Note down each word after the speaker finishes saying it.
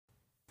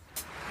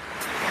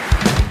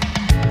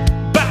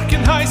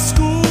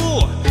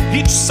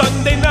Each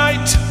Sunday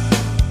night,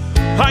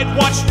 I'd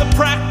watch the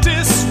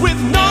practice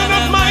with none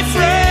of my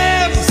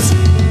friends.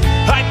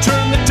 I'd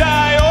turn the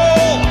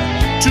dial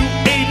to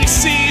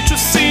ABC to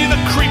see the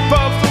creep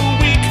of the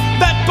week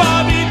that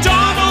Bobby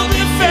Donald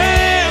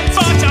defends.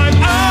 But I'm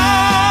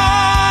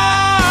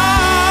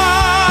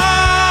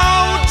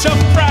out of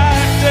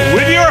practice.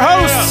 With your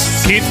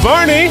hosts, Keith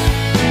Barney.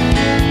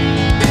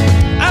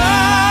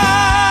 Out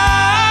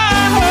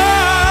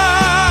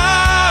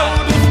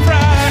of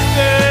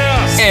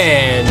practice.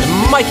 And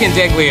Mike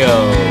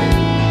Indeglio.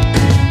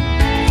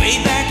 Way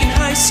back in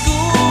high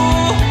school,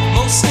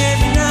 most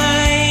every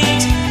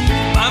night,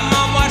 my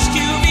mom watched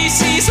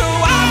QVC, so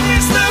I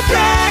missed the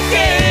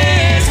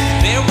practice.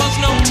 There was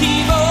no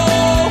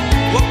TiVo,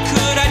 what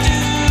could I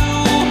do?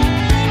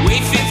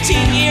 Wait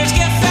 15 years,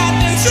 get fat,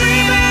 then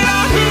stream it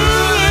on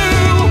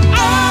Hulu.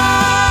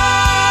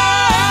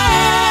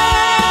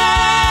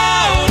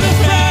 Out of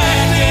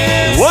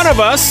practice. One of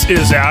us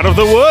is out of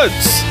the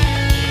woods.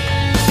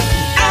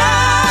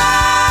 Out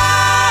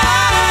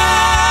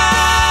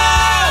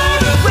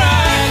of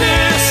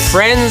practice.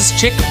 Friends,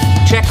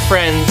 check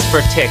friends for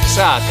ticks.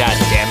 Ah, god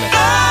damn it.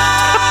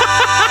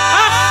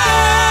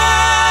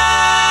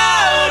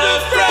 Out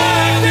of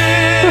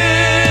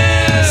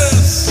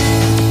practice.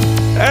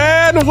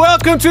 And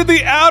welcome to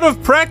the Out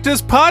of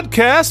Practice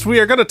podcast. We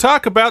are going to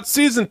talk about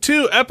Season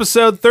 2,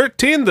 Episode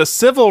 13, The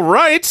Civil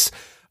Rights.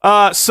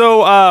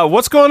 So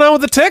what's going on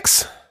with the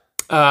ticks?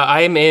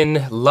 I am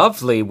in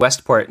lovely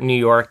Westport, New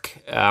York,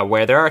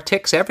 where there are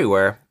ticks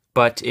everywhere,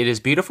 but it is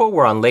beautiful.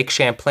 We're on Lake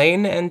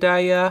Champlain, and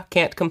I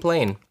can't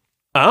complain.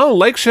 Oh,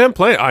 Lake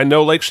Champlain. I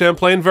know Lake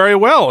Champlain very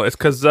well. It's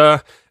because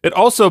it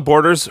also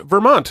borders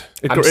Vermont.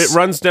 It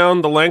runs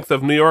down the length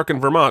of New York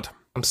and Vermont.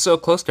 I'm so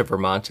close to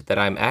Vermont that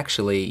I'm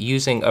actually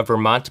using a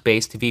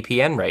Vermont-based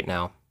VPN right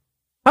now.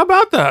 How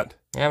about that?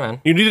 Yeah, man.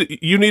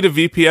 You need a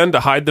VPN to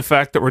hide the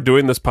fact that we're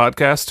doing this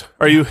podcast?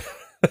 Are you...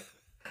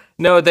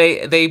 No,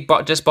 they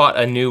just bought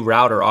a new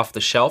router off the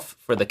shelf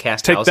for the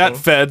cast Take housing. that,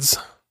 feds.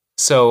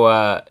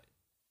 So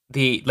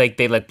they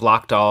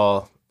blocked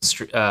all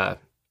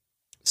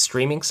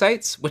streaming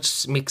sites,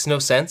 which makes no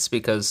sense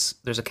because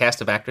there's a cast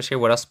of actors here.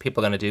 What else are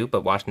people going to do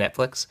but watch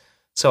Netflix?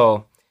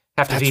 So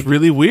That's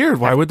really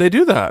weird. Why would they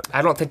do that?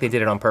 I don't think they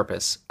did it on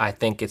purpose. I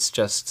think it's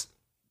just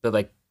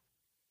the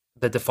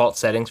default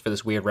settings for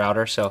this weird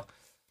router. So,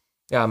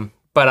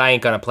 but I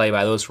ain't gonna play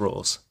by those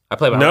rules. I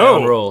play by my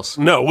own rules.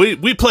 No,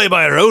 we play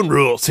by our own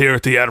rules here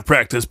at the Out of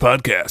Practice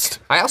podcast.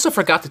 I also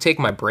forgot to take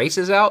my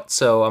braces out,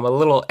 so I'm a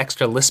little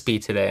extra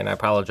lispy today, and I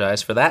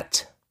apologize for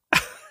that.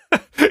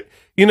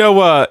 You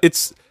know,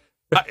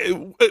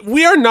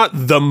 we are not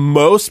the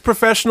most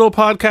professional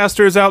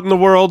podcasters out in the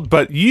world,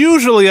 but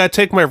usually I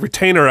take my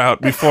retainer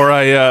out before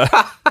I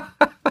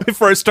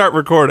before I start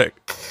recording.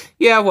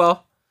 Yeah,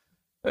 well,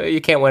 you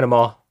can't win them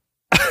all.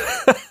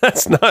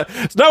 It's not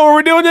what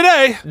we're doing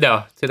today.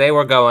 No, today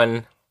we're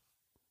going.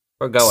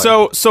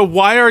 So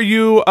why are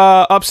you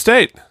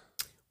upstate?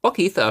 Well,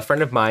 Keith, a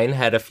friend of mine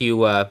had a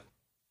few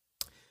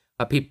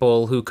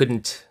people who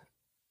couldn't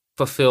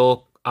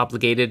fulfill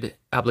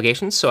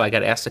obligations, so I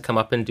got asked to come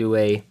up and do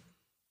a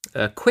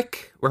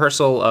quick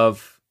rehearsal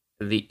of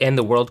the And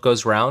the World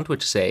Goes Round,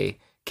 which is a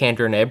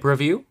Kander and Ebb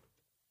review.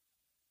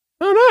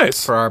 Oh,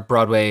 nice. For our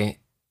Broadway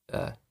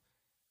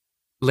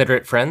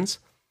literate friends.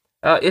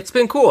 It's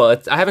been cool.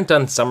 I haven't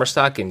done summer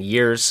stock in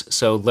years,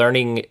 so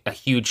learning a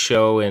huge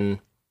show in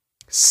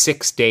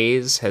 6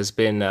 days has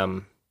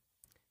been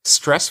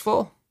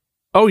stressful.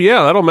 Oh,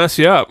 yeah, that'll mess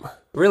you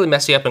up. Really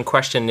mess you up and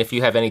question if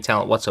you have any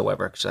talent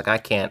whatsoever. It's like, I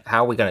can't.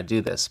 How are we going to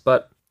do this?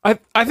 But I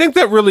think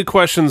that really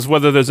questions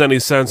whether there's any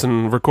sense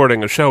in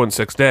recording a show in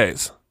 6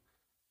 days.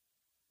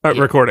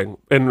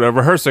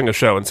 Rehearsing a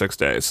show in 6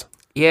 days.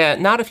 Yeah,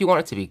 not if you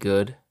want it to be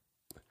good.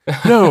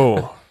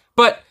 No.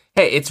 But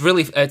hey, it's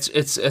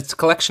a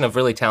collection of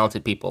really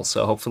talented people.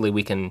 So hopefully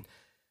we can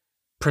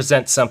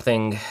present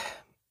something.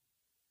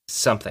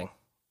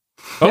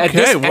 Okay. At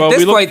this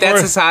point,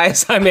 that's as high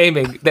as I'm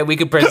aiming, that we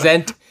could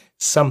present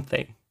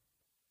something.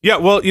 Yeah.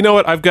 Well, you know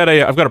what? I've got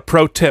a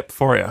pro tip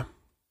for you.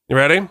 You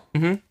ready?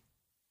 Mm-hmm.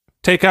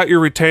 Take out your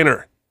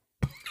retainer.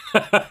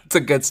 It's a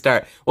good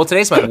start. Well,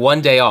 today's my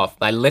one day off,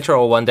 my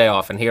literal one day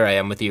off, and here I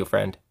am with you,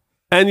 friend.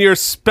 And you're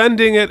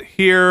spending it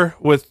here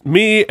with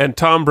me and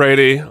Tom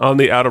Brady on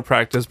the Out of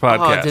Practice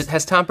podcast. Oh,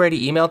 has Tom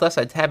Brady emailed us?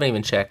 I haven't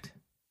even checked.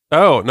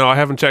 Oh, no, I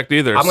haven't checked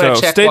either. I'm going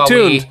to check stay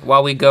tuned.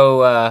 while we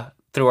go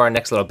through our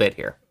next little bit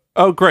here.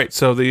 Oh, great.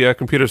 So the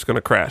computer's going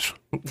to crash.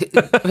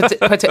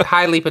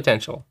 Highly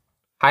potential.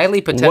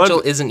 Highly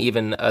potential isn't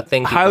even a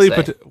thing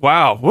people say.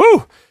 Wow.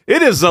 Woo.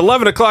 It is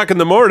 11 o'clock in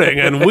the morning,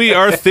 and we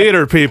are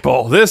theater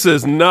people. This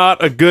is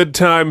not a good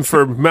time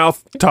for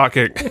mouth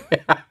talking.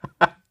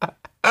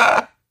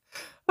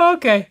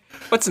 Okay.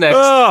 What's next?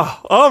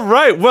 Oh, all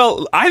right.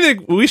 Well, I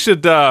think we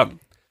should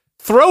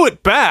throw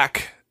it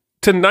back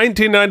to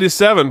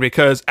 1997,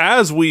 because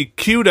as we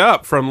queued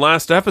up from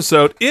last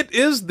episode, it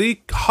is the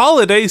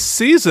holiday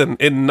season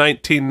in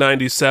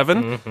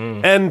 1997.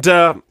 Mm-hmm.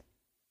 And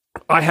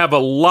I have a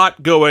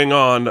lot going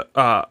on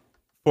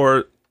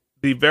for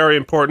the very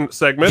important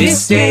segment.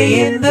 This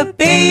day in the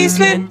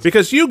basement.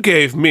 Because you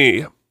gave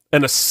me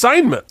an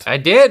assignment I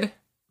did.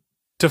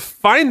 to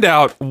find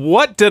out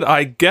what did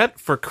I get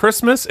for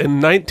Christmas in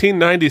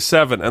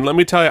 1997. And let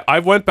me tell you, I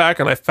went back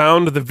and I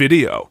found the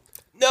video.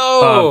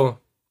 No.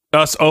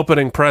 Us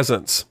opening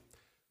presents.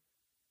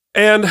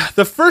 And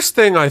the first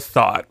thing I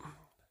thought,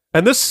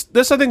 and this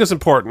I think is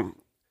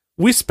important,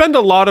 we spend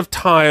a lot of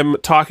time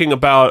talking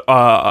about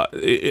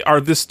our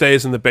this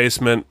days in the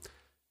basement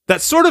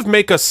that sort of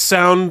make us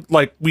sound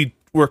like we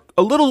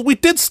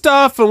did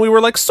stuff and we were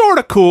like sort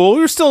of cool.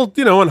 We were still,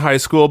 in high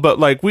school, but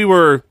like we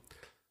were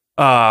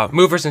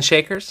Movers and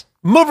shakers.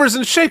 movers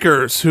and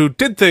shakers who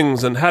did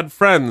things and had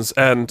friends.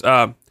 And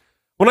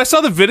when I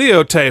saw the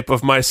videotape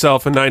of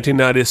myself in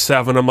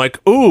 1997, I'm like,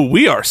 ooh,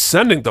 we are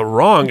sending the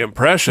wrong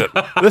impression.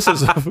 This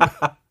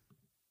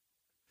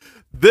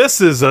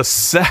is a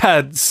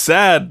sad,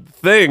 sad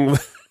thing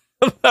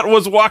that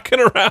was walking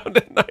around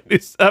in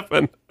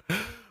 97.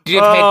 Did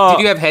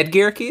you have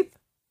headgear, Keith?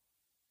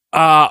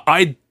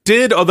 I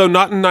did, although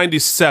not in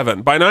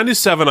 97. By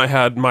 97, I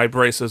had my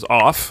braces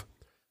off.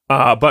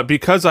 But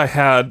because I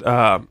had,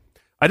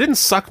 I didn't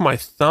suck my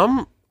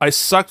thumb. I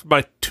sucked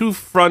my two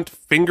front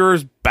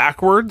fingers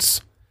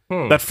backwards.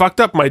 That fucked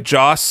up my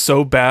jaw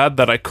so bad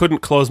that I couldn't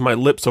close my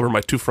lips over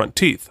my two front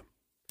teeth.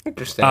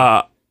 Interesting.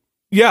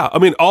 Yeah, I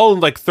mean, all in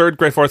like third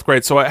grade, fourth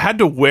grade. So I had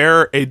to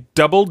wear a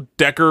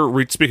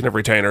double-decker, speaking of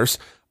retainers,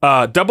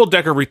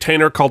 double-decker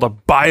retainer called a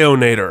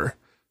Bionator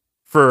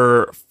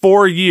for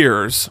 4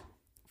 years,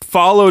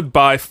 followed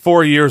by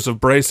 4 years of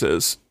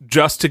braces,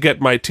 just to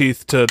get my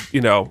teeth to,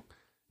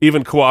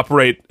 even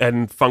cooperate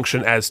and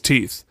function as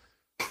teeth.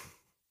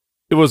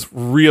 It was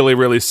really,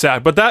 really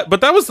sad. But that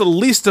was the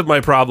least of my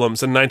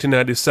problems in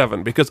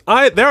 1997, because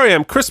there I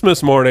am,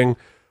 Christmas morning,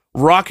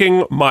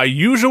 rocking my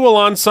usual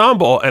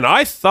ensemble, and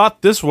I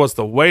thought this was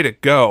the way to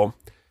go.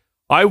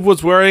 I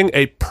was wearing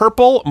a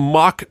purple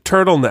mock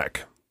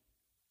turtleneck,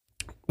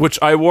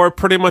 which I wore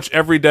pretty much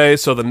every day,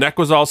 so the neck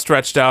was all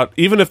stretched out,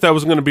 even if that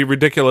was going to be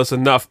ridiculous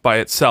enough by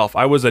itself.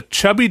 I was a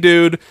chubby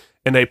dude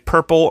in a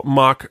purple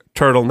mock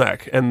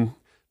turtleneck, and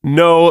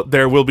no,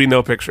 there will be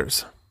no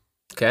pictures.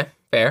 Okay,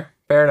 fair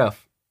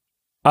enough.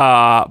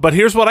 But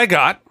here's what I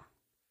got.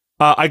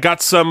 I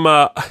got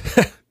some...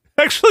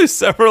 Actually,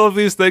 several of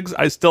these things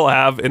I still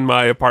have in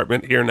my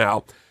apartment here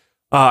now.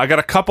 I got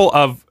a couple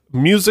of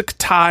music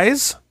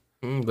ties.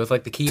 With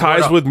like the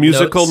keyboard Ties with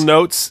musical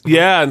notes.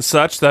 Yeah, and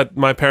such that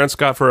my parents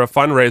got for a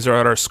fundraiser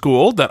at our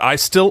school that I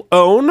still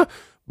own,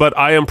 but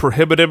I am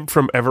prohibited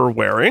from ever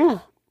wearing.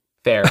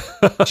 Fair.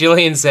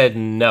 Jillian said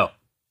no.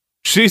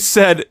 She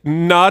said,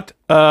 not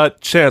a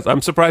chance.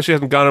 I'm surprised she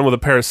hasn't gone in with a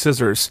pair of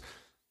scissors.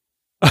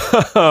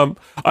 I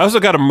also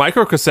got a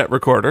microcassette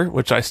recorder,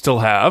 which I still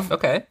have.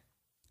 Okay.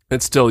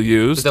 It's still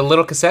used. With the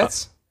little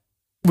cassettes?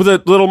 With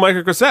the little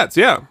microcassettes,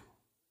 yeah.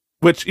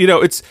 Which,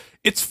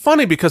 it's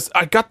funny because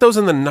I got those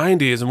in the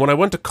 90s, and when I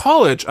went to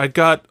college, I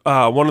got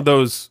one of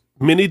those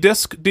mini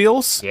disc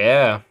deals.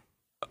 Yeah.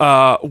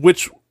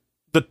 Which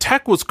the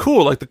tech was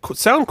cool, like the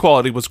sound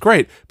quality was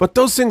great, but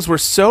those things were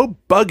so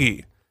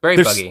buggy. Very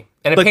buggy.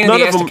 And a pain in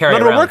the ass to carry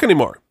none around. of them work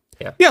anymore.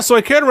 Yeah, so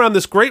I carried around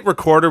this great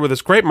recorder with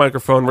this great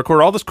microphone,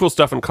 recorded all this cool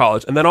stuff in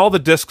college, and then all the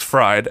discs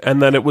fried,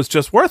 and then it was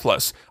just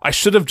worthless. I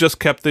should have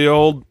just kept the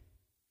old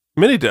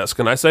mini disc,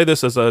 and I say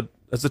this as a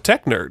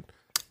tech nerd.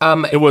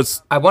 It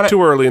was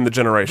too early in the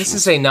generation. This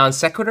is a non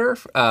sequitur,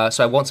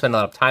 so I won't spend a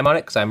lot of time on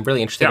it because I'm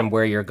really interested in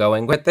where you're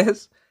going with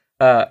this,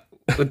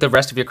 with the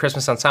rest of your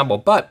Christmas ensemble.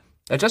 But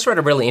I just read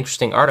a really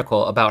interesting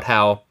article about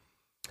how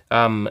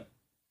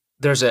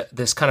there's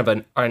this kind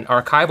of an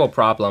archival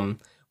problem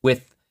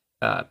with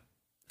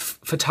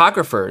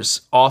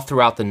photographers all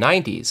throughout the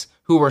 90s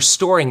who were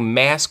storing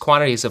mass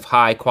quantities of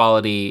high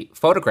quality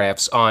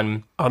photographs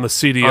on the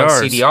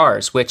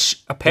CDRs,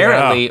 which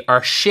apparently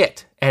are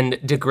shit and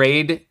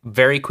degrade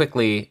very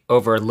quickly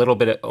over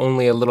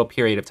only a little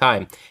period of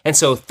time. And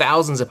so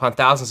thousands upon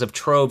thousands of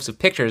troves of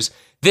pictures.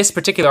 This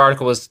particular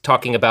article was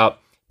talking about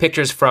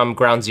pictures from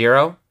Ground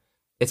Zero.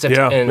 I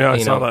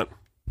saw that.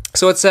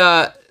 So it's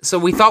so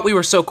we thought we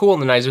were so cool in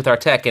the 90s with our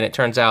tech, and it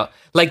turns out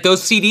like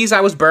those CDs I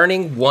was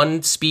burning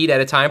one speed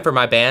at a time for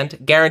my band,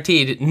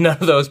 guaranteed none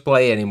of those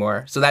play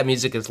anymore. So that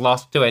music is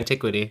lost to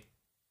antiquity.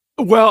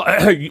 Well,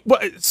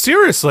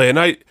 seriously,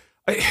 and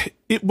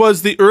it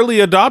was the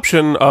early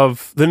adoption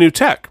of the new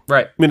tech.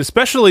 Right. I mean,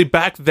 especially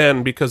back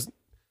then, because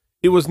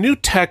it was new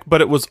tech, but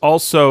it was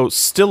also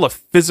still a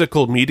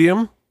physical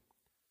medium.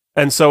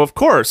 And so, of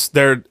course,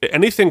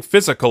 anything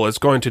physical is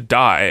going to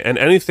die, and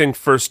anything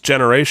first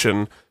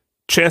generation,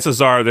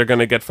 chances are they're going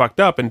to get fucked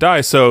up and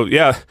die. So,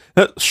 yeah,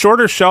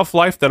 shorter shelf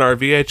life than our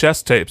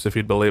VHS tapes, if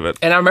you'd believe it.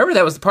 And I remember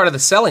that was part of the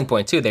selling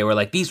point, too. They were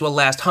like, these will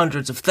last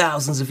hundreds of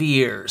thousands of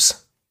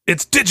years.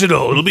 It's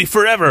digital. It'll be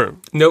forever.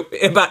 Nope.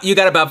 You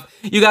got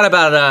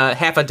about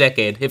half a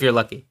decade, if you're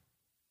lucky.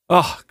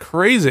 Oh,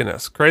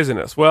 craziness.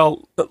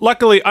 Well,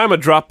 luckily, I'm a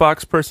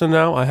Dropbox person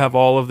now. I have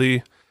all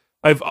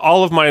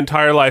of my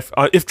entire life.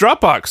 If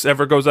Dropbox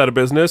ever goes out of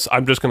business,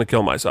 I'm just going to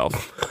kill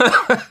myself.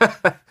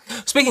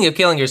 Speaking of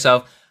killing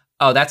yourself,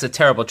 Oh, that's a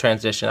terrible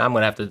transition. I'm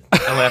gonna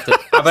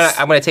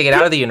take it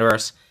out of the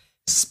universe.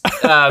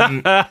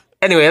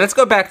 Anyway, let's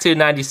go back to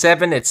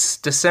 97. It's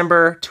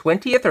December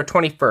 20th or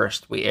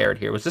 21st we aired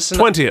here. Was this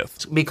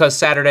 20th?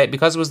 Because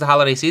it was the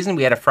holiday season,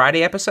 we had a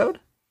Friday episode?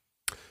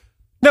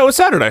 No, it's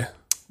Saturday.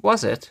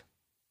 Was it?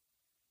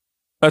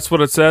 That's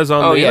what it says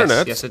on the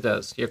internet. Yes, it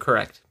does. You're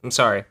correct. I'm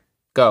sorry.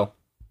 Go.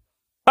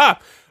 Oh,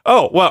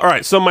 well, all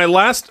right. So my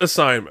last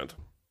assignment,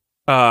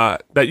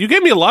 that you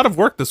gave me a lot of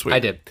work this week. I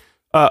did.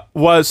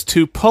 Was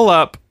to pull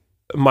up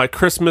my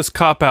Christmas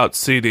Cop-Out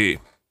CD.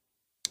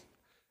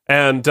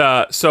 And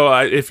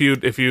if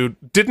you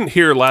didn't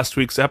hear last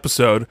week's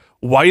episode,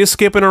 why are you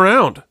skipping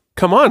around?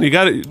 Come on, you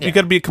got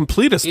to be a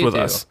completist with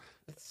us.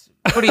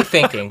 What are you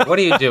thinking? What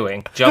are you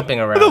doing? Jumping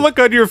around. The look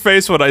on your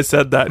face when I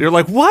said that. You're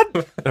like, what?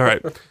 All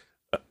right.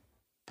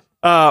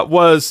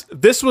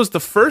 This was the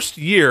first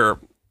year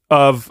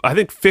of, I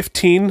think,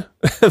 15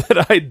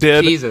 that I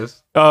did.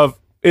 Jesus.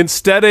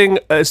 Instead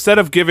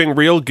of giving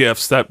real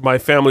gifts that my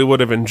family would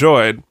have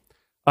enjoyed,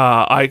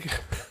 I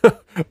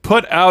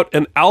put out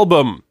an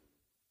album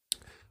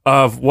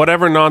of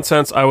whatever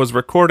nonsense I was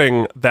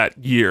recording that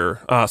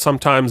year.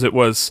 Sometimes it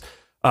was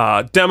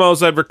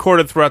demos I'd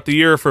recorded throughout the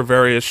year for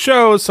various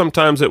shows.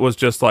 Sometimes it was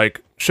just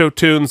like show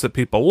tunes that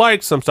people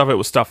liked. Some stuff it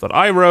was stuff that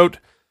I wrote.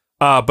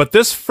 But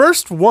this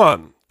first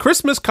one,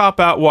 Christmas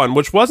Cop-Out 1,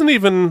 which wasn't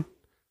even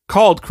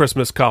called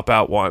Christmas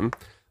Cop-Out 1,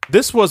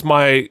 this was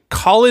my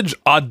college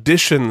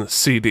audition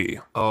CD.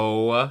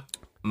 Oh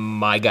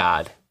my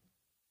God.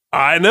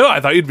 I know. I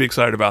thought you'd be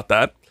excited about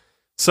that.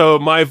 So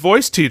my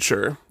voice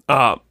teacher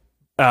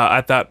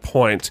at that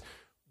point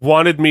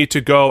wanted me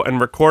to go and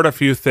record a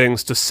few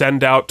things to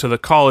send out to the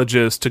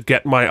colleges to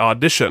get my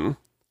audition,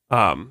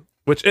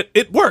 which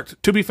it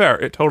worked. To be fair,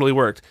 it totally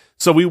worked.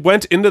 So we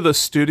went into the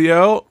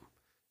studio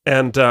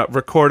and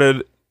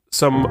recorded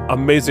some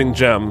amazing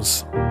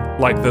gems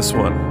like this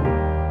one.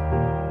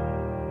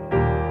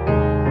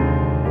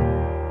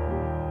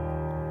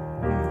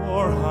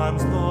 Your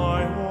hands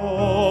lie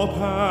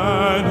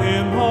open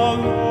in the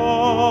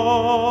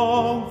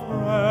long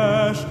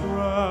fresh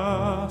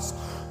grass.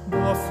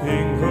 The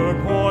finger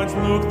points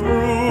look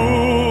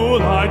through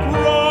like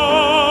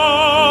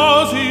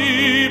rosy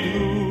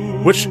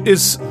blue. Which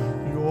is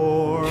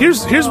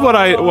here's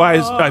why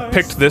I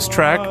picked this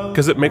track,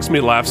 because it makes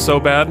me laugh so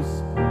bad.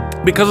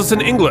 Because it's in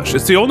English.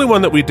 It's the only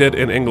one that we did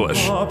in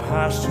English.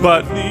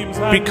 But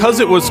because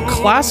it was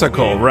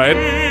classical, right?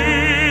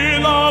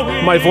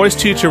 My voice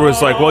teacher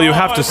was like, well, you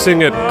have to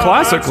sing it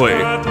classically,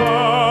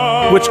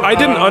 which I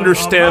didn't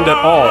understand at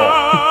all.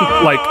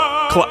 Like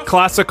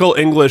classical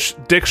English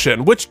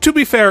diction, which, to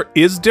be fair,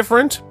 is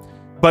different.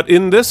 But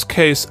in this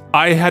case,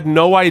 I had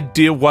no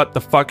idea what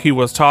the fuck he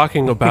was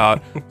talking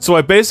about. So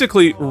I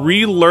basically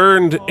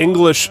relearned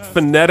English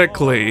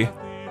phonetically.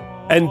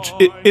 And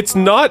it's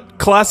not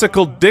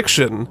classical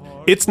diction.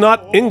 It's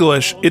not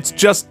English. It's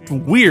just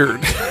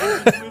weird.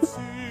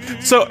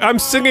 So I'm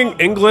singing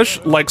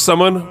English like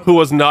someone who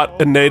was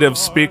not a native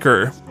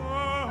speaker.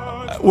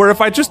 Where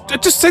if I just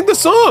sing the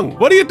song,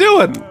 what are you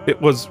doing?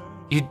 It was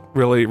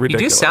really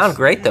ridiculous. You do sound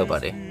great, though,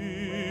 buddy.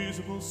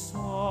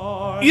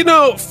 You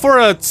know, for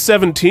a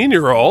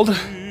 17-year-old,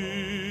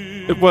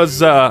 it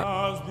was.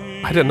 I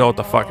didn't know what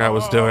the fuck I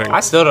was doing.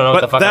 I still don't know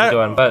what the fuck I'm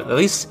doing, but at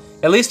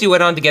least you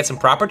went on to get some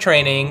proper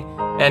training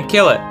and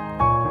kill it.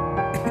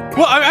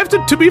 Well, I have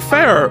to be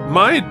fair,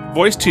 my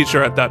voice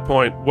teacher at that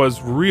point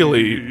was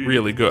really,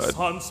 really good.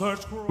 I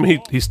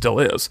mean, he still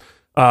is.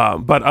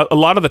 But a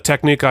lot of the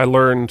technique I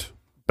learned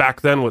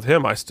back then with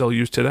him, I still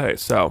use today.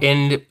 So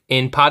in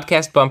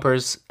podcast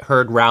bumpers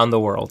heard round the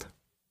world.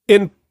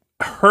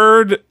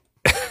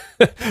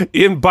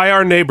 By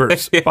our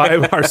neighbors, by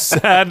our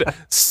sad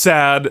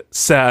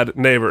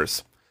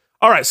neighbors.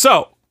 All right,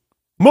 so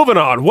moving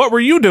on. What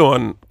were you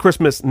doing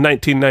Christmas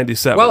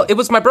 1997? Well, it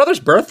was my brother's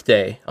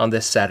birthday on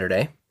this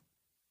Saturday.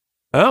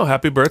 Oh,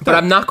 happy birthday. But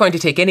I'm not going to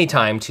take any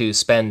time to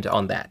spend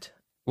on that.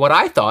 What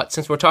I thought,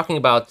 since we're talking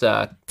about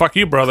fuck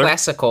you, brother,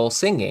 classical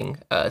singing,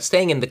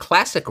 staying in the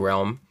classic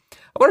realm,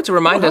 I wanted to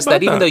remind us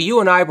that even though you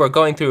and I were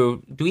going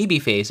through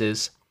dweeby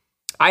phases,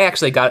 I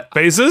actually got...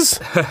 Phases?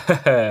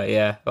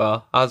 Yeah,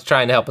 well, I was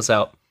trying to help us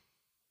out.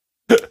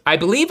 I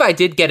believe I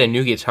did get a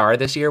new guitar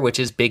this year, which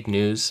is big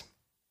news.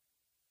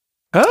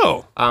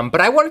 Oh.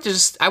 But I wanted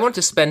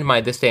to spend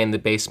my this day in the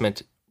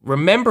basement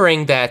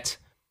remembering that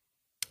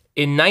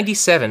in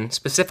 97,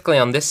 specifically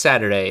on this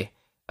Saturday,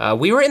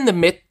 we were in the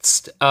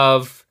midst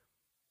of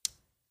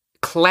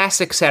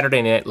classic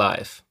Saturday Night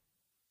Live.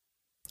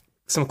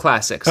 Some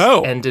classics.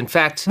 Oh. And in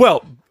fact...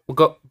 Well,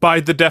 by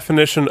the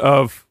definition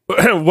of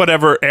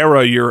whatever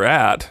era you're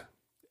at,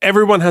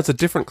 everyone has a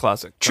different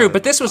classic. True,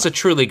 but this was a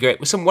truly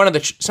great... Some of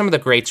the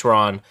greats were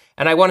on,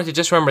 and I wanted to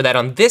just remember that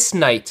on this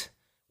night,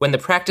 when the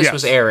practice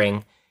was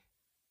airing,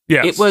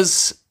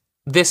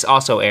 this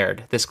also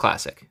aired, this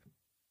classic.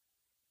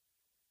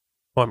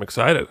 Well, I'm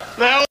excited.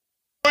 Now,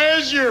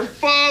 as your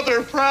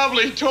father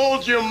probably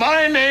told you,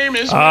 my name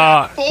is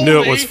Matt Foley,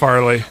 knew it was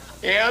Farley.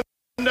 And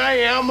I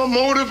am a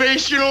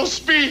motivational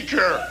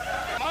speaker.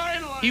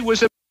 He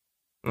was a...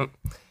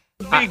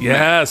 Big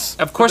Yes.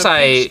 Of course, With a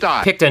big I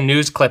style. picked a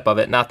news clip of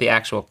it, not the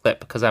actual clip,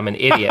 because I'm an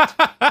idiot.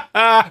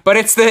 But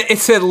it's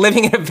the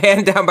living in a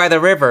van down by the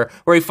river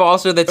where he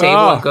falls through the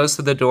table and goes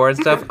to the door and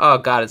stuff. Oh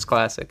God, it's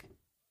classic.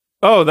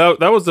 Oh,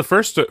 that was the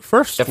first one,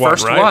 first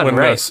right? one, when,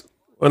 right.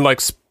 When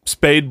like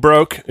Spade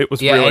broke, it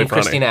was Yeah, really and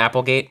funny. Christina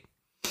Applegate.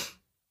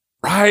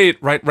 Right.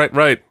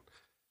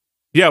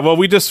 Yeah, well,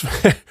 we just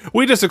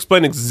we just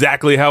explained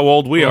exactly how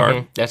old we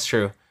are, That's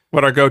true.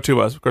 what our go-to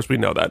was. Of course, we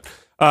know that.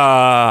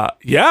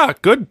 Yeah,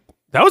 good.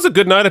 That was a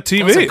good night of TV.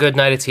 It was a good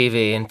night of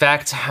TV. In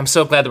fact, I'm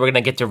so glad that we're going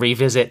to get to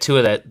revisit two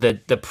of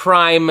the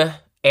prime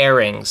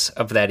airings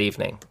of that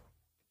evening.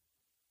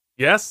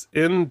 Yes,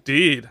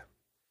 indeed.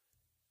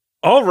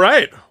 All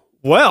right.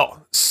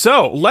 Well,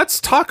 so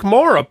let's talk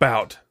more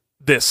about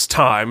this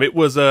time. It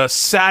was a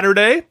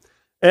Saturday,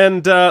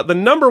 and the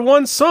number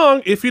one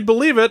song, if you'd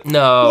believe it,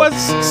 No. was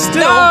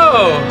still.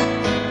 No!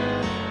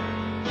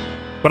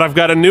 But I've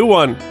got a new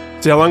one.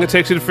 See how long it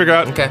takes you to figure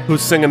out Okay.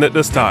 who's singing it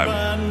this time.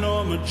 By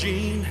Norma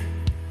Jean.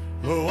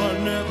 Oh, I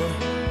never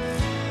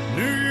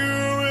knew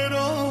you at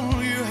all.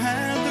 You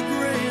had the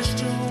grace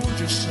to hold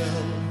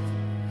yourself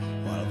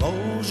while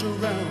those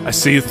around I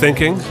see you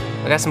thinking.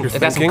 I got some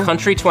thinking?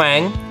 country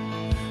twang.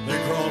 they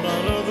crawled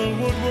out of the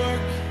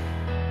woodwork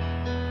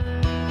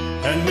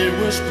and they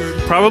whispered.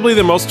 Probably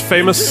the most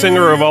famous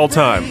singer of all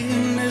time.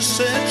 They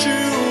set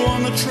you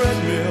on the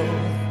treadmill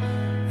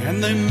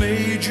and they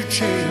made you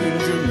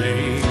change your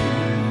name.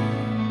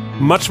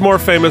 Much more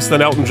famous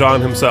than Elton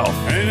John himself.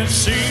 And it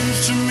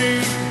seems to me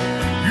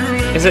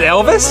you live Is it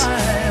Elvis?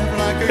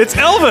 like It's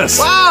Elvis!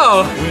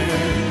 Wow!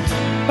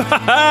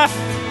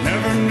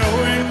 never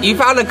knowing. You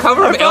found a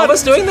cover of found-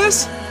 Elvis doing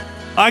this?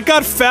 I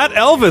got Fat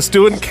Elvis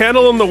doing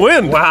Candle in the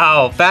Wind.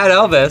 Wow, Fat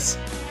Elvis.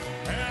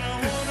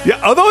 Yeah,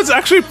 although it's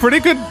actually pretty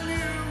good.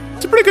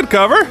 It's a pretty good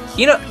cover.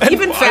 You know, And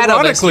even Fat Elvis,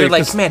 ironically, you're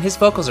like, 'cause- man, his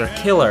vocals are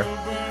killer.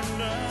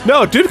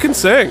 No, dude can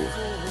sing.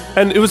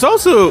 And it was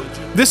also,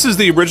 this is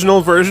the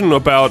original version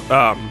about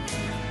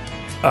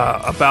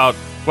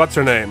what's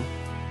her name?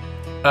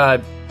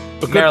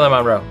 Marilyn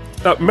Monroe.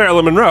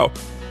 Marilyn Monroe.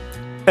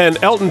 And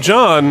Elton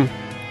John,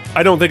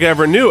 I don't think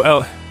ever knew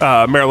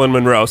Marilyn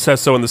Monroe,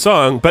 says so in the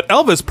song, but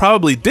Elvis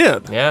probably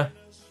did. Yeah.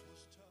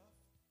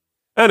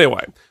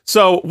 Anyway,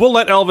 so we'll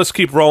let Elvis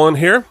keep rolling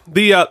here.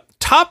 The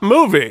top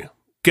movie,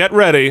 get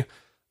ready,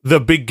 The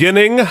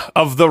Beginning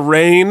of the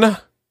Reign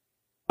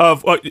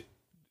of...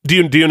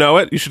 do you know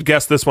it? You should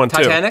guess this one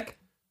too. Titanic.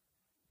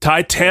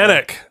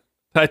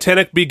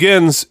 Titanic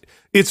begins.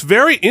 It's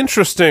very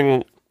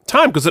interesting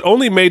time because it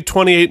only made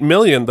 28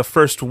 million the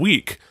first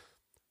week.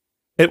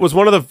 It was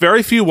one of the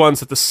very few ones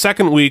that the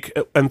second week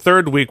and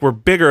third week were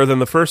bigger than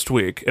the first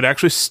week. It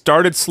actually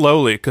started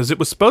slowly because it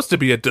was supposed to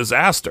be a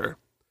disaster.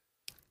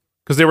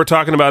 Because they were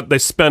talking about they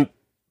spent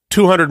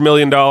 $200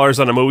 million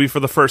on a movie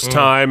for the first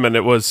time and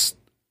it was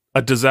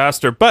a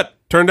disaster, but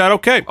turned out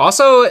okay.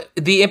 Also,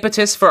 the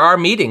impetus for our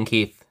meeting,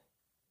 Keith.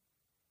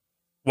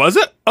 Was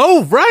it?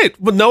 Oh, right.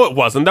 Well, no, it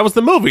wasn't. That was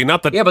the movie,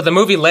 not the... Yeah, but the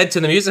movie led to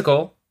the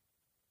musical.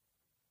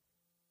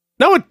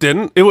 No, it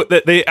didn't.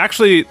 They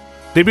actually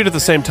debuted at the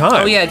same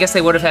time. Oh, yeah, I guess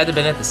they would have had to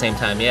been at the same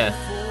time, yeah.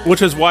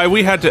 Which is why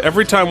we had to,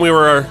 every time we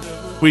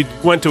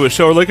went to a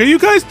show, like, are you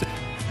guys...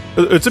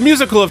 It's a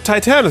musical of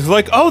Titanic. It's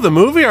like, oh, the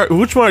movie?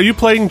 Which one? Are you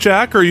playing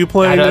Jack or are you I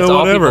playing know, that's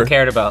all whatever? people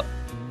cared about.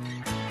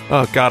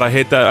 Oh, God, I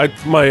hate that.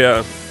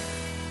 My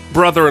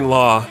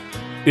brother-in-law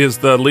is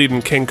the lead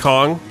in King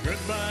Kong,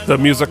 the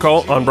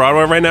musical on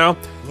Broadway right now.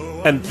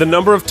 And the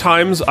number of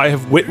times I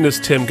have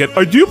witnessed him get,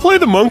 do you play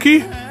the monkey?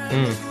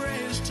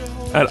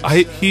 And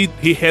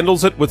he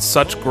handles it with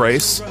such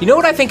grace. You know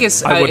what I think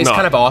is I would not.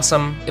 kind of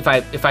awesome, if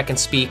I can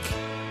speak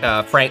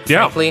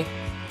frankly,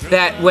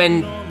 that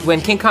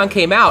when King Kong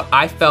came out,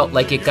 I felt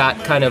like it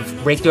got kind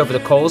of raked over the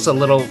coals a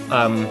little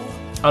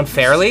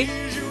unfairly.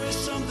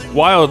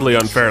 Wildly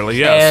unfairly,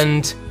 yes.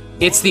 And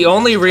it's the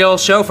only real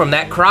show from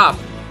that crop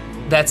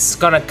that's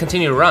gonna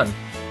continue to run.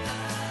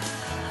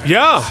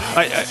 Yeah,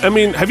 I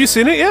mean, have you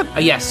seen it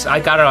yet? Yes, I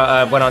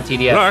got went on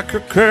TDF. Like a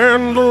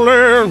candle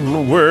in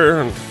the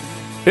wind.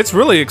 It's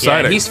really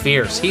exciting. Yeah, he's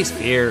fierce. He's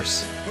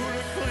fierce.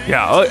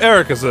 Yeah,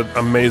 Eric is an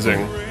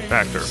amazing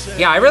actor.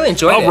 Yeah, I really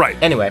enjoyed it. All right.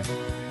 Anyway,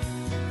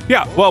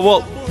 Yeah,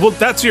 well,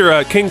 that's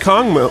your King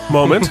Kong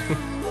moment.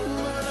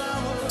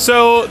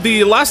 So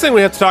the last thing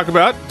we have to talk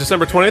about,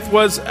 December 20th,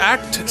 was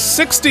Act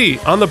 60.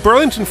 On the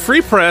Burlington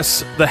Free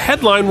Press, the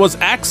headline was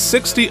Act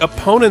 60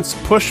 Opponents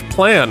Push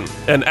Plan.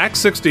 And Act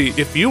 60,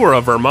 if you were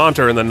a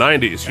Vermonter in the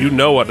 90s, you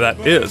know what that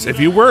is. If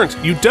you weren't,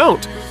 you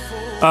don't.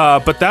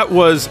 But that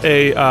was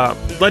a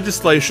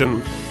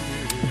legislation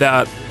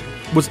that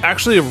was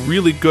actually a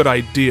really good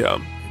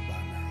idea.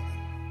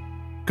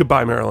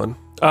 Goodbye, Marilyn.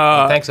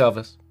 thanks,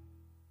 Elvis.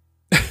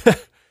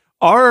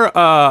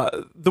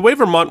 The way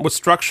Vermont was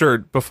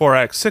structured before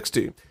Act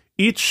 60,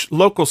 each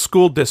local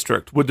school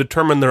district would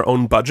determine their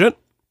own budget.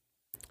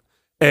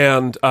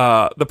 And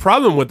the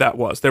problem with that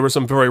was there were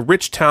some very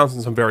rich towns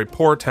and some very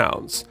poor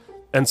towns.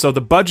 And so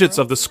the budgets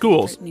of the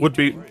schools would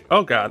be...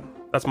 Oh, God.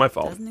 That's my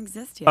fault. Doesn't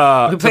exist yet.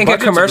 We're playing a budgets of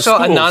the commercial,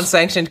 a schools-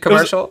 non-sanctioned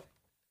commercial.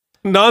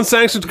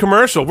 non-sanctioned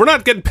commercial. We're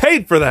not getting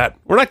paid for that.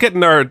 We're not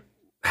getting our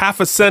half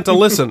a cent a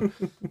listen.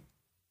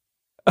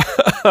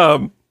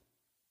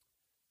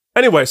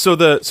 Anyway, so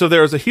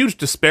there's a huge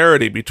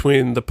disparity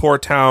between the poor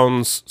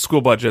towns'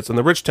 school budgets and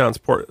the rich towns'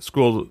 poor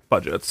school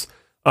budgets.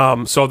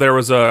 So there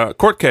was a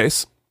court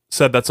case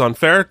said that's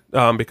unfair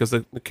because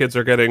the kids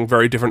are getting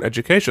very different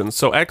educations.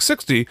 So Act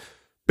 60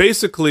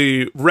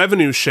 basically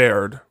revenue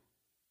shared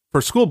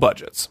for school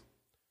budgets,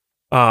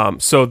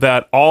 so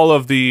that all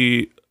of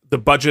the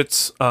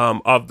budgets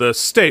of the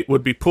state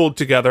would be pulled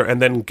together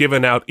and then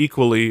given out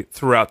equally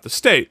throughout the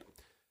state.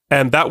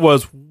 And that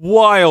was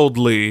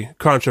wildly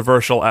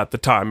controversial at the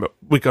time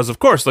because, of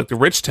course, like the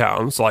rich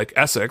towns like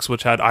Essex,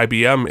 which had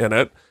IBM in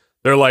it,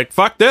 they're like,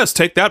 fuck this,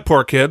 take that,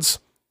 poor kids.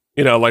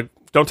 You know, like,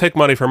 don't take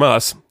money from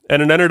us.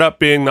 And it ended up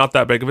being not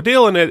that big of a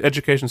deal, and the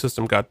education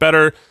system got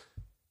better.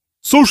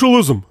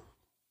 Socialism.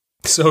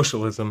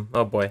 Socialism.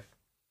 Oh, boy.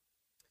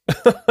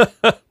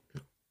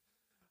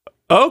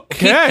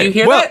 Okay. Do you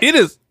hear well, that? it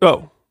is.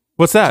 Oh,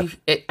 what's that?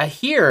 I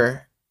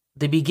hear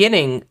the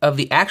beginning of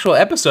the actual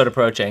episode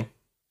approaching.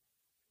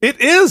 It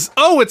is.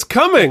 Oh, it's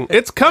coming.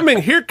 It's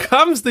coming. Here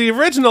comes the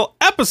original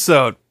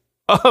episode.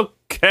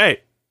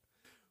 Okay.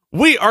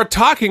 We are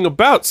talking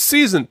about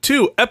Season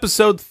 2,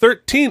 Episode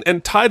 13,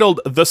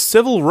 entitled The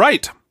Civil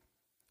Right.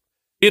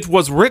 It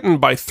was written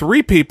by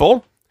 3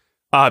 people,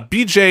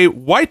 B.J.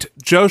 White,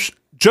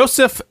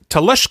 Joseph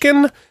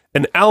Teleshkin,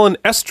 and Alan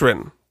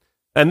Estrin.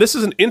 And this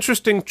is an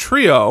interesting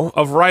trio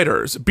of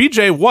writers.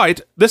 B.J.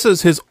 White, this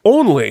is his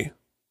only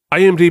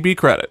IMDb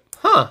credit.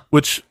 Huh.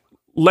 Which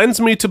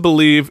lends me to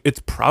believe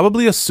it's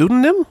probably a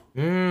pseudonym.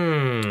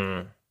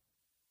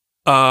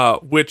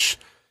 Which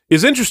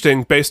is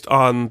interesting based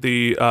on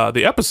the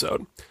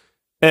episode.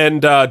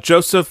 And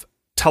Joseph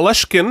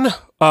Teleshkin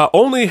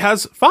only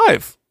has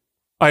 5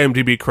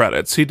 IMDb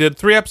credits. He did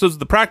 3 episodes of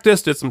The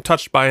Practice, did some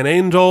Touched by an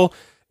Angel,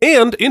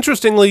 and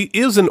interestingly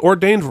is an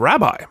ordained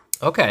rabbi.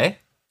 Okay.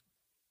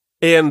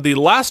 And the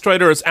last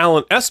writer is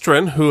Alan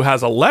Estrin, who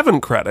has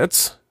 11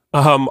 credits.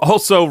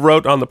 Also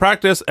wrote on The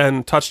Practice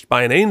and Touched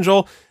by an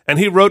Angel, and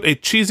he wrote a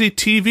cheesy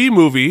TV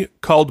movie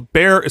called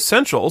Bare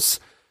Essentials,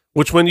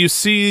 which when you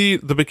see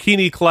the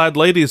bikini-clad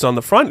ladies on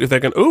the front, you're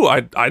thinking, ooh,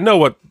 I know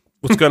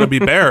what's going to be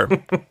bare.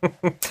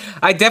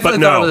 I definitely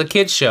thought it was a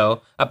kid's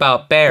show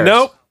about bears.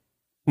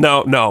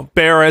 No.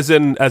 Bare as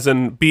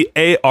in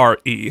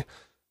B-A-R-E.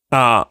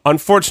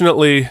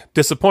 Unfortunately,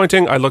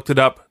 disappointing. I looked it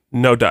up.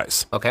 No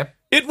dice. Okay.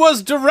 It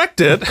was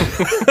directed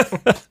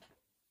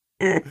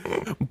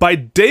by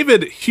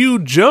David Hugh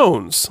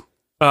Jones,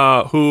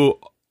 who,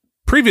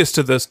 previous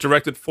to this,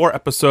 directed 4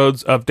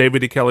 episodes of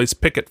David E. Kelley's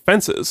Picket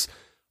Fences.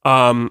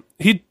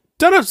 He'd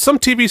done some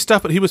TV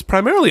stuff, but he was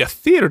primarily a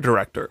theater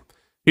director.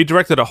 He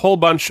directed a whole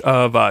bunch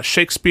of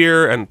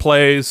Shakespeare and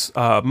plays,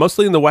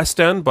 mostly in the West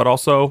End, but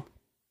also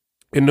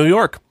in New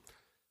York.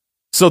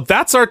 So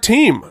that's our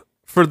team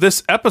for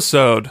this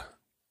episode,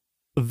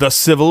 The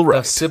Civil Right.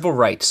 The Civil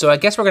Right. So I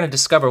guess we're going to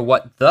discover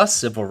what the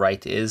Civil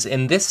Right is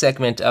in this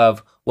segment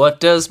of What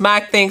Does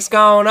Mike Think's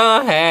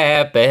Gonna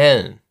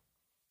Happen?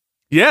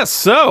 Yes,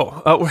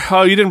 so,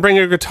 you didn't bring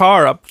your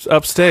guitar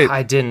upstate.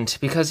 I didn't,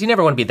 because you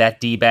never want to be that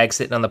D-bag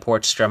sitting on the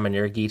porch strumming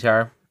your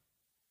guitar.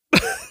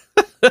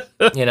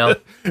 You know?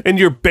 And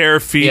your bare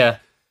feet. Yeah.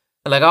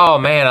 Like, oh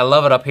man, I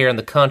love it up here in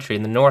the country,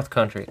 in the North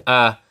Country.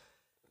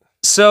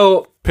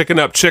 So... Picking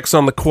up chicks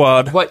on the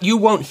quad. What you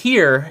won't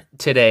hear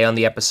today on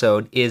the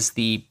episode is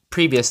the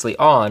previously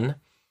on,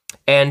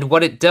 and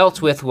what it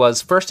dealt with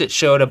was, first it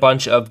showed a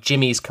bunch of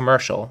Jimmy's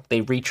commercial.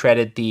 They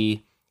retreaded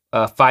the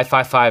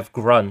 555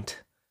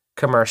 Grunt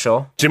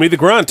commercial. Jimmy the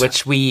Grunt.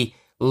 Which we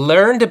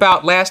learned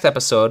about last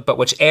episode, but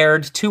which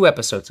aired 2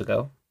 episodes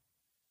ago.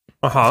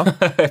 Uh-huh.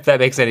 If that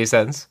makes any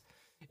sense.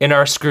 In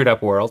our screwed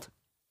up world.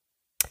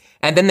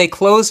 And then they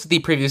closed the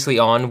previously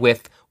on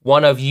with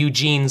one of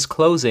Eugene's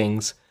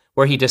closings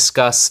where he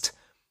discussed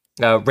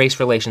race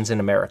relations in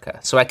America.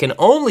 So I can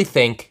only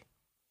think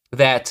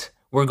that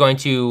we're going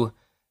to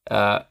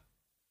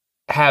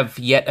have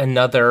yet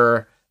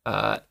another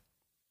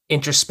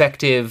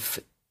introspective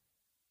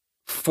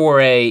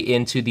foray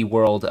into the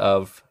world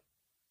of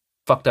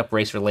fucked up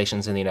race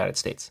relations in the United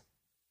States.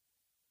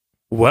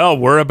 Well,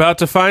 we're about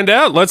to find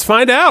out. Let's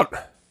find out.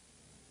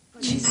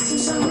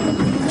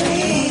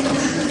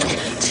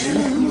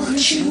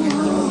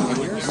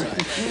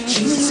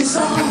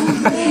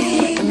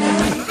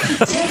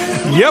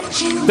 Yep,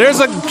 there's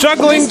a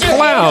juggling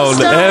clown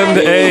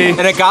and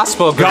a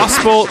gospel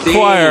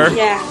choir.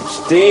 Yeah.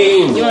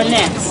 Dean. You're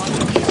next.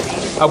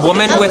 A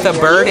woman with a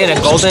bird in a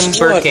golden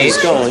bird cage.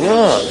 What's going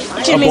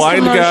on? Jimmy's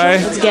blind commercial. guy,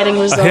 It's getting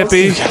a results.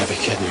 hippie. You gotta be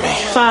kidding me.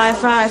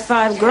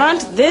 555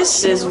 Grunt.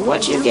 This is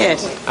what you get.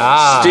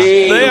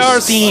 Dean. They are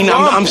Dean,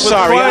 swamped I'm with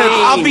sorry. quiet.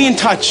 I'll be in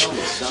touch.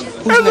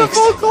 And the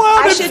full clown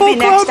I in should full be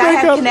next. clown I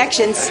have makeup.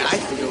 connections.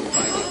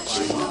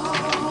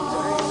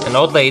 An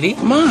old lady.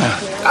 Ma.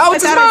 Oh,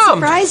 it's his I thought I'd mom.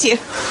 surprise you.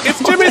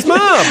 It's Jimmy's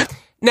mom.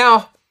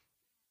 Now,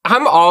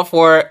 I'm all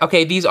for,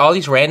 okay, all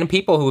these random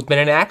people who've been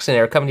in an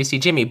accident are coming to see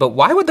Jimmy, but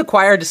why would the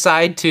choir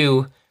decide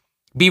to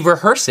be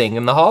rehearsing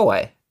in the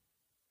hallway?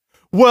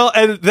 Well,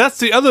 and that's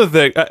the other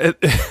thing.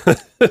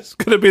 It's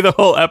going to be the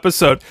whole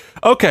episode.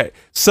 Okay,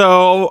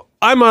 so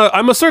I'm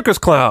a circus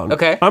clown.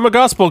 Okay. I'm a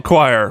gospel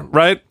choir,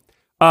 right?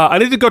 I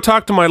need to go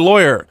talk to my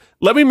lawyer.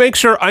 Let me make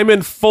sure I'm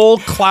in full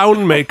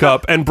clown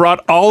makeup and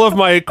brought all of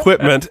my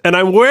equipment, and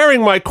I'm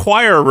wearing my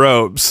choir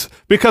robes.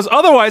 Because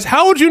otherwise,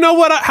 how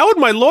would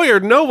my lawyer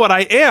know what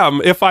I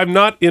am if I'm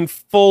not in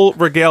full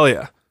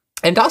regalia?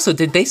 And also,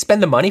 did they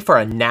spend the money for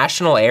a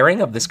national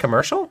airing of this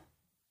commercial?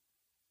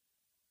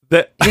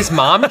 His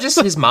mom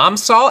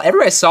saw it?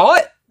 Everybody saw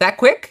it that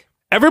quick?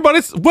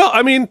 Well,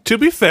 I mean, to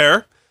be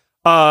fair,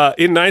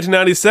 in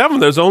 1997,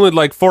 there's only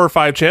like 4 or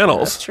 5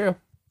 channels. That's true.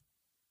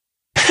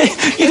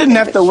 You didn't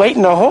have to wait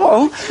in the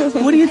hall.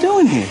 What are you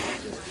doing here?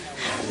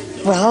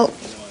 Well,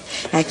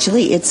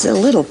 actually, it's a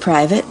little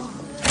private.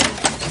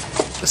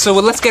 So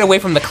let's get away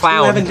from the We were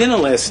clown. having dinner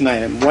last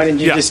night. Why didn't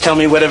you Yeah. just tell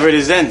me whatever it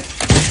is then?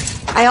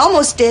 I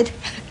almost did.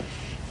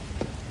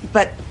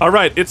 But All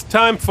right, it's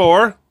time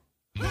for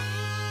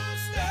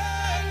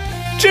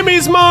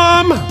Jimmy's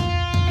mom.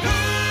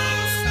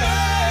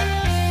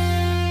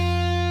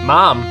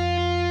 Mom.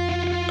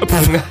 I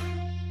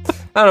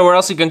don't know where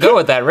else you can go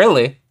with that,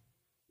 really.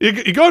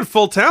 You go in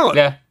full talent.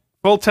 Yeah.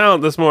 Full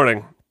talent this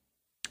morning.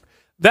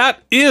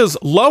 That is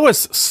Lois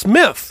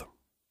Smith,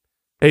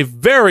 a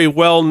very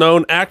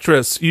well-known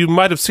actress. You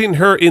might have seen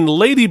her in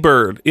Lady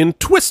Bird, in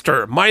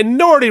Twister,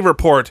 Minority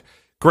Report,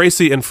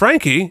 Gracie and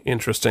Frankie,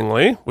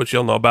 interestingly, which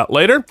you'll know about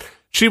later.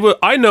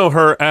 I know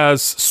her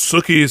as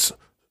Sookie's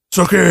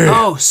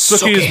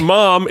Sookie.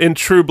 mom in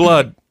True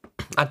Blood.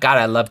 Oh, God,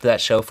 I loved that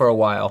show for a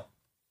while.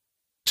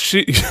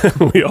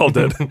 We all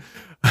did.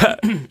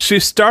 She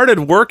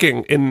started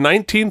working in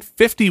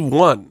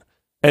 1951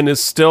 and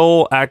is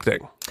still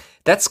acting.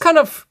 That's kind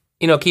of,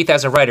 Keith,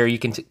 as a writer, you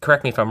can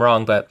correct me if I'm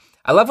wrong, but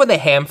I love when they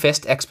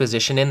ham-fist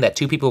exposition in that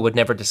two people would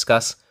never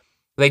discuss.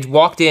 They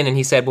walked in and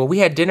he said, well, we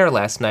had dinner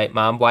last night,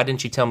 Mom. Why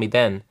didn't you tell me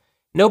then?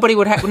 Nobody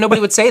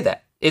would say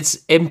that.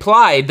 It's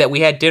implied that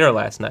we had dinner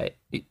last night,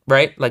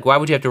 right? Like, why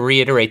would you have to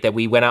reiterate that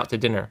we went out to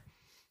dinner?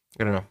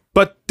 I don't know.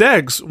 But,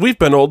 Deggs, we've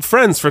been old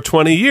friends for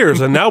 20 years,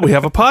 and now we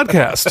have a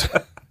podcast.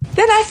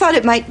 then I thought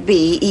it might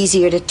be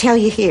easier to tell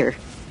you here.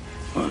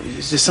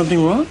 Is there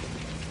something wrong?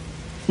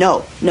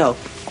 No.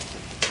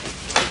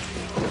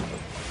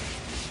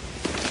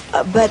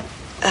 But,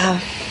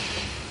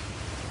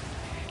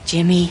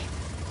 Jimmy,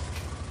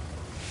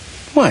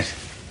 What?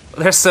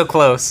 They're so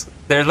close.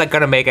 They're like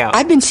going to make out.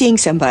 I've been seeing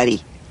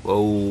somebody.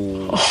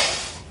 Whoa.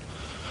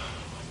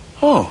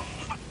 Oh.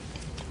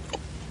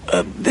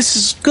 This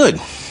is good.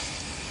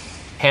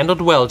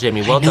 Handled well,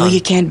 Jimmy. Well I know done.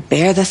 you can't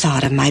bear the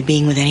thought of my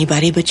being with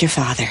anybody but your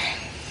father.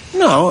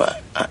 No,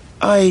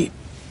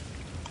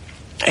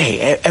 Hey,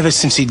 ever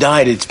since he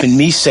died, it's been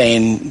me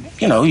saying,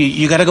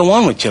 you gotta go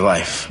on with your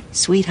life.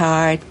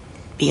 Sweetheart,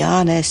 be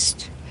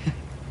honest.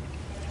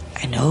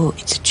 I know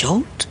it's a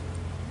jolt.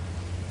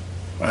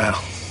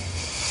 Well,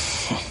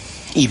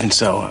 even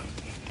so,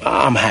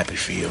 I'm happy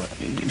for you.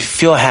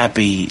 If you're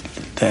happy,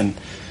 then...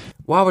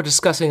 While we're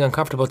discussing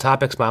uncomfortable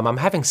topics, Mom, I'm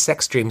having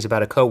sex dreams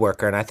about a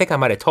coworker, and I think I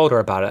might have told her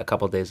about it a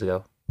couple days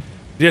ago.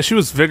 Yeah, she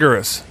was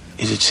vigorous.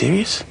 Is it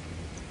serious?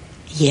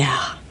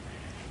 Yeah.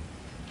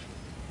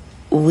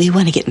 We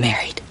want to get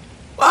married.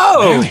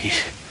 Whoa! Married?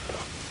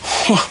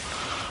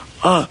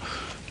 Are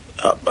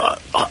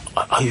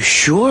you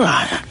sure?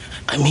 I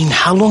mean,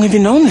 how long have you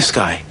known this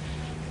guy?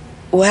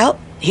 Well,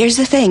 here's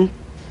the thing.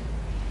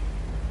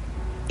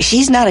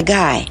 She's not a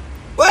guy.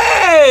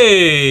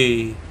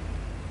 Hey!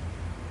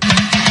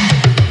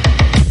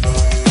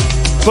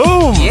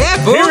 Boom! Yeah,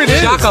 boom! Here it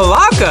is.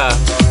 Shakalaka!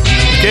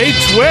 Gay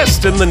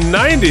twist in the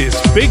 90s.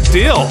 Big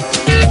deal.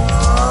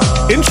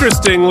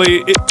 Interesting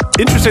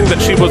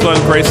that she was on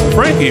Grace and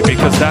Frankie,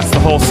 because that's the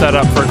whole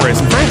setup for Grace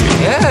and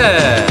Frankie.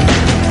 Yeah!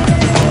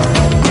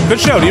 Good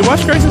show. Do you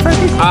watch Grace and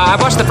Frankie? I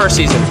watched the first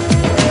season.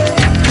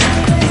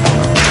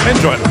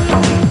 Enjoyed it.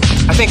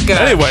 I think...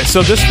 Anyway,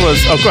 so this was...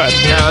 Oh, go ahead.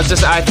 No, it's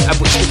just...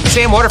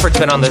 Sam Waterford's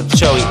been on the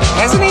show,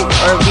 hasn't he?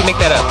 Or did we make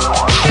that up?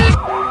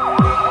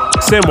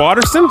 Sam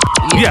Waterston?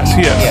 Yes,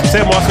 he is. Yeah.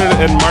 Sam Waterston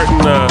and Martin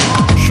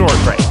Short.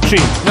 Right.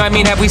 Sheen. No, I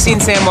mean, have we seen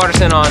Sam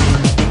Waterston on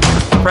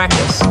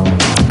Practice?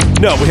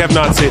 No, we have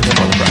not seen him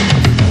on the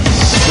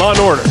Practice. Law and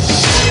Order.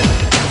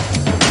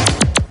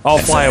 I'll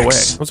Fly Away.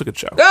 That was a good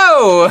show.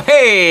 Oh,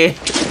 hey!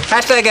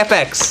 Hashtag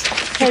FX.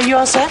 Hey, you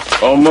all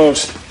set?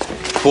 Almost.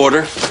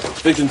 Porter,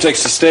 victim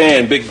takes the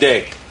stand. Big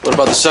day. What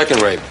about the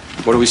second rape?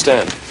 Where do we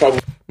stand?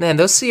 Man,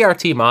 those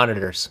CRT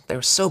monitors, they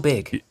were so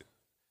big.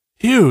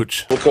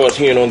 Huge. We'll call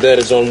hearing on that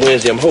is on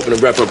Wednesday. I'm hoping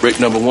to wrap up break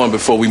number 1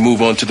 before we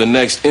move on to the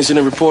next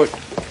incident report.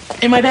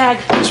 In my bag.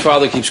 His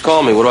father keeps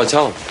calling me. What do I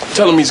tell him?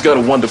 Tell him he's got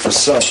a wonderful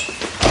son.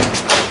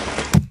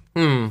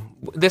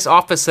 This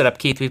office setup,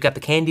 Keith, we've got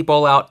the candy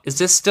bowl out. Is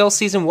this still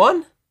season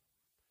 1?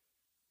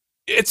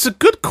 It's a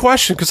good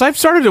question, because I've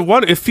started to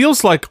wonder. It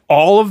feels like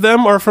all of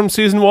them are from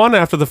season 1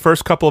 after the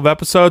first couple of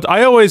episodes.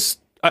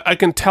 I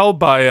can tell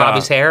by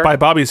Bobby's hair? By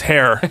Bobby's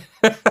hair.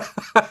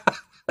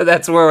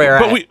 That's where we're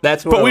at.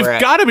 That's where we've we're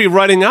at. got to be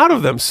running out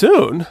of them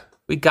soon.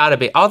 We gotta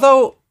be.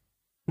 Although,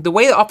 The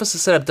way the office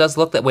is set up does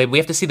look that way. We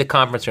have to see the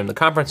conference room. The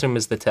conference room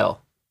is the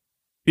tell.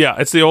 Yeah,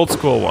 it's the old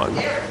school one.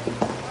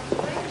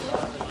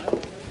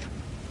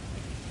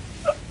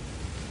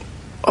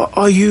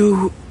 Are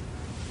you...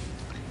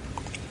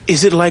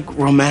 Is it like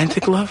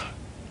romantic love?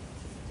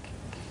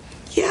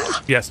 Yeah.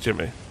 Yes,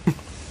 Jimmy.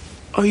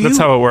 Are you... That's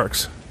how it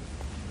works.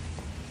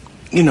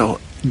 You know,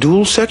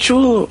 dual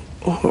sexual?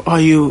 Or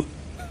are you...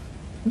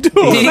 Did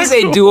he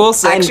say dual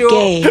sexual?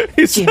 I'm gay,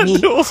 He Jimmy.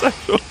 said dual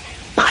sexual.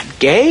 Not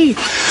gay.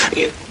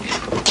 You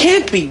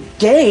can't be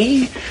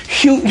gay.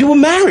 You were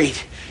married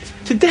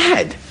to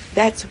Dad.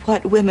 That's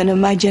what women of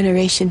my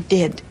generation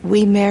did.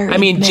 We married I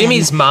mean, men.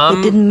 Jimmy's It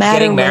mom didn't matter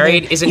getting whether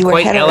married isn't you were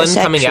quite Ellen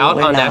coming heterosexual out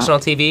or on not. national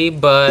TV,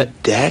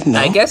 but Dad, no.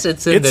 I guess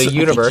it's in the It's- I think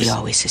universe. he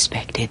always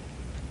suspected.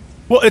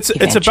 Well, it's about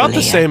the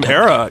Eventually, same I told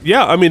era.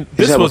 Yeah, I mean,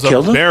 this that was what a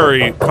killed him?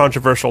 very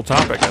controversial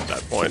topic at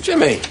that point.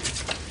 Jimmy,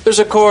 there's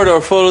a corridor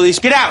full of these.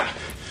 Get out!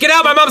 Get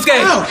out, my mom's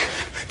gay! Out!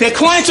 They're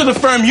clients of the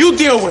firm. You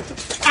deal with them.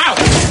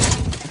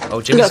 Out!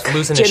 Oh, Jimmy's Look,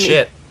 losing his Jimmy.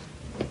 shit.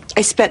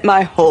 I spent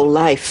my whole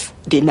life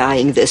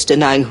denying this,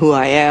 denying who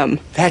I am.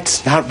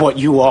 That's not what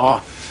you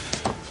are.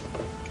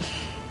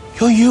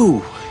 You're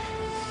you.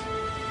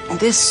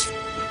 This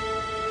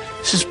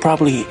is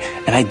probably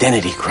an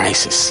identity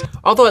crisis.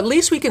 Although at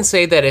least we can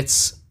say that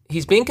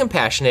he's being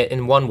compassionate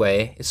in one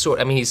way.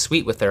 He's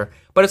sweet with her,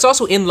 but it's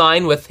also in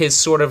line with his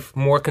sort of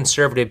more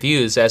conservative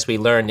views, as we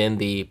learned in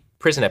the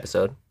prison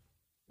episode.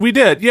 We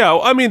did, yeah.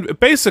 I mean,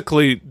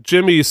 basically,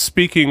 Jimmy's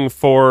speaking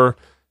for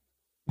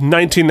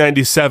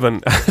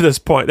 1997 at this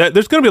point.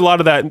 There's going to be a lot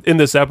of that in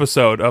this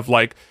episode of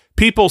like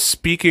people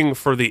speaking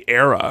for the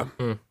era.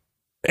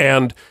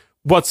 And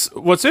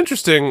what's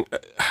interesting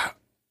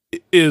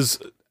is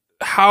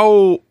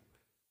how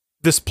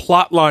this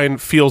plot line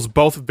feels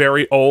both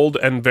very old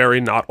and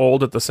very not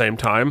old at the same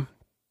time,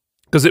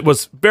 because it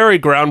was very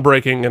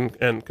groundbreaking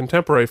and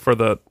contemporary for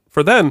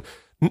then.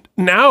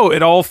 Now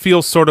it all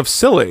feels sort of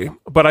silly,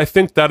 but I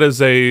think that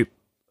is a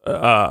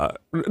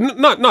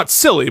not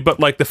silly, but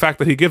like the fact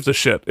that he gives a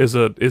shit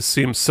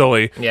seems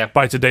silly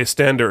by today's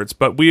standards.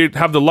 But we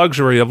have the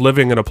luxury of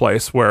living in a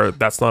place where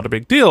that's not a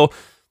big deal.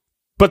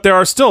 But there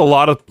are still a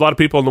lot of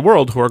people in the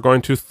world who are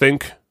going to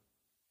think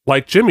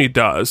like Jimmy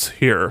does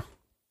here.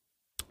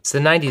 It's the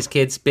 90s,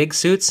 kids. Big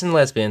suits and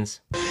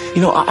lesbians.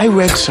 You know, I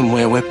read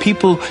somewhere where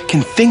people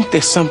can think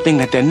there's something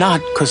that they're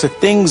not because of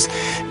things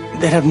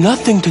that have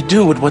nothing to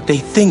do with what they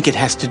think it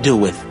has to do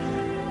with.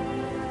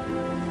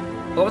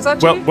 What was that,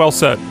 Jimmy? Well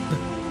said.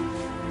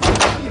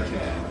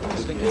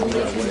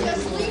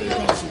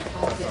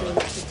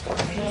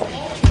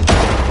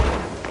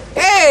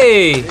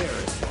 Hey!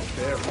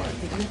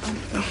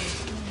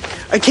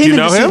 I came in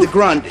know to see him? the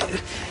grunt.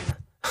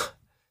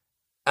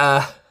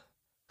 Oh,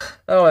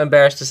 I'm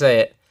embarrassed to say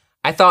it.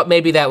 I thought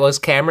maybe that was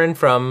Cameron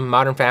from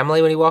Modern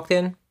Family when he walked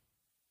in.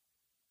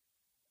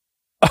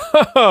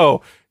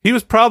 Oh, he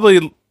was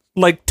probably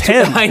like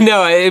 10. I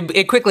know.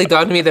 It quickly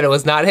dawned on me that it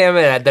was not him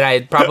and that I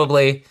had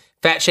probably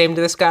fat-shamed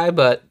this guy,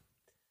 but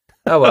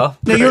oh well.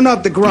 Now, you're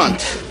not the grunt.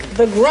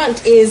 The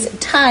grunt is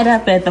tied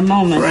up at the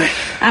moment. Right.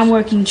 I'm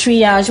working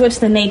triage. What's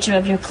the nature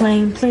of your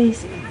claim,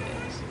 please?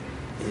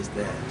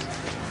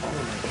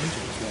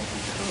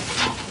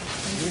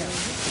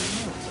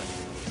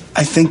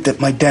 I think that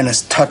my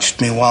dentist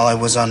touched me while I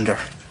was under.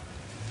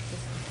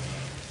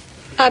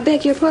 I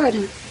beg your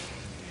pardon.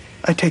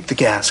 I take the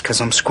gas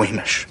because I'm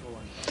squeamish.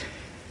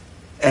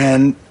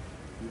 And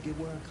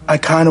I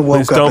kind of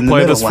Please woke up don't in the play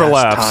middle this for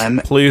last laughs. time.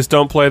 Please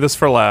don't play this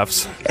for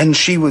laughs. And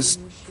she was...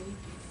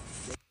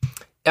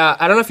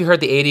 I don't know if you heard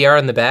the ADR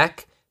in the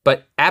back,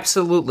 but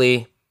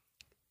absolutely,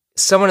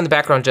 someone in the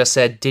background just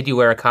said, "Did you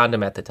wear a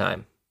condom at the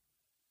time?"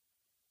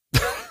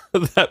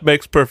 That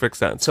makes perfect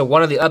sense. So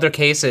one of the other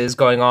cases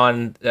going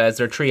on as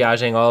they're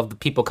triaging all of the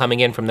people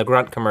coming in from the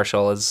Grunt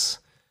commercial is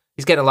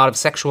he's getting a lot of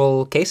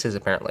sexual cases,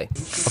 apparently.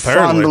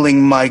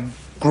 fondling my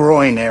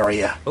groin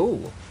area.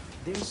 Ooh.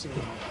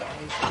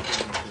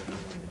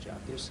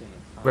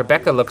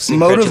 Rebecca looks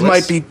Motive incredulous.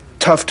 might be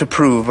tough to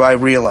prove, I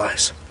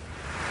realize.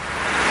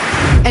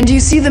 And do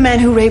you see the man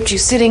who raped you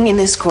sitting in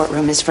this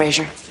courtroom, Miss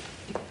Fraser?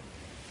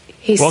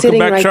 He's Welcome sitting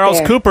back, right Charles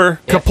there. Cooper.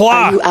 Yeah. Kapla!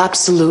 Are you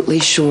absolutely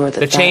sure that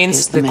The chains,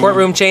 is the man?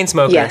 courtroom chain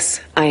smoker.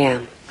 Yes, I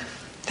am.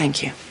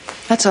 Thank you.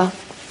 That's all.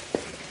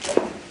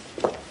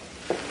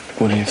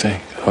 What do you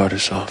think? Hard or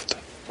soft?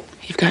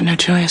 You've got no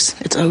choice.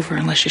 It's over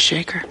unless you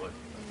shake her.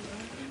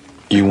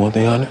 You want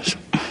the honors?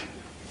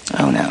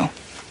 Oh, no.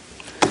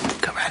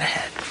 Go right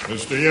ahead.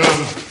 Mr.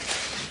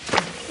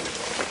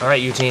 Young. All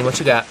right, Eugene, what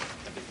you got?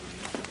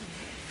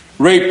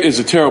 Rape is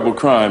a terrible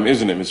crime,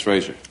 isn't it, Miss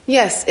Fraser?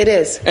 Yes, it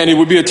is. And it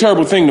would be a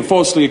terrible thing to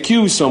falsely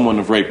accuse someone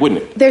of rape,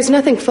 wouldn't it? There's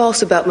nothing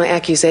false about my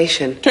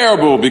accusation.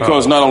 Terrible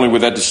because not only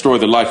would that destroy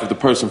the life of the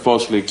person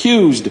falsely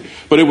accused,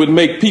 but it would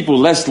make people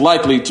less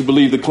likely to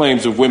believe the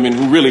claims of women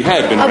who really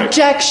had been raped.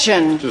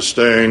 Objection.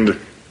 Sustained.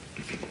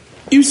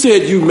 You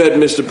said you met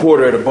Mr.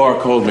 Porter at a bar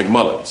called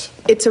McMullen's.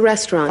 It's a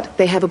restaurant.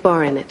 They have a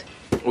bar in it.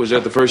 Was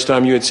that the first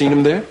time you had seen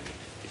him there?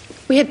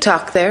 We had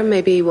talked there,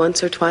 maybe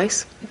once or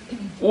twice.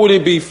 Would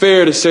it be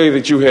fair to say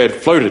that you had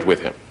flirted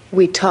with him?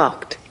 We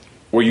talked.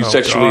 Were you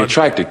sexually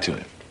attracted to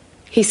him?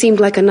 He seemed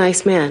like a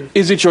nice man.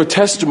 Is it your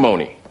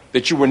testimony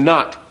that you were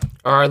not?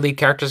 Are our lead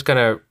characters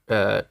gonna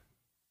slut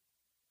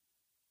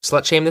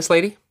shame this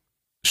lady?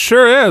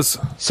 Sure is.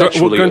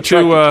 Sexually we're going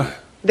to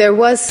There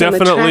was some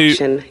definitely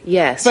attraction,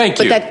 yes. Thank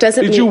but you. that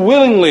doesn't Did mean... you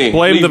willingly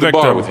blame leave the the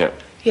bar victim. with him?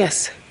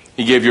 Yes,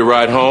 He gave you a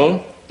ride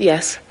home?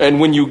 yes.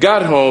 And when you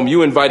got home,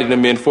 you invited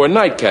him in for a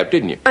nightcap,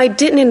 didn't you? I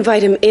didn't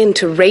invite him in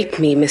to rape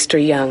me,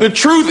 Mr. Young. The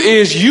truth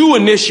is, you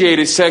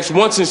initiated sex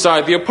once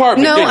inside the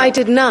apartment, No, didn't you? I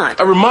did not.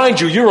 I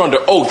remind you, you're under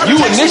oath. You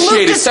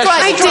initiated sexual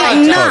I contact.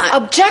 did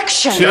not.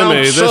 Objection.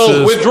 Jimmy, this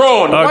So, is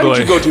withdrawn. Why ugly.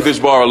 did you go to this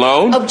bar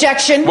alone?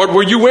 Objection. What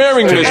were you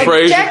wearing, Miss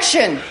Fraser?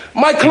 Objection.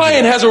 My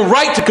client has a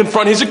right to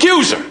confront his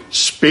accuser.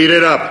 Speed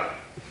it up.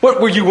 What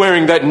were you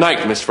wearing that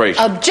night, Miss Fraser?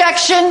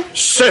 Objection.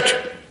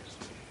 Sit.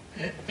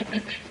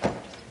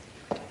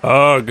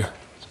 Ugh.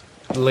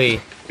 Lee.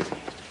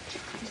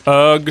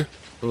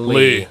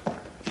 Lee.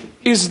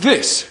 Is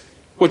this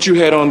what you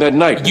had on that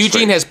night, Miss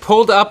Eugene Fraser? has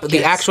pulled up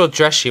the actual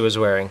dress she was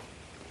wearing.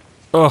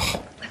 Ugh.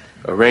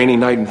 A rainy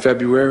night in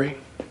February,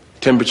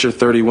 temperature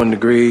 31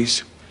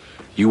 degrees.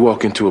 You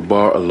walk into a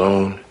bar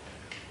alone,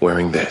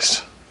 wearing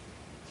this.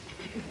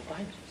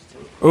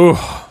 Ooh.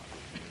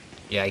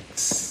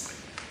 Yikes.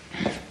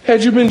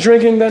 Had you been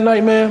drinking that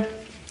night, ma'am?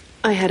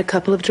 I had a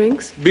couple of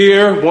drinks.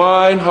 Beer,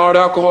 wine, hard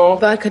alcohol?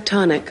 Vodka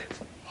tonic.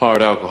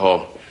 Hard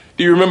alcohol.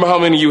 Do you remember how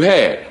many you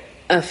had?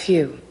 A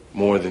few.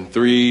 More than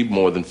 3,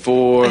 more than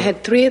 4? I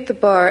had 3 at the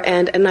bar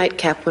and a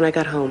nightcap when I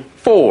got home.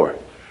 4.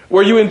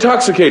 Were you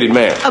intoxicated,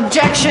 ma'am?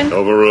 Objection.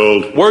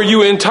 Overruled. Were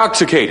you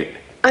intoxicated?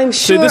 I'm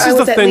See, sure this I is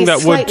was the at thing least that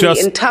would slightly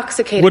just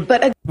intoxicated,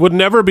 but would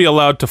never be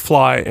allowed to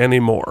fly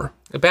anymore.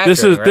 A bad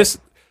This drug, is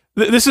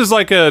right? this is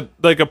like a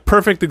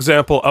perfect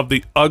example of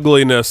the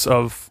ugliness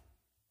of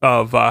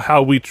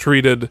how we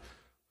treated.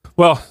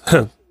 Well,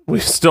 we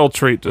still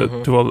treat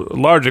to a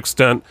large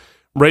extent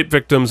rape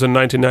victims in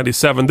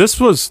 1997. This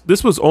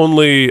was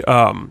only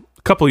a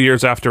couple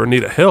years after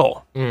Anita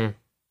Hill.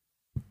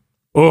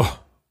 Oh,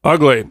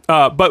 ugly.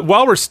 But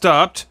while we're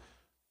stopped,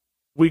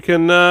 we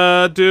can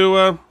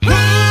do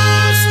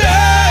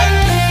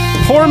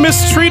poor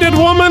mistreated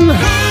woman.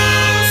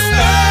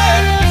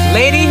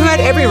 Lady who had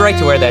every right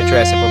to wear that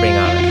dress, if we're being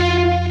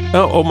honest.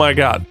 Oh my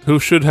God! Who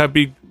should have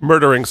be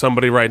murdering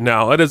somebody right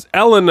now? It is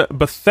Ellen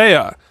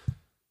Bethea,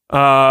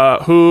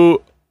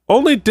 who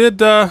only did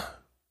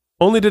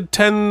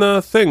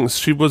 10 things.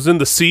 She was in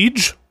The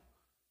Siege,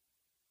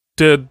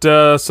 did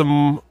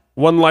some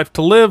One Life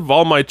to Live,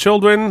 All My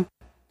Children.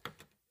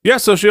 Yeah,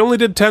 so she only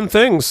did 10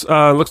 things.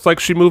 Looks like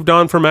she moved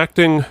on from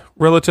acting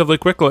relatively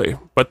quickly,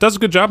 but does a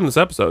good job in this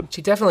episode.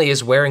 She definitely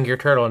is wearing your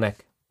turtleneck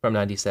from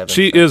 97.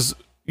 She is.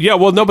 Yeah,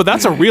 well, no, but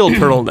that's a real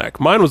turtleneck.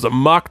 Mine was a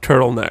mock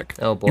turtleneck.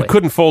 Oh, boy. You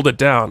couldn't fold it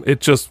down.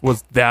 It just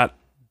was that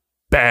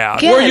bad.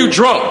 Again. Were you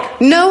drunk?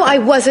 No, I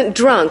wasn't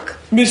drunk.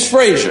 Miss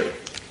Fraser,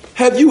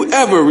 have you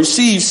ever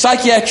received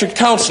psychiatric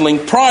counseling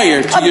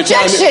prior to your time?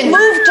 Objection!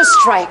 Move to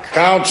strike.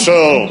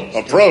 Counsel,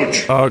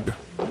 approach. Ugh.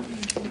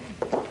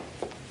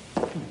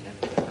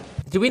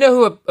 Do we know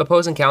who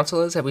opposing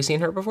counsel is? Have we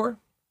seen her before?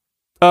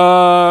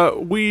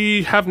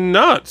 We have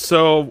not.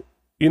 So,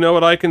 you know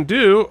what I can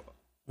do?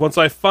 Once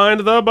I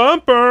find the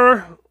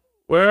bumper,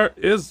 where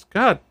is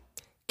God?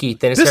 Keith,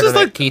 then his This is turtleneck,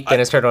 like- Keith, then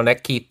his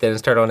turtleneck, Keith, then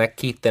his turtleneck,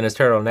 Keith, then his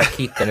turtleneck,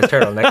 Keith, then his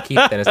turtleneck,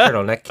 Keith, then his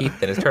turtleneck, Keith,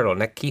 then his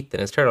turtleneck, Keith,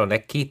 then his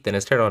turtleneck, Keith, then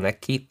his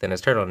turtleneck, Keith, then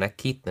his turtleneck,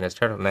 Keith, then his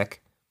turtleneck.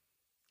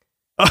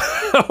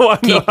 Oh,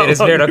 Keith, then his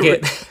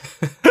turtleneck.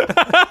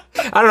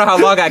 I don't know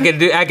how long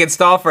I can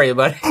stall for you,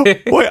 buddy.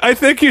 Wait, I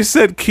think you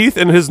said Keith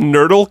and his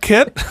nerdle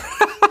kit,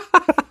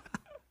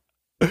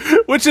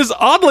 which is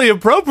oddly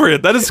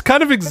appropriate. That is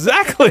kind of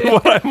exactly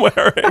what I'm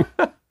wearing.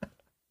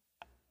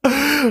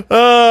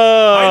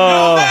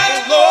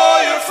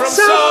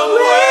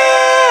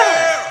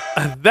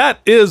 That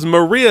is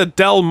Maria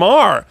Del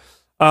Mar,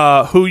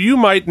 who you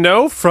might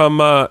know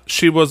from,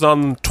 she was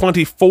on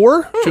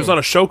 24. She was on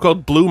a show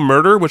called Blue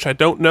Murder, which I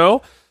don't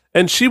know.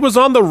 And she was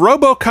on the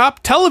RoboCop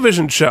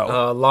television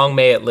show. Long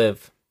may it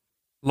live.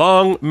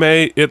 Long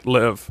may it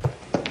live.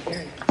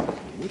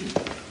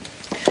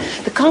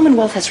 The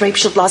Commonwealth has rape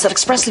shield laws that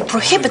expressly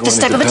prohibit this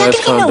type of attack, and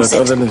he knows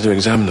Other it. than to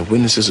examine the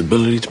witness's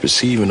ability to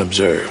perceive and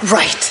observe.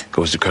 Right.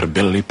 Goes to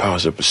credibility,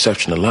 powers of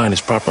perception. The line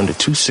is proper under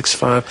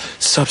 265,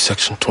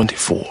 subsection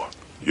 24.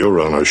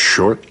 You're on a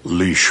short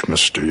leash,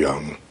 Mr.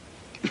 Young.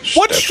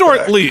 What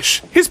short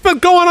leash? He's been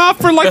going off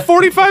for like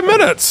 45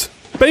 minutes.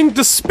 Being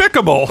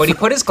despicable. But he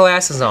put his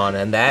glasses on,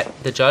 and that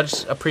the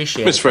judge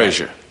appreciated. Miss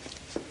Fraser,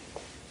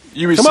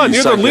 you Come received on,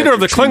 you're the leader of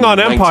the psychiatric Klingon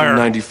treatment in Empire.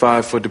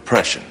 1995 for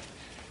depression.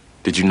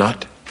 Did you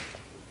not?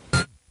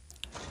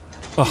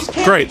 Oh,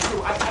 great.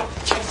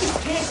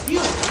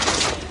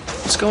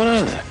 What's going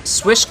on there?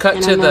 Swish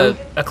cut to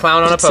a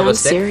clown on a pogo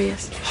stick.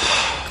 Serious.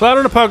 Clown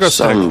on a pogo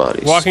stick,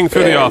 Somebody walking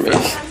through the spare me.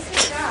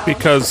 office.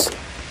 Because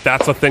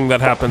that's a thing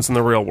that happens in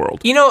the real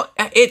world. You know,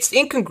 it's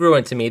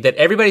incongruent to me that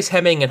everybody's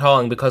hemming and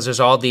hawing because there's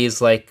all these,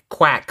 like,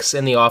 quacks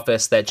in the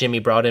office that Jimmy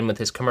brought in with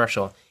his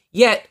commercial.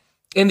 Yet,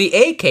 in the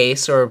A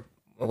case, or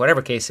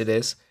whatever case it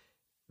is,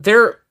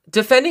 they're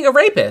defending a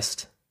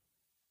rapist.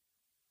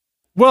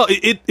 Well,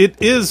 it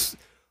is.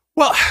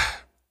 Well,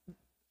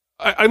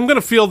 I'm going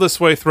to feel this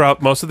way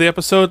throughout most of the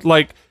episode.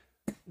 Like,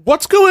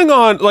 what's going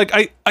on? Like,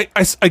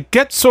 I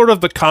get sort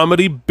of the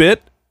comedy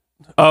bit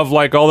of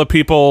like all the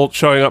people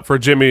showing up for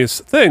Jimmy's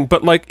thing,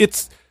 but like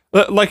it's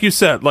like you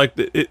said, like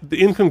the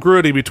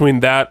incongruity between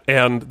that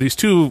and these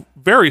two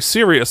very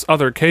serious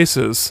other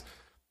cases.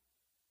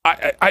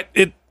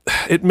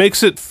 It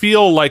makes it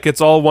feel like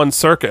it's all one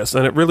circus,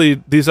 and it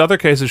really, these other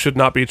cases should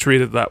not be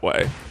treated that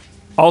way.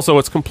 Also,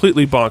 it's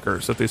completely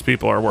bonkers that these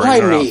people are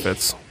wearing their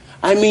outfits.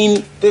 I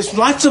mean, there's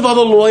lots of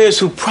other lawyers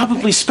who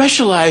probably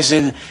specialize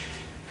in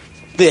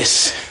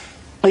this.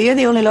 Well, you're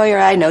the only lawyer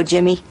I know,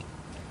 Jimmy.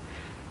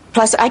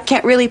 Plus, I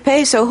can't really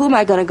pay, so who am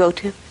I going to go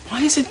to?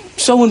 Why is it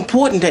so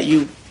important that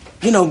you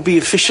be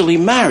officially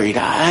married?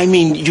 I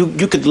mean,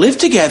 you could live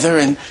together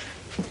and...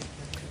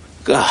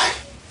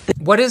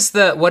 What is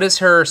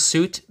her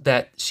suit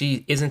that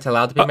she isn't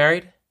allowed to be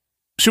married?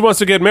 She wants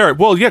to get married.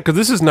 Well, yeah, because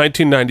this is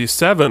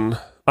 1997.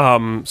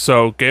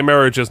 So gay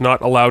marriage is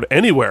not allowed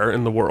anywhere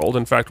in the world.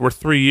 In fact, we're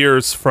 3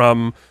 years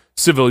from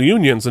civil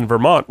unions in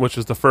Vermont, which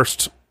is the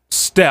first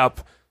step.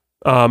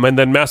 And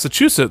then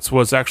Massachusetts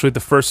was actually the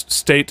first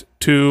state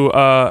to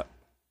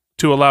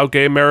allow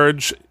gay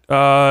marriage,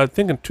 I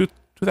think in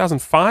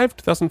 2005,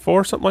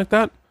 2004, something like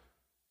that.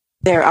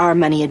 There are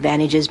money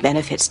advantages,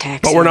 benefits,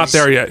 taxes. But we're not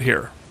there yet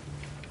here.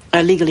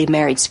 A legally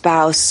married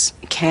spouse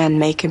can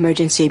make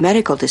emergency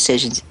medical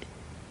decisions.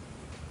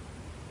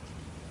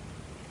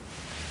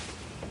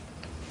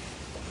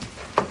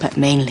 But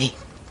mainly,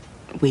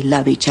 we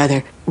love each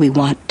other. We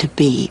want to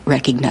be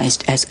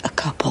recognized as a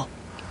couple.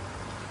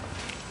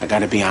 I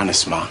gotta be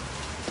honest, Ma.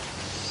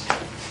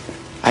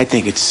 I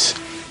think it's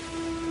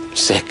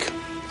sick.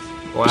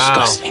 Wow.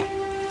 Disgusting.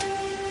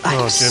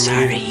 I'm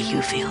sorry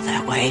you feel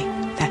that way.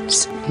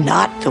 That's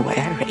not the way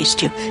I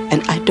raised you,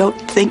 and I don't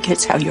think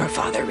it's how your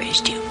father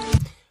raised you.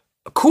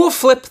 A cool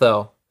flip,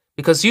 though,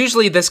 because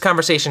usually this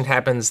conversation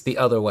happens the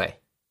other way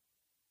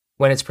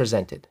when it's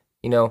presented.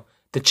 You know,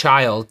 the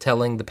child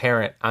telling the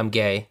parent, I'm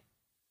gay,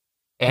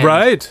 and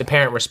the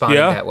parent responding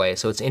that way.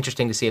 So it's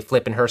interesting to see a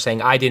flip in her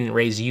saying, I didn't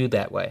raise you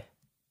that way.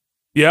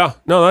 Yeah,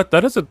 no,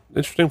 that is an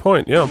interesting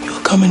point, yeah.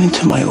 You're coming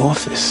into my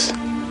office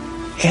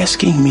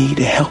asking me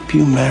to help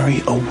you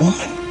marry a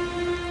woman.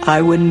 I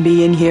wouldn't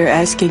be in here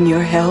asking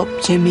your help,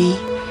 Jimmy,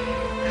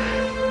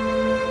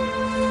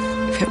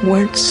 if it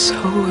weren't so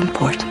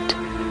important.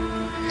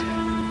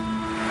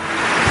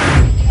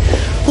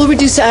 We'll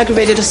reduce to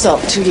aggravated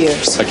assault 2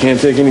 years. I can't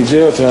take any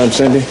jail time,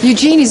 Cindy.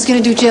 Eugene, he's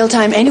going to do jail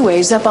time anyway.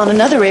 He's up on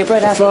another rape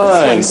right after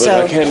Fine, this but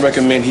one, I can't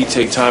recommend he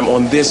take time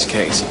on this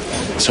case.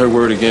 It's her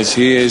word against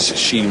his.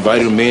 She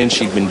invited him in.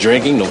 She'd been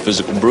drinking. No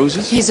physical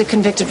bruises. He's a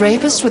convicted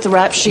rapist with a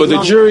rap sheet. But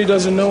the jury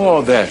doesn't know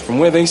all that. From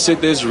where they sit,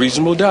 there's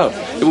reasonable doubt.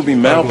 It would be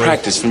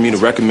malpractice for me to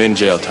recommend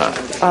jail time.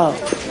 Oh,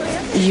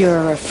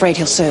 you're afraid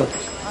he'll sue?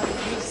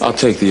 I'll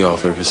take the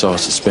offer if it's all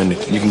suspended.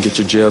 You can get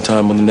your jail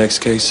time on the next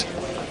case.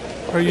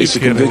 Are you it's a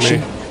kidding conviction.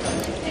 me?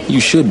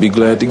 You should be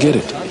glad to get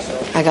it.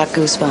 I got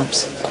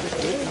goosebumps.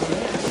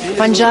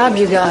 Fun job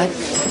you got.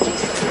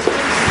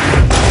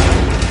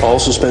 All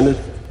suspended?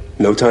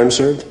 No time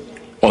served?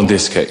 On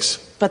this case.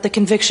 But the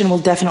conviction will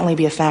definitely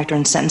be a factor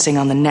in sentencing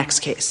on the next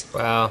case.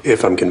 Wow.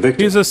 If I'm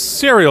convicted. He's a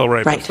serial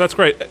rapist. Right. That's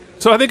great.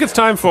 So I think it's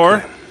time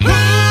for...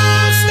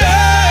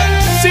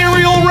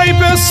 Serial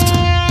rapist!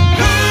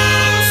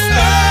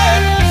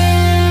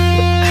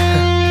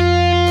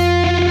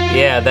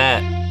 Yeah,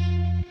 that.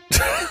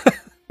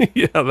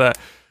 Yeah, that.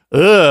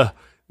 Ugh.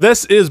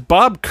 This is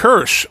Bob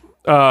Kirsch,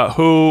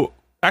 who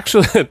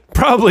actually,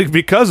 probably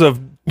because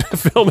of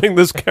filming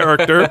this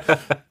character,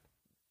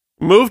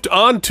 moved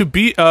on to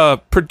be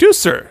a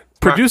producer,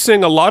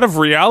 producing a lot of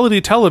reality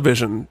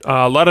television,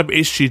 a lot of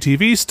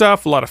HGTV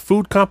stuff, a lot of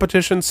food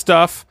competition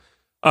stuff.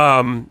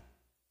 And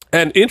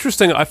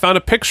interesting, I found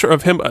a picture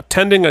of him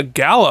attending a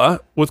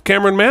gala with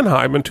Cameron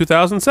Manheim in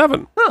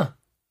 2007.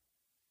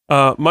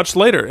 Huh. Much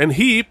later. And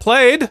he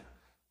played...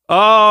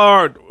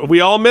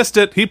 we all missed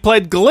it. He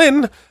played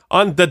Glynn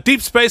on the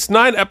Deep Space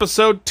Nine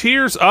episode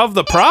Tears of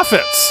the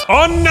Prophets.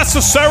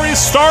 Unnecessary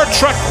Star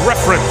Trek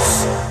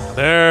reference.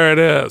 There it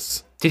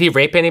is. Did he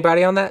rape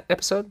anybody on that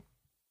episode?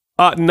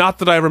 Not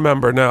that I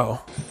remember,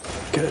 no.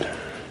 Good.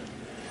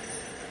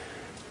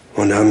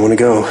 One down, one to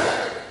go.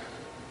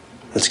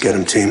 Let's get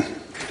him, team.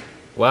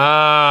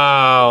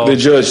 Wow. The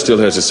judge still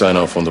has to sign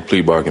off on the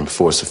plea bargain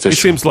before it's official. He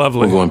seems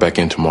lovely. We're going back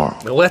in tomorrow.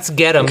 Let's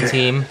get him,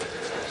 team.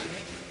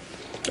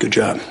 Good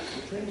job.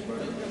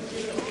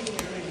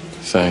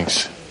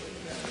 Thanks.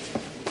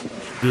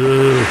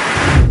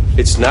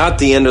 It's not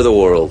the end of the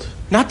world.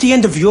 Not the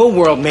end of your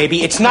world,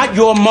 maybe. It's not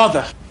your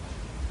mother.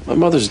 My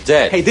mother's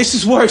dead. Hey, this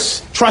is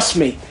worse. Trust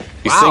me.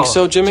 You think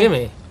so,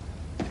 Jimmy?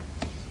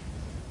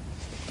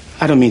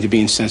 I don't mean to be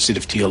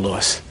insensitive to your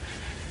loss.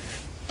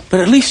 But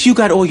at least you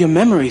got all your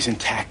memories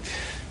intact.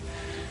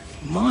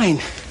 Mine.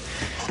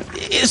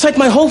 It's like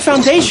my whole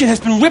foundation has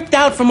been ripped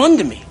out from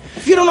under me.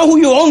 If you don't know who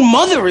your own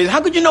mother is,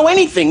 how could you know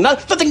anything?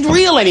 Nothing's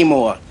real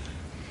anymore.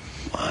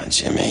 Come on,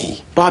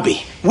 Jimmy.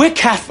 Bobby, we're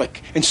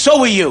Catholic, and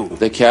so are you.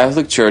 The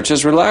Catholic Church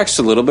has relaxed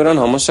a little bit on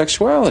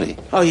homosexuality.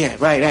 Oh, yeah,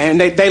 right. And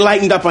they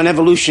lightened up on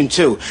evolution,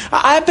 too.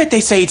 I bet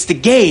they say it's the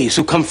gays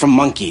who come from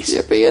monkeys.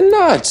 You're being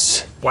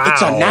nuts. Wow.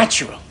 It's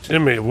unnatural.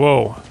 Jimmy,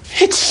 whoa.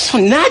 It's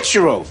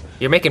unnatural.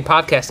 You're making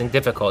podcasting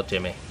difficult,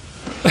 Jimmy.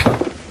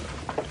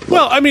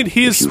 Well, I mean,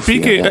 he's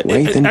speaking...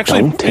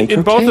 Actually,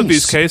 in both of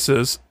these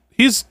cases,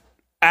 he's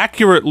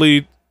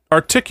accurately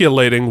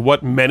articulating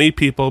what many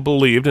people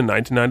believed in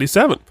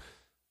 1997.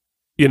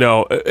 You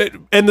know,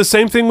 and the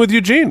same thing with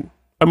Eugene.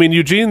 I mean,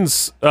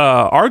 Eugene's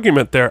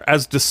argument there,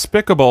 as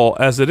despicable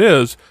as it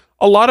is,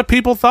 a lot of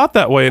people thought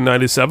that way in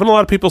 97. A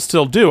lot of people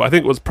still do. I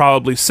think it was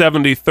probably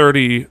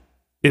 70-30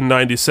 in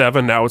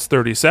 97. Now it's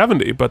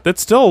 30-70, but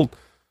it's still...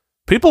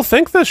 People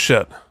think this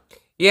shit.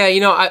 Yeah,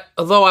 you know,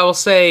 although I will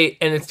say,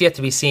 and it's yet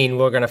to be seen,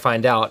 we're going to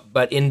find out,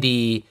 but in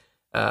the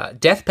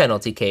death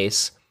penalty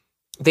case,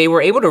 they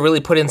were able to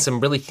really put in some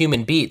really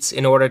human beats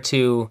in order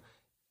to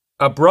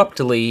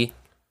abruptly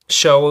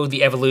show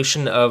the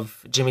evolution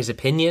of Jimmy's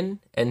opinion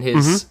and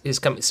his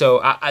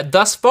so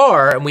thus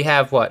far, and we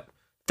have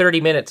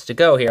 30 minutes to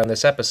go here on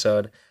this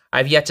episode.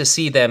 I've yet to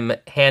see them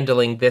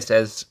handling this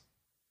as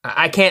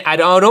I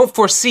don't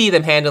foresee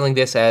them handling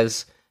this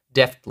as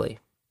deftly,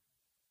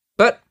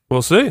 but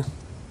we'll see.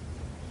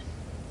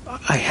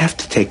 I have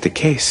to take the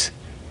case.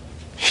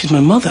 She's my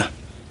mother.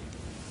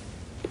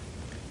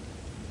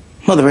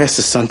 Mother asks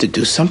the son to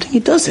do something,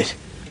 he does it.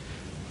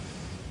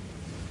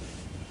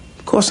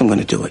 Of course I'm going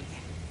to do it.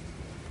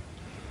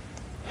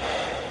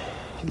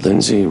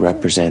 Lindsay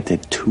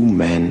represented 2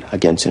 men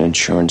against an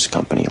insurance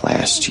company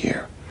last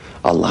year.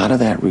 A lot of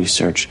that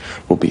research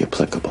will be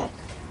applicable.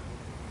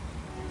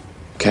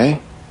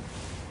 Okay?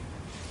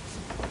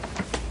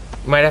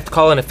 You might have to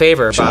call in a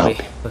favor, Bobby,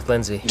 with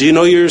Lindsay. Do you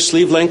know your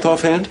sleeve length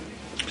offhand?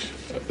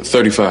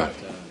 35.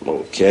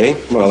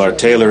 Okay. Well, our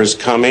tailor is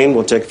coming.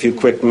 We'll take a few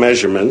quick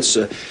measurements.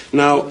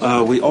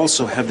 Now, we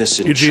also have this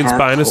in Eugene's charcoal.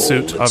 buying a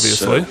suit, It's,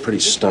 obviously. pretty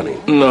stunning.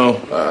 No,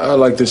 I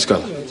like this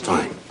color.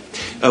 Fine.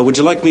 Would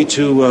you like me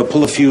to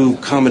pull a few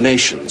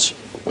combinations?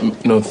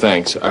 No,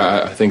 thanks.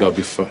 I think I'll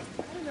be fine.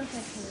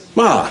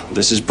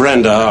 This is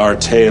Brenda, our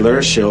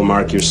tailor. She'll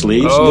mark your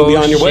sleeves and you'll be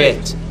on your way.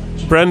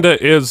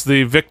 Brenda is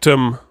the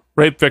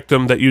rape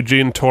victim that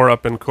Eugene tore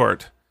up in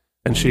court.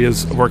 And she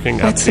is working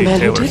at the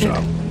tailor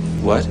shop.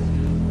 What?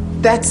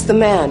 That's the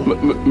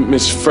man.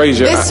 Miss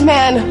Fraser. This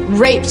man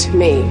raped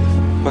me.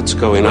 What's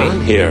going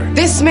on here?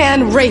 This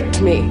man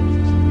raped me.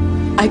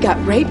 I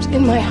got raped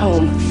in my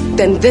home.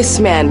 Then this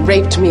man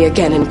raped me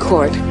again in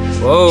court.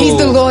 Whoa. He's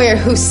the lawyer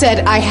who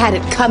said I had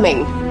it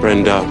coming.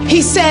 Brenda.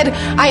 He said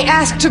I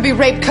asked to be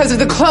raped because of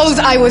the clothes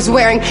I was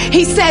wearing.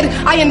 He said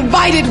I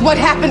invited what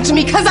happened to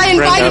me because I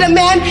invited a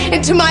man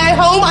into my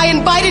home. I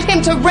invited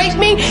him to rape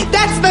me.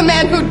 That's the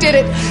man who did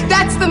it.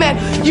 That's the man.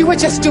 You were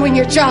just doing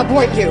your job,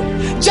 weren't you?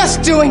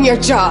 Just doing your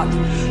job.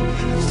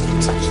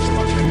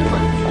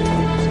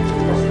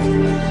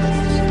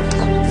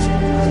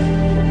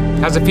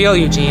 How's it feel,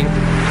 Eugene?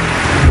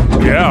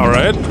 Yeah, all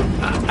right.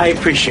 I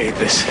appreciate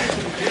this.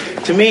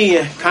 To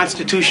me,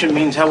 Constitution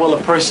means how well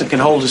a person can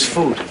hold his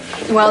food.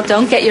 Well,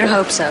 don't get your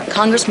hopes up.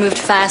 Congress moved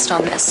fast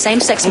on this.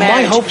 Same-sex My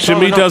marriage. hopes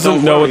Jimmy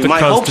doesn't know what the My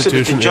hopes are that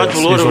Constitution the judge is.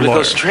 will order He's a it to go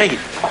lawyer. straight.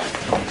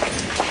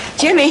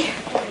 Jimmy.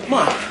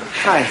 Ma,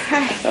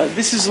 hi.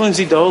 This is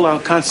Lindsay Dole, our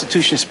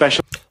Constitution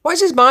specialist. Why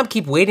does his mom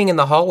keep waiting in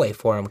the hallway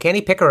for him? Can't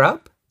he pick her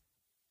up?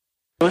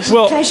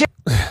 Well, Pleasure.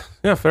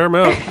 yeah, fair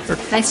amount.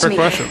 Nice to Fair meet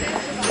question.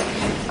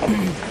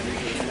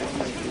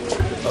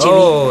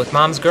 Oh, it's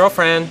mom's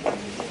girlfriend.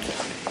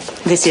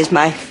 This is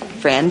my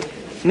friend,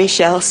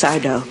 Michelle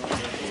Sardo.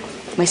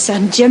 My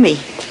son, Jimmy.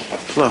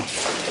 Hello.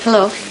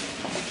 Hello.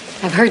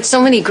 I've heard so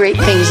many great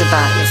things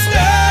about you.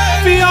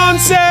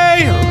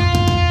 Fiancé!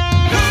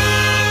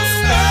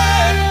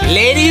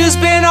 Lady who's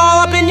been all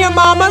up in your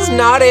mama's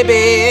naughty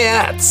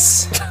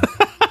bits.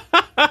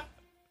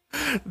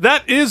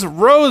 That is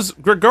Rose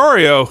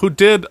Gregorio, who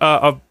did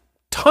a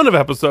ton of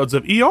episodes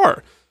of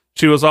ER.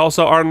 She was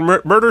also on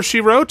Murder,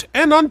 She Wrote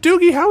and on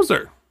Doogie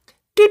Howser.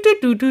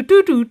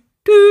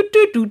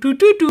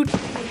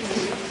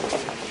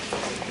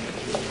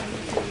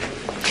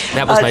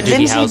 That was my Doogie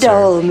Lindsay Howser.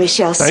 Dole,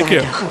 Michelle Thank Sardo.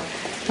 you.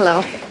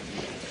 Hello.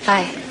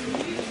 Hi.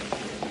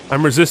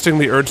 I'm resisting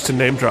the urge to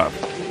name drop.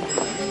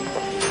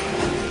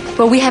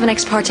 Well, we have an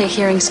ex parte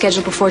hearing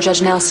scheduled before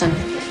Judge Nelson.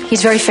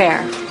 He's very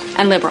fair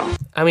and liberal.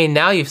 I mean,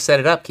 now you've set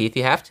it up, Keith.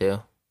 You have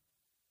to.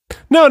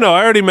 No,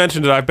 I already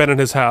mentioned it. I've been in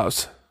his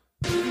house.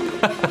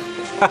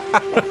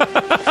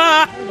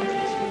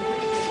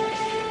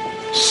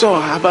 So,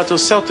 how about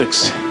those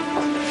Celtics?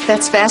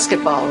 That's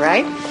basketball,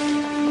 right?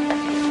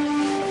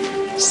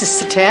 Is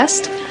this the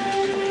test?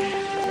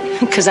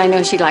 Because I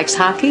know she likes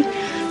hockey.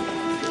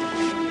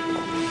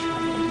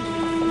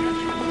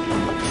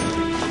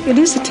 It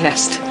is a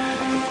test.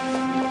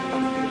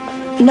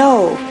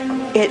 No,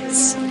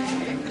 it's...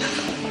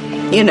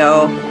 You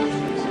know,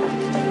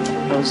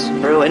 those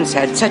Bruins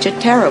had such a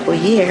terrible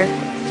year.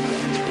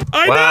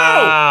 I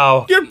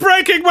Wow. know! You're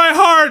breaking my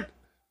heart!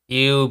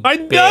 I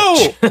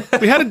know!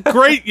 We had a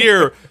great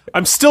year.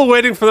 I'm still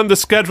waiting for them to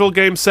schedule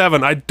Game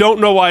 7. I don't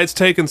know why it's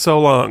taken so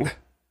long.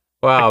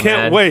 Wow, I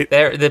can't man. wait.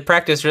 The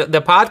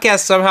podcast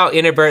somehow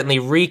inadvertently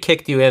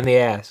re-kicked you in the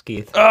ass,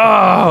 Keith. Oh,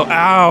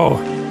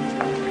 ow.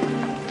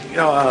 You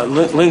know,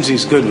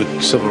 Lindsay's good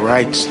with civil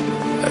rights,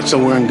 so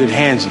we're in good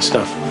hands and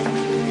stuff.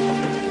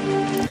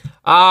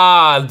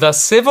 Ah, the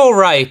civil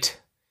right.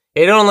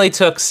 It only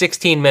took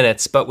 16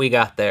 minutes, but we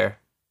got there.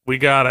 We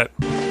got it.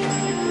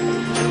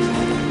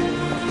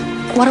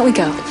 Why don't we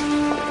go?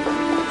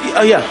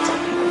 Oh, yeah.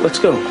 Let's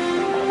go.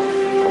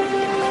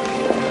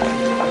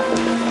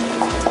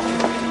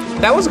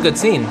 That was a good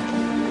scene.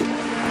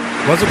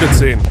 Was a good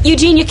scene.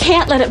 Eugene, you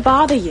can't let it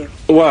bother you.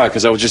 Why?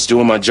 Because I was just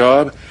doing my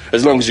job?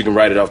 As long as you can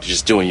write it off to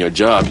just doing your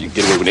job, you can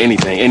get away with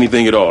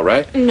anything at all,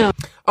 right? No.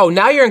 Oh,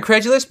 now you're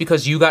incredulous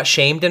because you got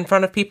shamed in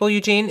front of people,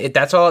 Eugene?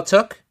 That's all it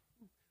took?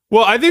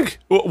 Well, I think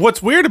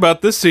what's weird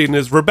about this scene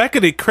is Rebecca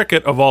D.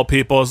 Cricket, of all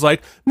people, is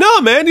like, no,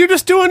 man, you're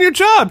just doing your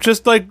job.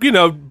 Just like, you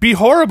know, be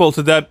horrible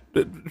to that.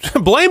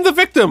 Blame the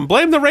victim.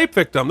 Blame the rape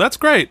victim. That's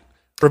great.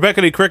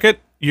 Rebecca D. Cricket,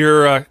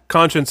 your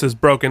conscience is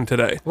broken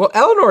today. Well,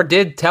 Eleanor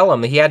did tell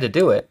him that he had to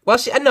do it. Well,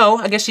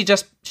 I guess she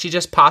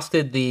just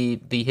posted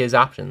his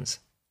options.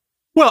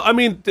 Well, I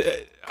mean,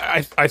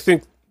 I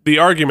think the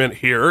argument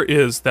here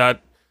is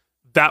that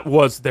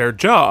was their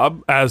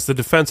job as the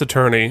defense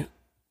attorney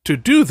to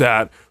do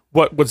that.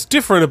 What's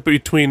different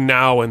between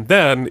now and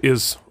then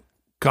is,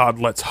 God,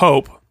 let's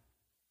hope,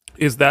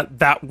 is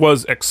that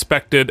was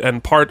expected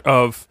and part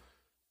of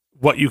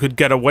what you could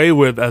get away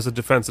with as a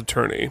defense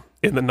attorney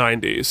in the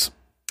 90s.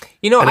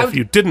 You know, if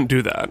you didn't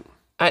do that,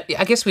 I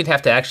guess we'd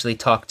have to actually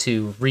talk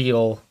to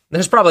real.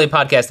 There's probably a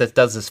podcast that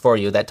does this for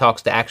you that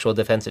talks to actual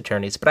defense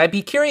attorneys. But I'd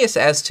be curious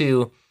as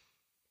to.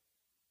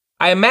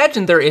 I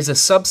imagine there is a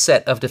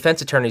subset of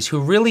defense attorneys who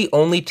really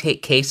only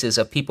take cases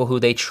of people who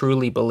they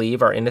truly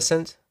believe are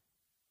innocent.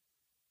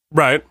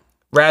 Right.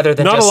 Rather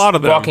than not just a lot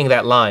of them. Walking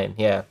that line.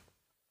 Yeah.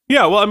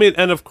 Yeah. Well, I mean,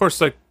 and of course,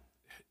 like,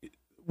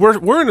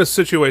 we're in a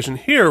situation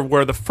here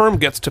where the firm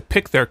gets to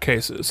pick their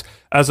cases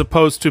as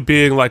opposed to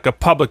being like a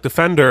public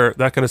defender,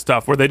 that kind of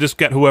stuff, where they just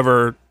get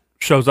whoever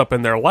shows up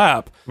in their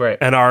lap, right,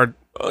 and are,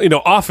 you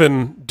know,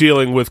 often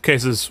dealing with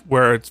cases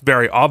where it's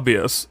very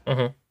obvious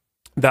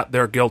that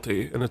they're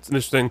guilty. And it's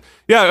interesting.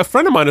 Yeah, a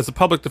friend of mine is a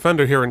public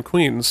defender here in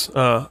Queens.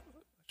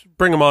 Should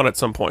bring him on at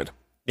some point.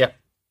 Yeah.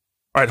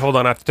 All right, hold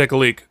on. I have to take a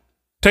leak.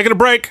 Taking a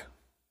break.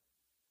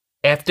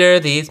 After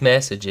these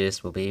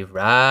messages, we'll be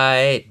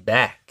right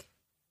back.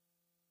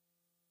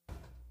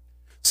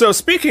 So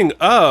speaking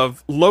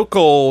of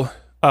local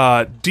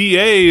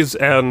DAs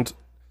and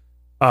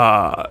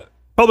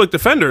public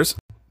defenders,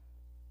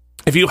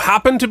 if you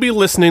happen to be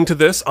listening to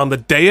this on the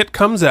day it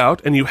comes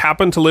out and you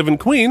happen to live in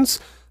Queens,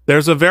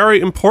 there's a very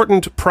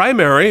important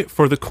primary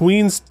for the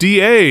Queens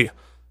DA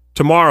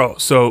tomorrow.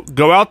 So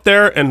go out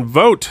there and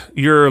vote.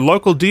 Your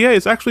local DA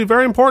is actually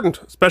very important,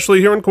 especially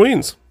here in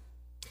Queens.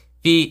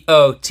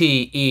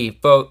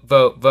 VOTE. Vote,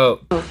 vote,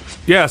 vote.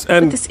 Yes,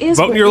 and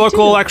vote in your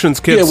local elections,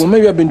 kids. Yeah, well,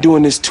 maybe I've been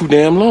doing this too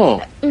damn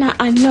long. Now,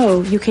 I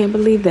know you can't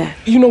believe that.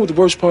 You know what the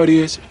worst part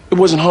is? It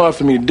wasn't hard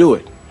for me to do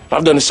it.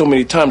 I've done it so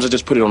many times, I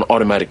just put it on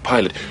automatic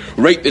pilot.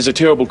 Rape is a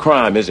terrible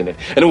crime, isn't it?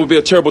 And it would be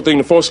a terrible thing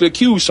to falsely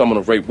accuse someone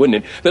of rape,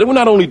 wouldn't it? That it would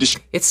not only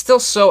It's still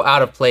so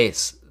out of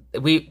place.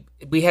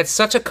 We had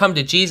such a come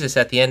to Jesus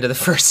at the end of the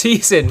first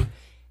season,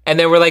 and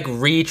then we're like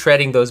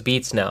retreading those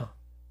beats now.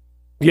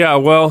 Yeah,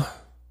 well,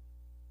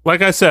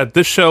 like I said,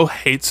 this show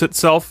hates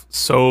itself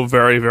so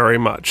very, very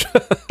much.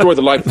 destroy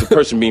the life of the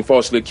person being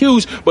falsely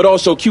accused, but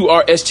also Q,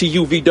 R, S, T,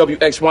 U, V, W,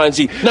 X, Y, and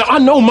Z. Now, I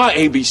know my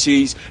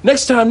ABCs.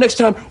 Next time,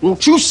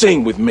 won't you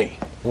sing with me?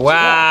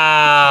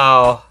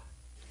 Wow.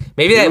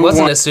 Maybe that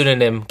wasn't a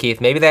pseudonym,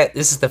 Keith. Maybe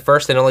this is the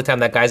first and only time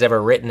that guy's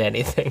ever written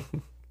anything.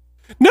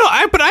 No,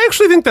 but I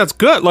actually think that's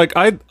good. Like,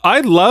 I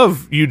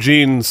love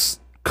Eugene's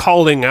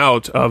calling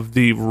out of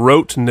the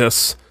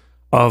roteness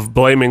of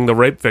blaming the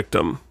rape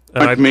victim.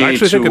 And I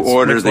actually think to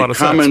order makes a lot the of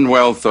sense.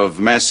 Commonwealth of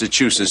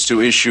Massachusetts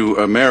to issue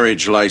a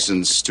marriage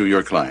license to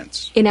your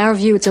clients. In our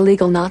view, it's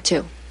illegal not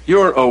to.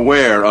 You're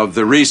aware of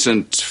the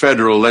recent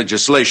federal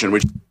legislation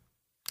which...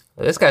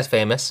 Well, this guy's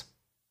famous.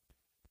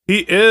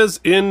 He is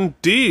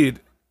indeed.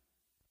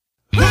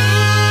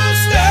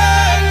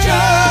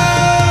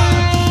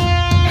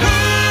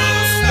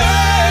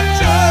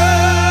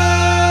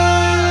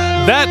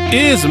 That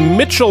is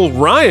Mitchell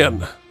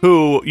Ryan,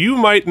 who you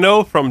might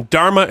know from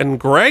Dharma and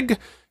Greg.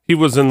 He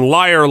was in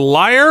Liar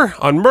Liar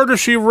on Murder,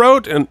 She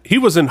Wrote, and he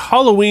was in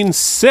Halloween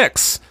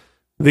 6,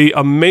 the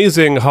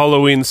amazing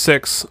Halloween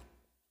 6.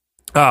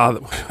 I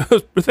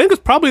think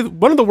it's probably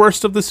one of the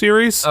worst of the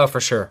series. Oh, for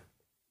sure.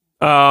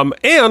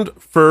 And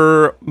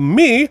for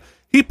me,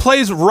 he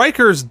plays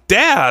Riker's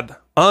dad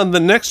on The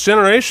Next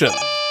Generation.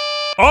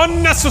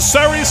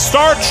 Unnecessary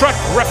Star Trek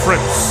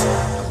reference.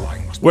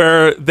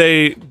 Where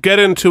they get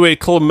into a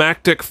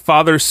climactic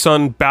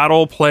father-son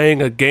battle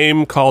playing a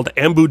game called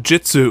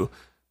Ambujitsu.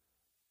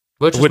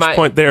 At which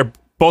point they're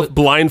both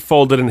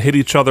blindfolded and hit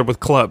each other with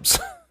clubs.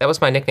 That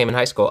was my nickname in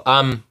high school.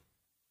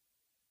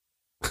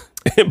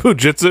 In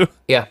Bujitsu?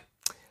 Yeah.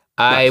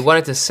 I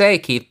wanted to say,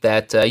 Keith,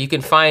 that you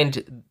can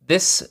find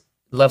this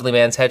lovely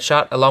man's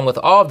headshot, along with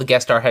all of the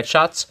guest star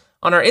headshots,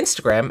 on our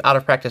Instagram, Out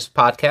of Practice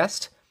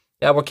Podcast,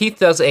 where Keith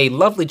does a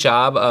lovely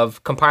job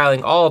of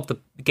compiling all of the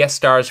guest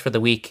stars for the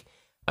week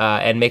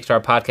and makes our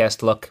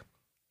podcast look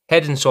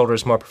head and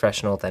shoulders more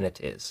professional than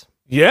it is.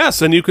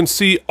 Yes, and you can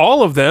see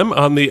all of them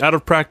on the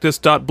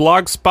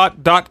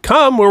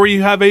outofpractice.blogspot.com, where we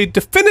have a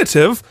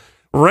definitive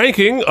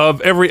ranking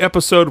of every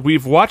episode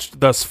we've watched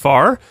thus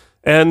far.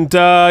 And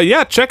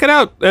yeah, check it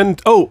out.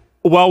 And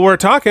while we're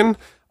talking,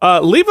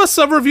 leave us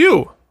a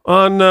review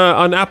on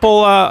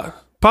Apple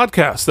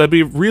Podcasts. That'd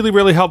be really,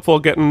 really helpful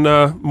getting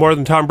more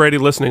than Tom Brady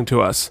listening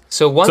to us.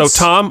 So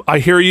Tom, I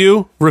hear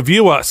you.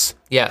 Review us.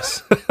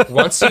 Yes.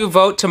 Once you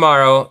vote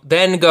tomorrow,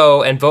 then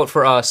go and vote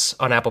for us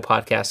on Apple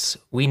Podcasts.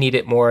 We need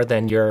it more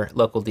than your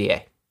local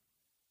DA.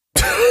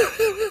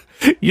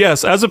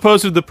 Yes, as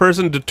opposed to the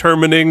person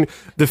determining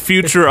the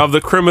future of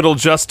the criminal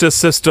justice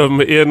system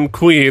in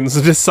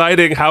Queens,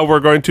 deciding how we're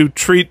going to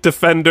treat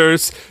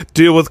defenders,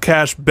 deal with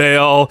cash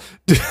bail,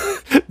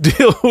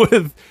 deal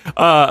with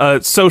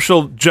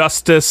social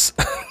justice.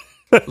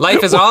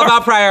 Life is all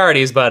about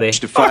priorities, buddy.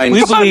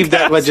 We believe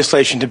that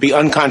legislation to be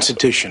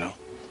unconstitutional.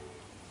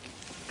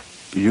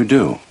 You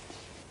do?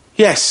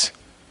 Yes,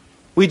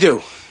 we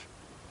do.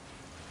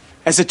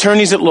 As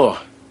attorneys at law.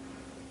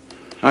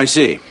 I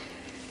see.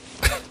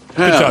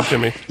 Good job,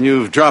 Jimmy.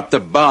 You've dropped a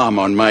bomb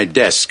on my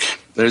desk.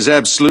 There's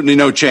absolutely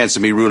no chance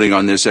of me ruling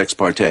on this ex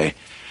parte.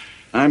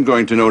 I'm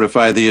going to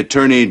notify the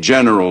Attorney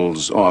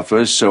General's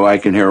office so I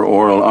can hear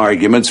oral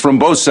arguments from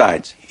both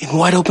sides. In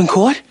wide open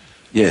court?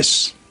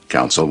 Yes,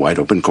 counsel, wide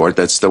open court.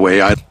 That's the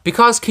way I...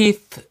 Because,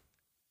 Keith,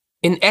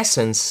 in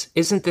essence,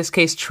 isn't this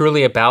case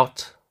truly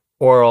about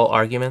oral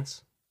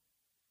arguments?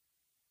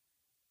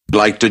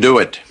 Like to do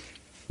it.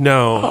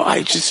 No. Oh,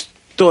 I just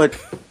thought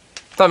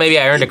maybe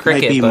I earned a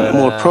cricket. It might be but,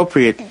 more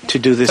appropriate to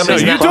do this. No,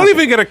 you don't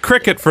even get a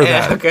cricket for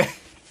that. Okay.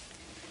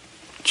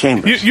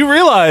 Chambers. You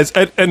realize,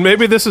 and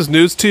maybe this is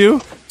news to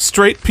you,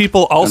 straight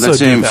people also let's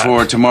do aim that.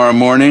 for tomorrow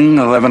morning,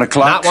 11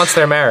 o'clock. Not once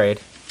they're married.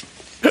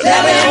 Tell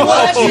him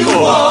what you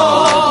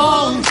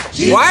want.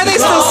 Why are they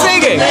still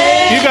singing?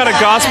 You got a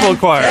gospel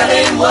choir. Tell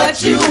him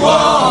what you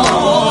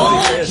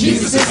want.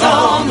 Jesus is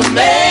on the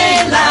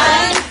main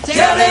line.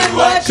 Tell him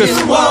what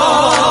you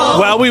want.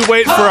 While we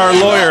wait for our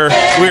lawyer,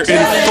 we're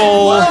in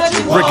full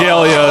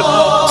regalia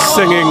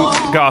singing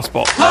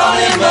gospel.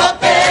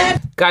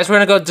 Guys, we're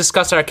going to go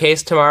discuss our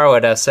case tomorrow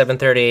at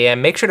 7:30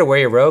 a.m. Make sure to wear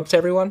your robes,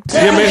 everyone.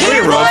 Yeah, make sure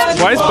your robes.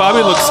 Why does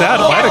Bobby look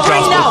sad? If I had a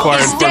gospel choir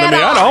in front of me,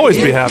 I'd always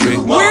be happy.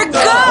 We're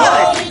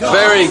good.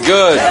 Very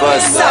good, but...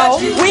 So,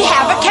 we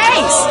have a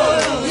case.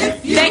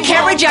 They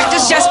can't reject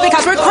us just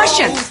because we're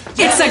Christians.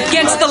 It's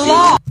against the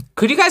law.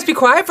 Could you guys be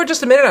quiet for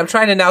just a minute? I'm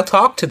trying to now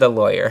talk to the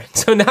lawyer.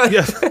 So now...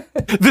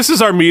 This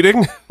is our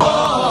meeting.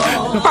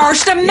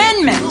 First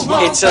Amendment.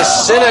 It's a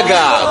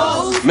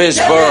synagogue, Ms.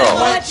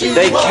 Burrow.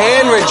 They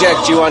can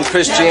reject you on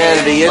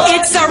Christianity.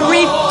 It's a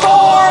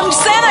reformed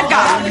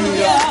synagogue.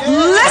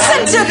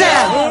 Listen to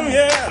them.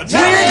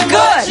 We're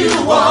good.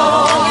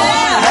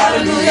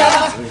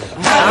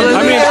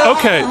 I mean,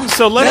 okay,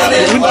 so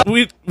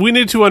we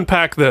need to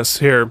unpack this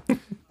here.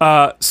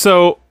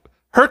 So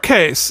her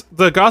case,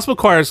 the gospel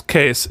choir's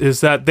case,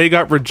 is that they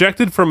got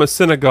rejected from a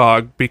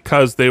synagogue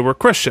because they were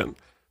Christian.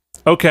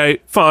 Okay,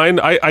 fine.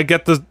 I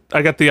get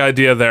the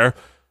idea there.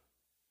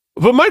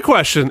 But my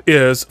question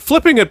is,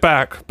 flipping it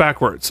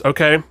backwards,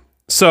 okay?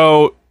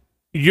 So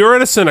you're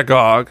at a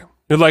synagogue,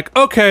 you're like,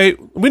 okay,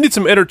 we need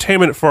some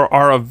entertainment for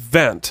our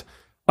event.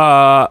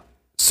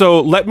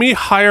 So let me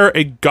hire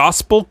a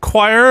gospel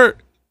choir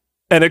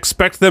and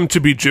expect them to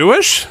be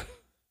Jewish?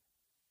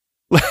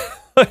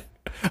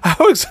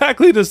 How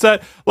exactly does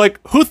that, like,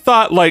 who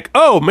thought, like,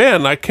 oh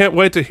man, I can't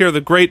wait to hear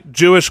the great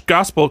Jewish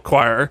gospel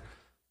choir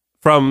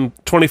from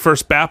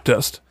 21st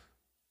Baptist?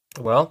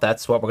 Well,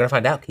 that's what we're going to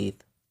find out,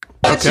 Keith.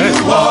 Okay.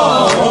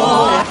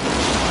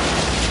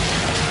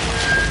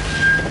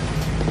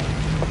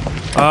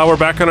 We're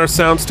back on our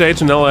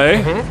soundstage in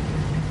LA. Mm-hmm.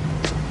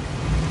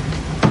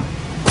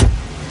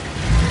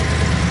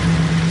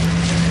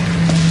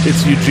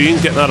 It's Eugene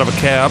getting out of a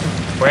cab.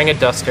 Wearing a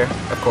duster,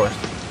 of course.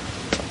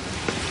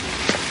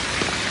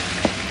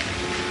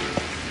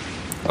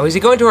 Oh, is he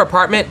going to her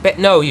apartment?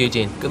 No,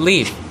 Eugene.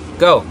 Leave.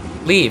 Go.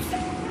 Leave.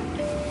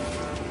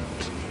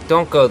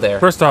 Don't go there.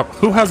 First off,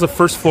 who has a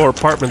first floor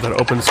apartment that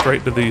opens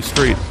straight to the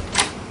street?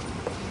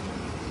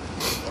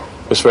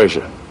 Miss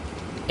Frazier.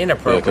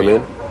 Inappropriate. May I come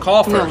in?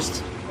 Call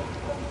first.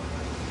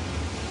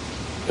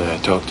 May I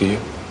talk to you?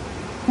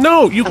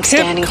 No, you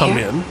can't come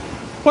in.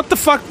 What the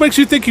fuck makes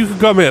you think you can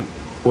come in?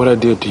 What I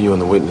did to you on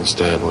the witness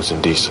stand was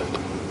indecent.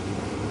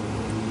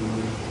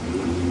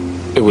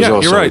 It was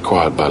also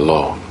required by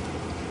law.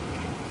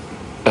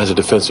 As a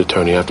defense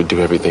attorney, I have to do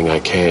everything I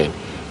can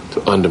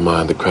to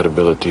undermine the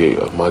credibility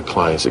of my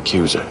client's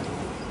accuser.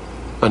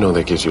 I know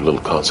that gives you a little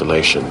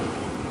consolation,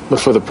 but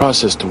for the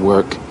process to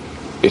work,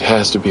 it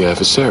has to be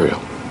adversarial.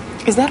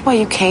 Is that why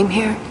you came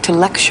here? To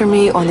lecture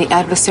me on the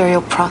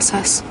adversarial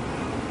process?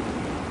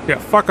 Yeah,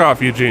 fuck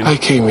off, Eugene. I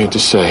came here to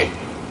say,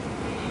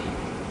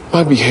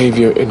 my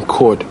behavior in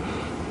court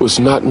was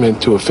not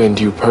meant to offend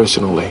you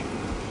personally.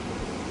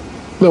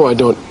 No, I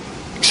don't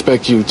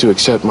expect you to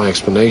accept my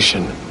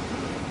explanation.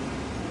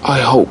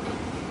 I hope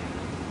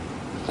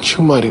that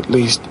you might at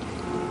least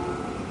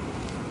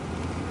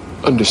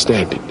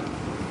understand it.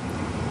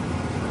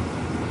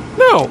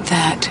 No.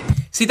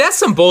 See, that's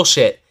some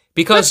bullshit.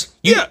 Because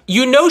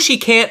you know she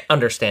can't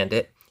understand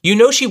it. You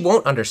know she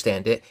won't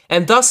understand it.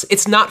 And thus,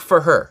 it's not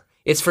for her.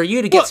 It's for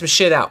you to get some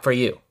shit out for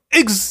you.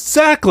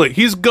 Exactly.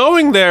 He's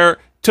going there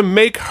to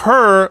make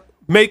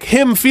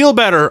him feel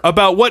better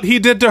about what he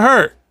did to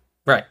her.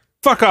 Right.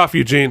 Fuck off,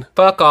 Eugene.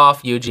 Fuck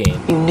off, Eugene.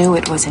 You knew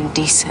it was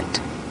indecent.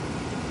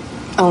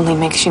 Only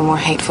makes you more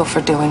hateful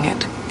for doing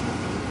it.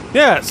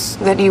 Yes.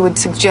 That you would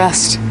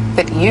suggest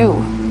that you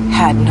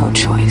had no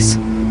choice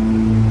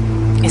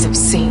is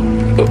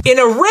obscene. In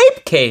a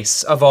rape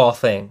case, of all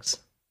things.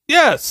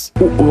 Yes.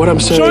 What I'm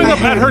saying... Showing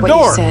up at her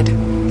door.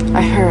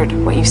 I heard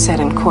what you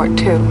said in court,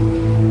 too.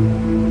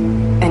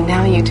 And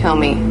now you tell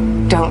me,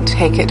 don't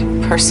take it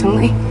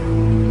personally?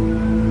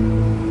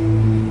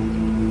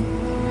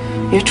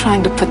 You're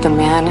trying to put the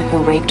man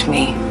who raped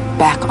me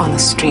back on the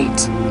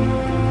streets.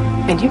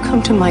 And you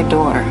come to my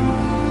door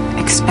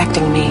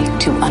expecting me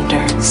to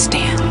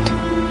understand.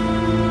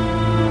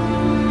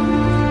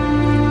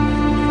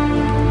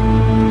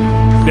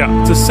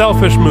 Yeah, it's a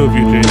selfish move,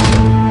 Eugene.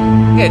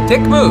 Yeah,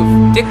 dick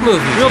move. Dick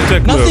move. Real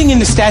dick move. Nothing in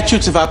the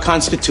statutes of our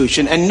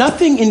Constitution and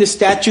nothing in the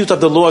statutes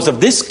of the laws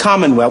of this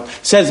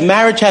Commonwealth says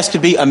marriage has to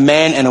be a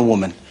man and a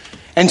woman.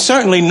 And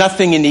certainly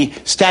nothing in the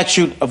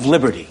Statute of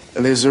Liberty.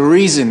 There's a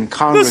reason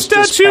Congress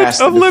just Statute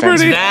passed of the Defense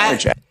Liberty. of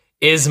Marriage Act.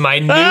 Is my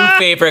new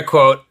favorite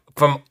quote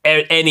from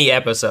any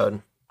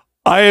episode.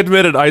 I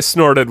admitted I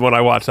snorted when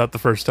I watched that the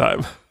first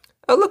time.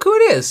 Oh, look who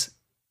it is.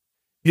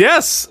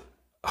 Yes.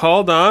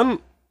 Hold on.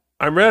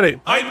 I'm ready.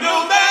 I know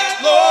that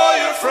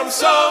lawyer from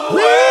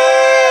somewhere.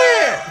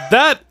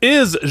 That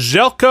is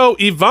Željko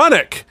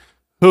Ivanek,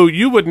 who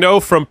you would know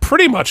from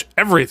pretty much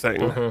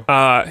everything.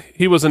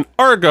 He was in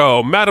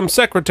Argo, Madam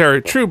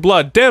Secretary, True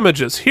Blood,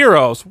 Damages,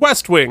 Heroes,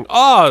 West Wing,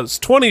 Oz,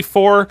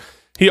 24.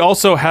 He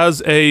also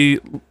has a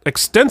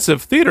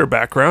extensive theater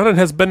background and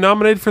has been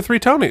nominated for 3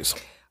 Tonys.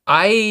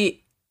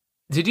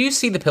 Did you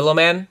see The Pillow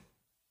Man?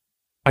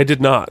 I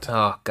did not.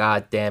 Oh,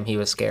 god damn, he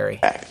was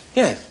scary.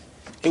 Yeah,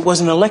 it was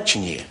an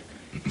election year.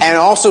 And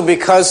also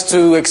because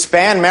to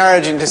expand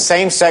marriage into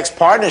same-sex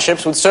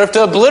partnerships would serve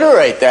to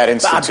obliterate that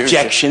institution.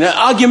 Objection,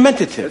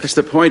 argumentative. It's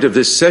the point of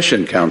this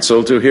session,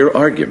 Counsel, to hear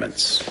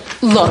arguments.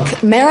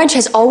 Look, marriage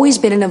has always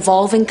been an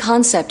evolving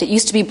concept. It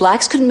used to be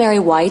blacks couldn't marry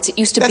whites. It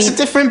used to That's be... a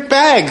different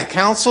bag,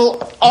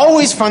 Counsel.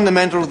 Always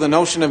fundamental to the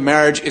notion of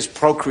marriage is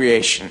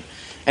procreation.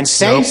 And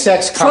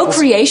same-sex couples...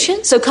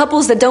 Procreation? So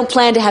couples that don't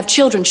plan to have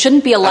children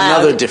shouldn't be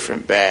allowed... Another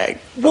different bag.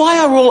 Why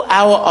are all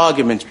our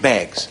arguments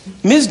bags?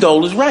 Ms.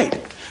 Dole is right.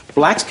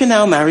 Blacks can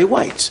now marry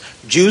whites.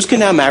 Jews can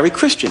now marry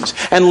Christians.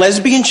 And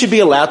lesbians should be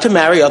allowed to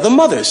marry other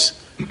mothers.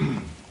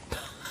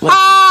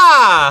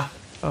 Ah!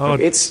 Oh,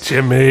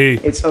 Jimmy.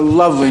 It's a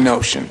lovely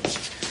notion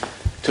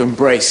to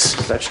embrace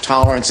such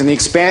tolerance. And the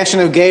expansion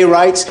of gay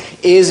rights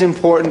is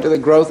important to the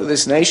growth of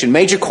this nation.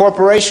 Major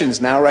corporations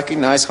now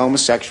recognize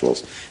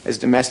homosexuals as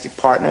domestic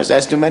partners,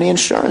 as do many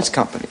insurance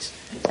companies.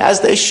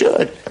 As they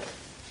should.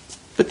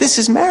 But this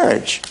is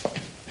marriage.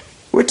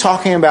 We're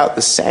talking about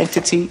the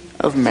sanctity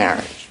of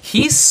marriage.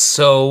 He's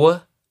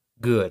so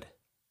good.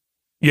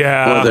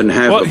 Yeah. More than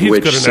half of he's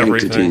which good in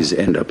everything. sanctities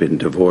end up in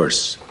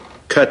divorce.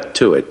 Cut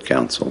to it,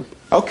 Counsel.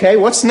 Okay,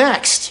 what's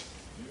next?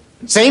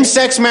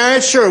 Same-sex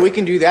marriage? Sure, we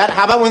can do that.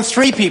 How about when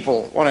 3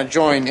 people want to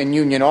join in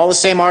union? All the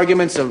same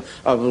arguments of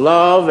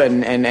love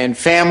and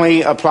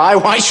family apply.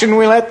 Why shouldn't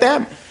we let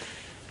them?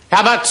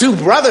 How about 2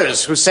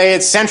 brothers who say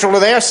it's central to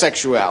their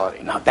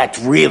sexuality? Now, that's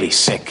really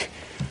sick.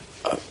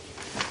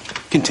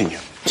 Continue.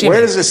 Jimmy.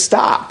 Where does it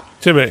stop?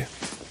 Jimmy.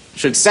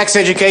 Should sex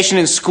education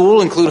in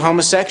school include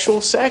homosexual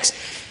sex?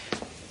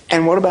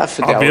 And what about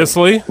fidelity?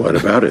 Obviously. What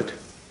about it?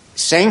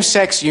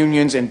 Same-sex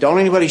unions, and don't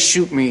anybody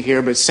shoot me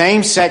here, but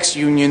same-sex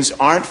unions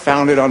aren't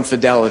founded on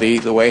fidelity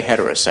the way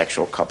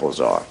heterosexual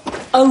couples are.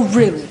 Oh,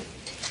 really?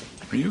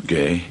 Are you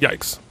gay?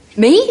 Yikes.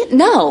 Me?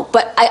 No,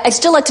 but I'd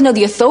still like to know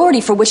the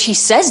authority for which he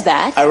says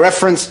that. I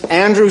referenced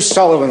Andrew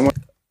Sullivan.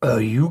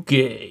 Are you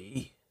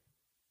gay?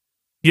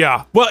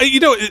 Yeah. Well, you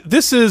know,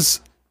 this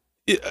is...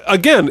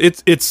 Again,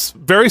 it's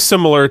very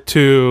similar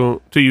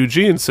to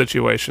Eugene's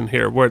situation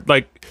here, where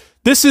like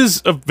this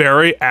is a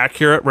very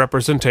accurate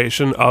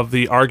representation of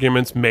the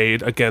arguments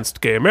made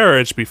against gay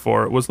marriage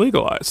before it was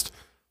legalized.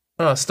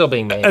 Oh, still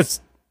being made.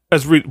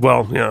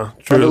 Well, yeah,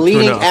 true. The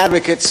leading enough.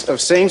 advocates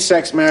of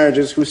same-sex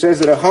marriages who says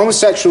that a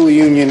homosexual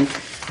union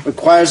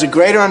requires a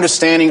greater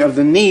understanding of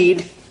the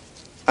need,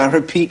 I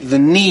repeat, the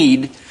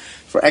need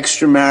for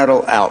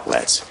extramarital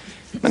outlets.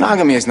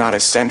 Monogamy is not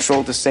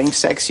essential to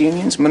same-sex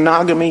unions.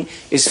 Monogamy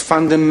is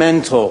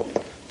fundamental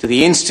to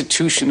the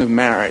institution of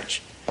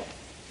marriage.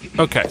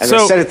 Okay, As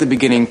I said at the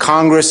beginning,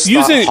 Congress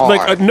using thought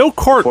hard no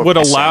court would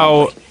assembly.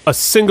 allow a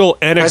single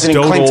President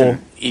anecdotal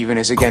Clinton even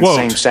is against Quote,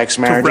 same-sex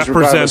to marriages, represent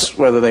regardless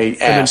whether they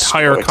an ask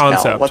entire or tell.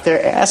 concept. What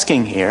they're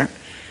asking here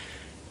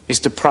is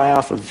to pry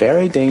off a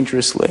very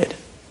dangerous lid.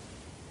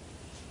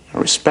 I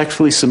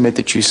respectfully submit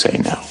that you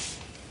say no.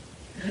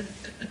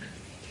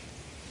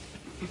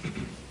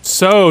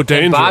 So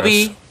dangerous. And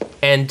Bobby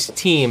and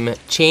team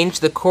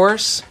changed the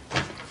course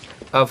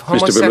of Mr.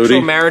 homosexual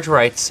Berluti? marriage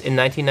rights in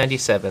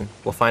 1997.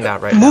 We'll find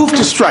out right now. Move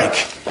to strike.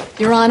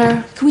 Your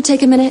Honor, can we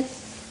take a minute?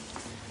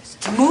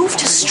 Move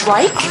to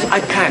strike?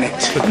 I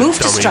panicked. Move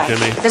to Dummy, strike.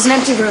 Jimmy. There's an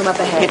empty room up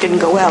ahead. It didn't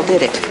go well,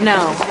 did it?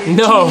 No.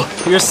 No,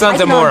 your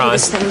son's I a can argue moron.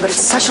 this thing, but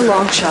it's such a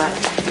long shot.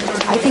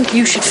 I think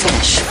you should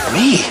finish.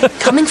 Me?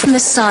 Coming from the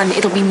sun,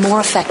 it'll be more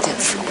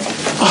effective.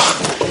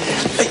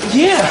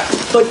 Yeah,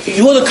 but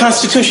you're the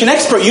Constitution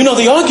expert. You know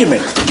the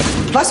argument.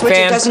 Plus, which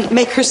it doesn't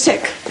make her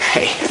sick.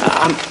 Hey,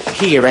 I'm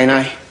here, ain't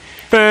I?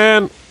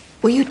 Fan.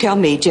 Will you tell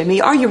me, Jimmy,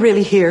 are you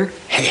really here?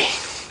 Hey,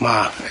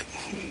 Ma,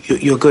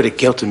 you're good at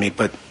guilting me,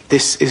 but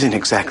this isn't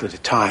exactly the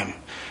time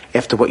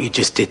after what you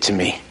just did to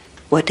me.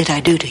 What did I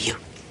do to you?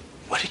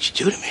 What did you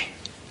do to me?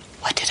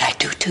 What did I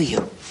do to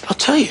you? I'll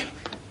tell you.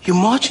 You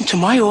march into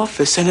my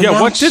office and Yeah, what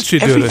announce did she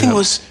do to everything him?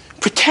 was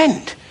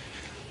pretend.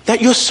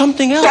 That you're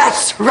something else.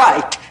 That's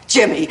right,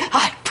 Jimmy.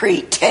 I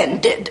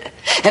pretended.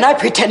 And I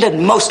pretended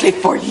mostly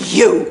for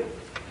you.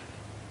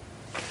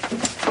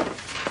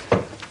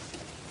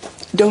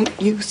 Don't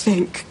you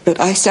think that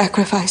I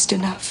sacrificed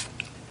enough?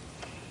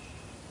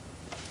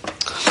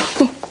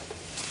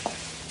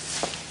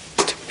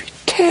 To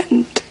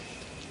pretend.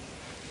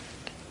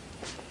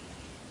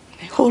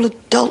 My whole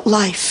adult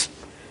life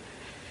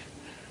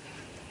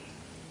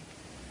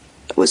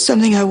was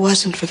something I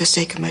wasn't for the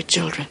sake of my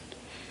children.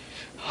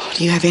 Oh,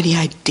 do you have any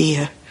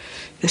idea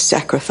the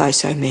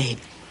sacrifice I made?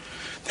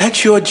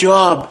 That's your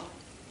job.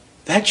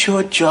 That's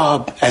your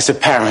job as a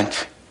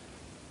parent.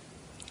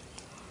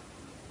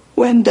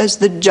 When does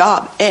the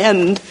job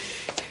end?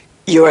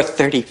 You're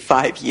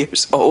 35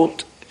 years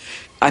old.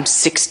 I'm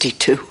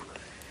 62.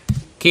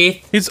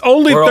 Keith? He's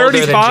only we're older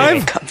than 35?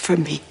 Jimmy. Come for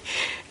me.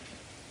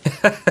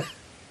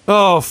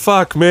 Oh,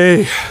 fuck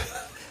me.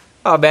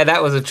 Oh, man,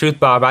 that was a truth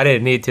bomb I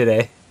didn't need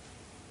today.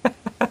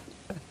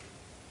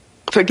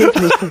 Forgive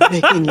me for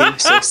making you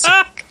so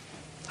sick.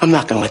 I'm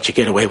not going to let you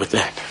get away with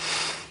that.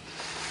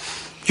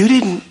 You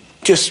didn't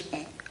just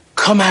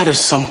come out of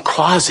some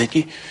closet.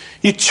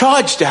 You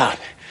charged out.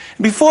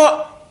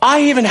 Before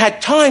I even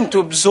had time to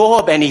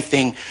absorb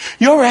anything,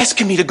 you're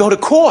asking me to go to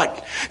court,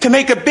 to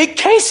make a big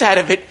case out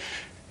of it.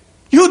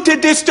 You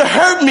did this to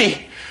hurt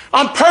me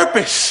on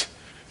purpose.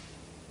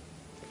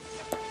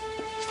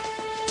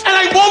 And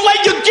I won't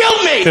let you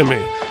kill me!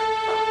 Jimmy.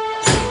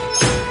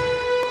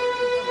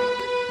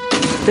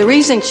 The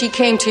reason she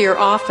came to your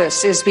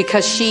office is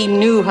because she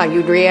knew how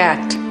you'd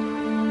react.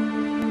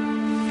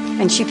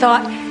 And she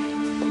thought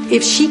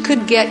if she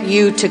could get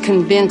you to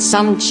convince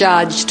some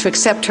judge to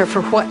accept her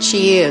for what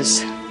she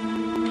is,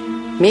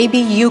 maybe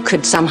you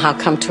could somehow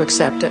come to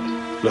accept it.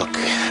 Look,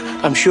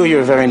 I'm sure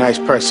you're a very nice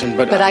person,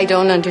 but I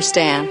don't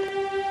understand.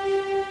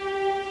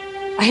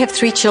 I have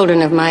 3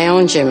 children of my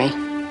own, Jimmy.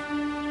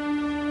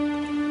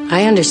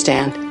 I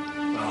understand.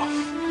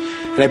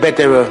 And I bet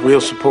they were real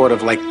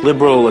supportive, like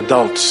liberal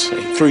adults.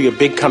 They threw you a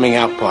big coming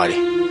out party.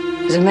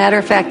 As a matter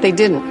of fact, they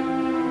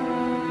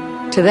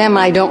didn't. To them,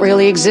 I don't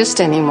really exist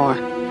anymore.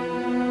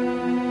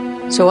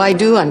 So I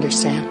do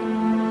understand.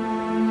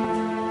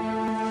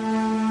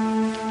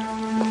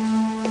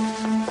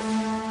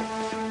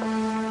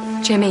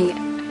 Jimmy,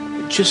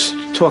 Just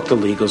talk to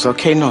legals,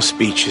 okay? No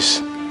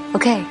speeches.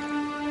 okay.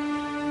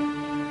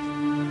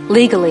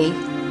 Legally,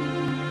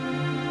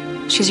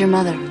 she's your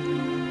mother.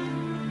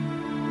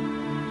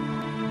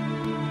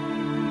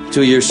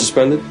 2 years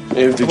suspended?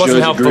 If the It wasn't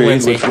judge helpful, agrees,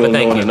 Lindsay, which but we'll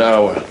thank know in you. an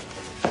hour.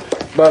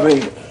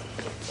 Bobby,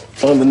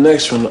 on the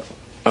next one,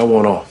 I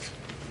want off.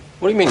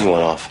 What do you mean you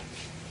want off?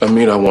 I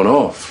mean, I want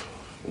off.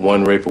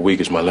 1 rape a week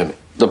is my limit.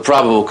 The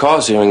probable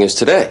cause hearing is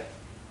today.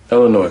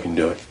 Eleanor can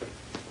do it.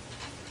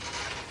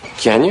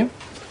 Can you?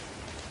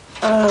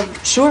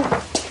 Sure.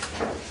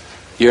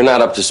 You're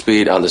not up to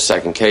speed on the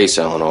second case,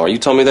 Eleanor. You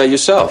told me that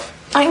yourself.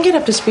 I can get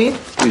up to speed.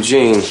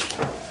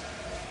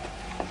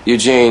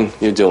 Eugene,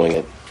 you're doing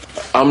it.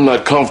 I'm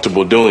not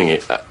comfortable doing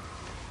it.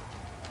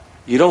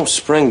 You don't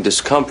spring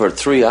discomfort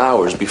 3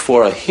 hours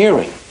before a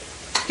hearing.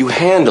 You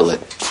handle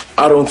it.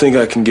 I don't think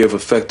I can give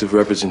effective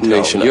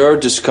representation. No, your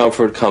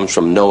discomfort comes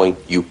from knowing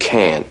you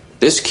can.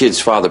 This kid's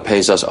father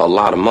pays us a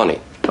lot of money.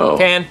 Oh.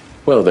 Can.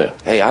 Well then.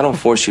 Hey, I don't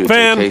force you to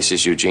take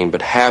cases, Eugene,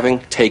 but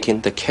having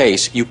taken the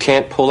case, you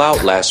can't pull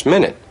out last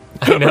minute.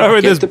 Remember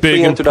Get this the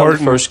big preempted on the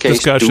important first case,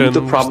 discussion. do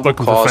the probable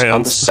looking for cause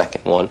on the fans.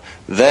 second one,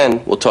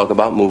 then we'll talk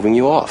about moving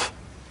you off.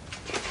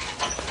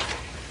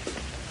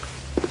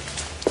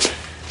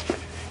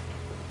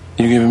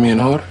 You giving me an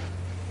order?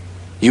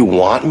 You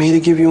want me to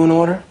give you an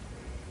order?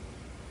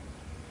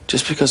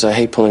 Just because I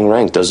hate pulling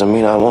rank doesn't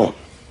mean I won't.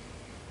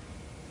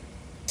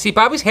 See,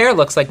 Bobby's hair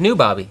looks like new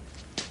Bobby.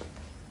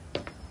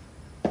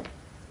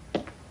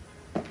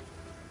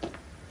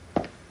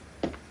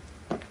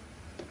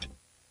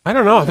 I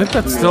don't know. I think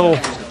that's still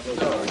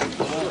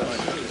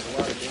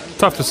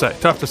Tough to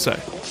say.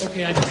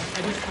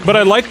 But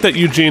I like that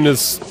Eugene is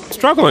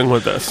struggling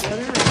with this.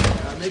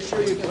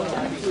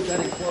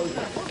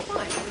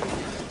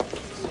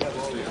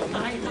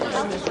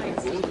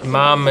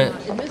 Mom,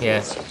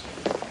 yeah.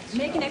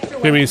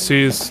 Jimmy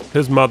sees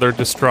his mother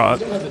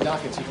distraught.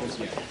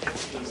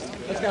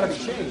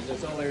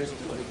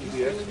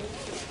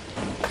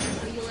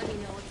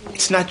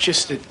 It's not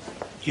just that,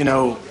 you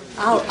know...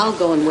 I'll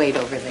go and wait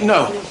over there.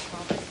 No.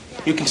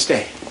 You can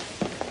stay.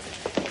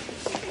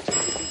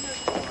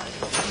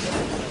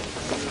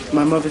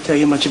 My mother tell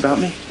you much about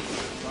me?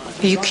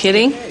 Are you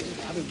kidding?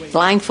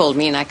 Blindfold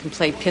me and I can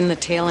play pin the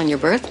tail on your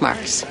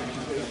birthmarks.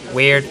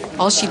 Weird.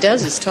 All she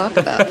does is talk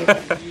about you.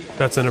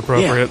 That's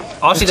inappropriate. Yeah.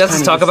 All she does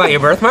is talk about your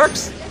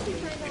birthmarks?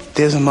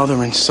 There's a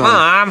mother and son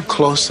Mom.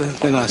 closer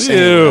than us.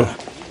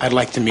 I'd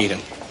like to meet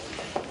him.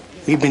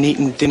 We've been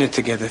eating dinner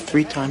together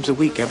 3 times a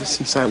week ever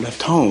since I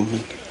left home.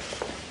 And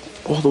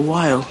all the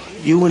while,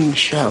 you and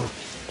Michelle.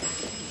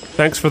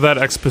 Thanks for that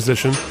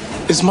exposition.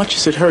 As much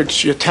as it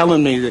hurts, you're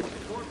telling me that...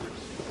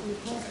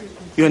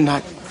 You're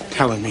not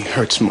telling me it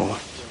hurts more.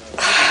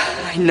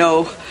 I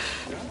know.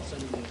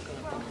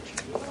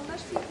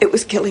 It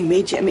was killing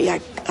me, Jimmy. I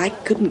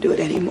couldn't do it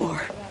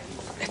anymore.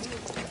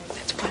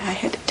 That's why I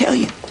had to tell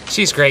you.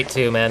 She's great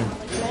too, man.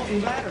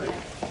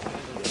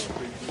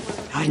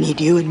 I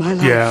need you in my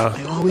life. Yeah.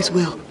 I always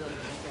will.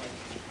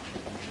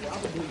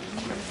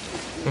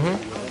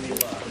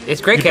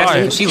 It's great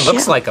casting. She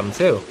looks like him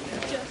too.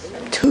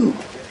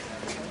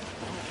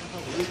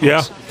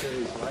 Yeah.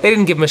 They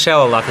didn't give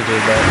Michelle a lot to do,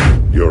 but...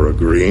 You're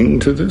agreeing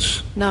to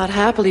this? Not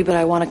happily, but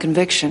I want a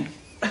conviction.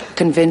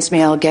 Convince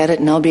me I'll get it,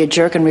 and I'll be a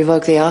jerk and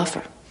revoke the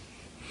offer.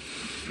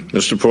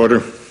 Mr.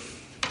 Porter,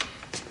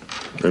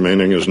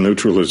 remaining as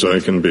neutral as I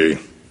can be,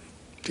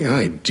 the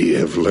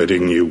idea of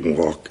letting you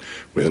walk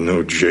with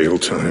no jail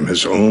time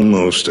is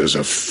almost as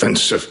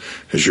offensive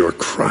as your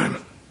crime.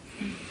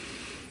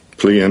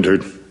 Plea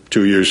entered,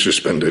 2 years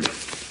suspended.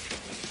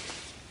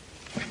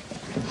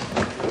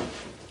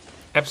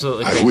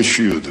 Absolutely. I wish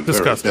you the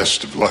very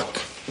best of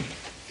luck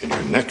in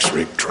your next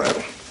rape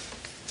trial.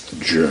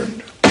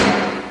 Adjourned.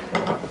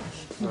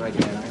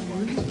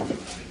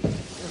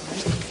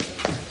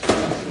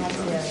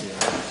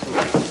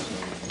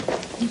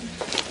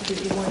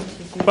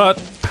 But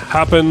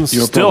happens,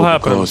 Your still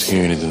probable happens, cause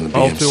hearing is in the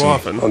all BNC. too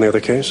often. On the other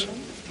case?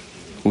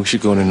 We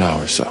should go in an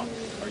hour or so.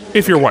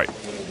 If you're white.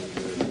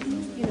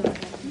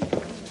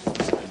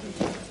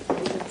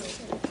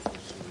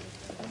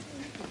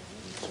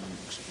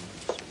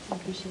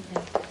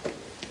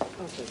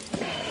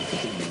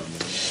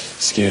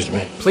 Excuse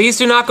me. Please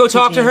do not go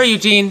talk to her,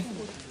 Eugene.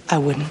 I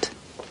wouldn't.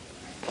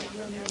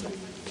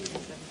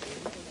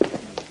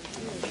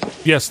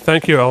 Yes,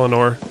 thank you,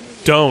 Eleanor.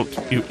 Don't,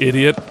 you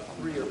idiot.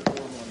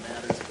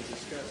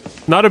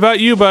 Not about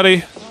you,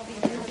 buddy.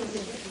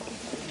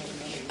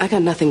 I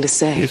got nothing to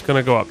say. He's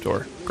gonna go up to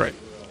her. Great.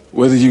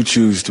 Whether you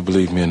choose to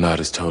believe me or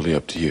not is totally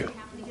up to you.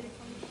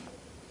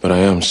 But I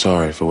am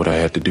sorry for what I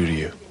had to do to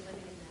you.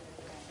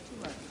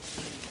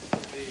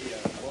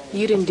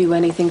 You didn't do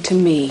anything to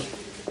me.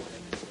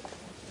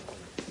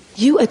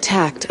 You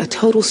attacked a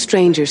total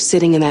stranger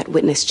sitting in that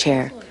witness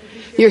chair.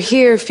 You're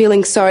here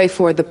feeling sorry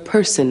for the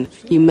person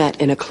you met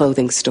in a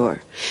clothing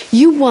store.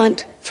 You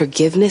want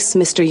forgiveness,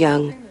 Mr.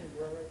 Young?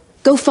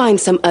 Go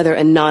find some other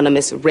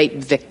anonymous rape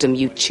victim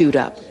you chewed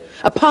up.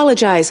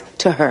 Apologize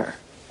to her.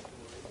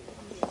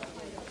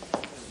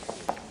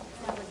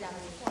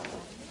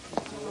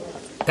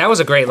 That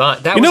was a great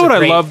line. That You know was a what I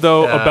great, love,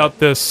 though, about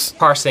this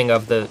parsing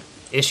of the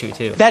issue,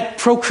 too. That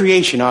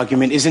procreation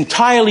argument is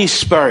entirely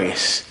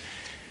spurious.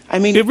 I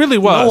mean, it really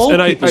was, no old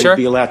and people should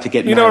be allowed to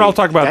get married. You know what? I'll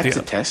talk about That's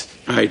the a test.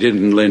 I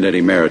didn't lend any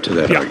merit to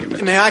that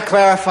argument. May I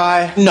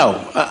clarify?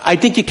 No, I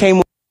think you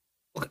came.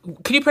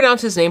 Can you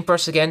pronounce his name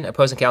first again?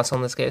 Opposing counsel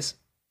in this case,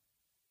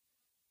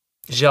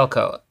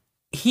 Jelko.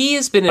 He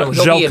has been in.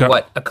 He'll be in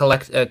what a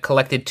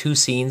collected 2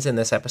 scenes in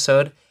this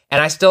episode, and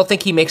I still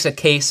think he makes a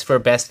case for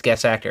best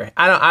guest actor.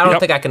 I don't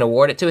think I can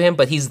award it to him,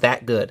 but he's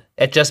that good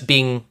at just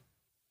being.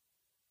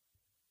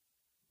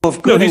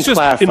 No, he's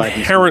just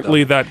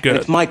inherently that good.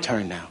 It's my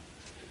turn now.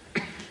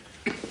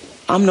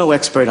 I'm no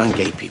expert on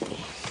gay people.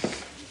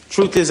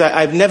 Truth is,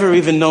 I've never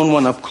even known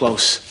one up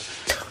close.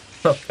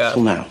 Oh, God.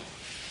 Till now.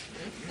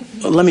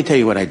 Let me tell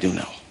you what I do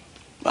know.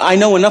 I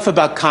know enough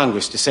about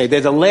Congress to say they're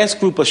the last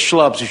group of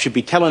schlubs who should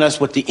be telling us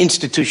what the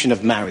institution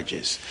of marriage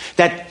is.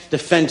 That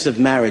Defense of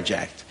Marriage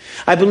Act.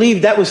 I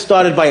believe that was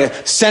started by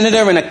a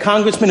senator and a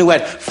congressman who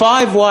had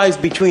 5 wives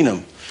between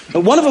them.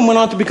 And one of them went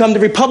on to become the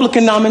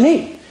Republican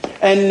nominee.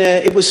 And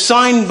it was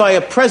signed by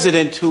a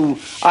president who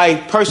I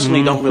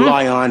personally don't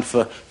rely on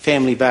for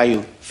family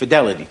value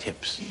fidelity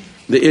tips.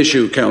 The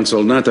issue,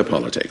 counsel, not the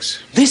politics.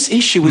 This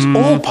issue is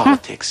all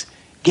politics.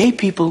 Gay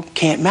people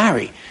can't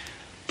marry.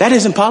 That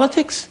isn't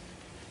politics?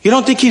 You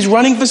don't think he's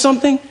running for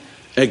something?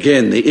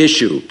 Again, the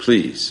issue,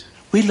 please.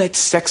 We let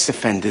sex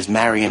offenders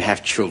marry and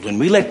have children.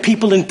 We let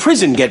people in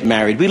prison get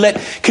married. We let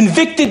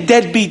convicted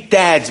deadbeat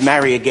dads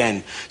marry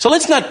again. So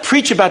let's not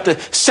preach about the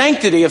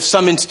sanctity of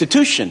some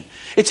institution.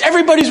 It's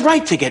everybody's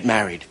right to get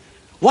married.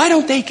 Why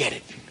don't they get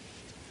it?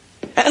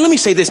 And let me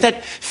say this,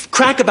 that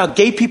crack about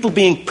gay people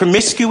being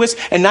promiscuous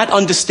and not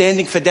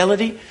understanding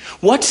fidelity,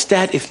 what's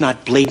that if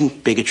not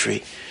blatant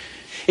bigotry?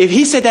 If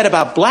he said that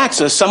about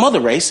blacks or some other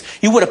race,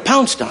 you would have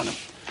pounced on him.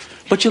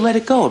 But you let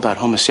it go about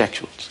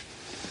homosexuals.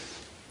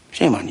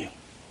 Shame on you.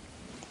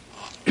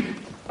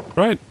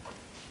 Right.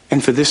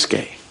 And for this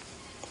gay,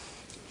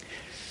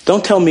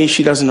 don't tell me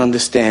she doesn't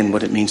understand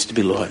what it means to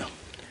be loyal.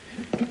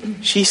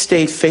 She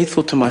stayed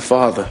faithful to my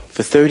father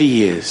for 30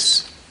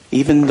 years,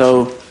 even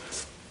though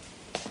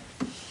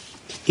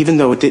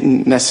it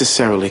didn't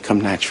necessarily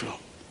come natural.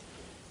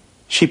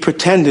 She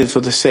pretended for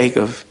the sake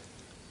of...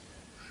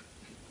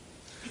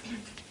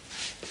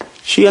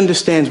 She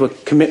understands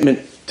what commitment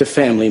to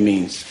family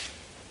means.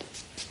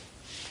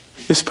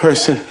 This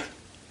person...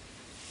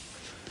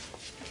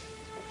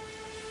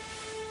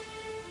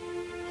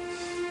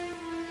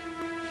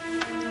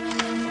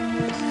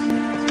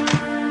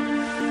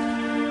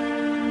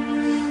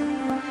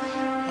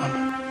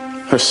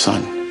 her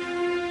son.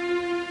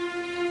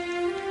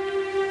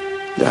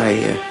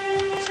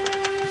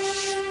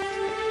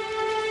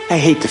 I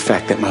hate the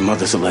fact that my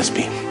mother's a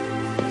lesbian.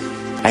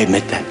 I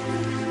admit that.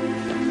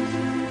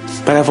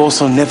 But I've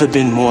also never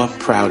been more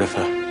proud of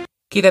her.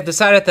 Keith, I've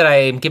decided that I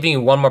am giving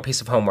you one more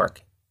piece of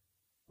homework.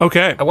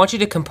 Okay. I want you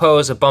to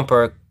compose a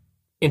bumper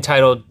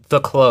entitled The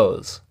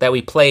Close that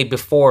we play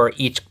before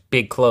each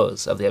big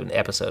close of the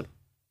episode.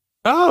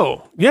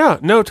 Oh, yeah,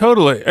 no,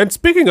 totally. And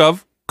speaking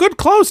of, good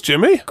close,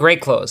 Jimmy.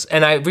 Great close.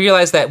 And I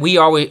realize that we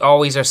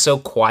always are so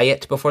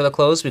quiet before the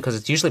close because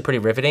it's usually pretty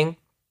riveting.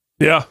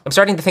 Yeah. I'm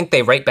starting to think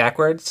they write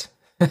backwards.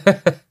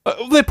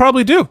 They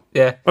probably do.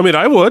 Yeah. I mean,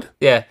 I would.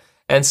 Yeah.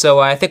 And so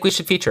I think we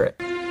should feature it.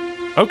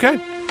 Okay.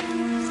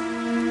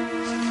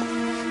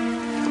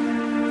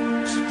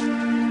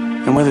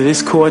 And whether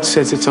this court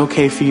says it's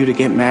okay for you to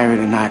get married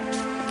or not,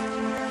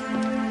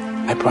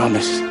 I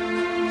promise,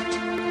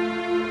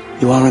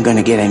 you aren't going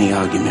to get any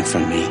argument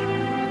from me.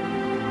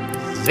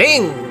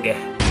 Zing!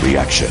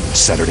 Reaction,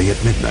 Saturday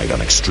at midnight on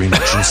Extreme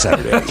Action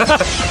Saturday.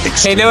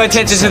 Pay no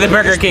attention to the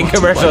Burger King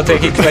commercial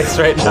taking place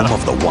right now.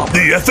 Home of the Whopper.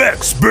 The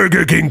FX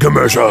Burger King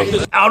commercial.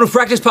 Out of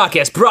Practice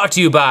Podcast brought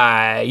to you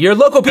by your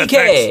local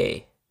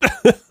PK.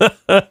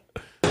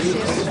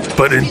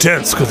 But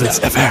intense because it's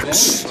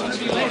FX.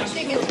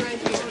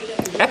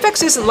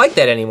 FX isn't like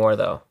that anymore,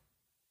 though.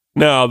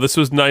 No, this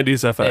was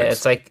 90s FX. Yeah,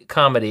 it's like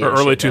comedy. Or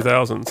early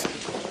 2000s.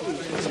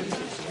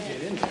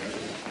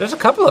 There's a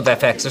couple of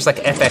FX. There's like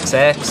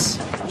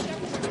FXX.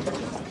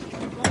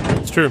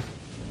 It's true.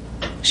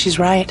 She's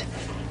right.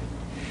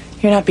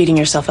 You're not beating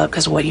yourself up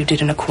because of what you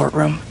did in a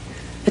courtroom.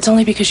 It's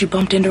only because you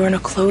bumped into her in a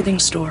clothing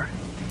store.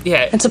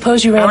 Yeah. And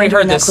suppose you ran into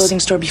her in that this. clothing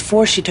store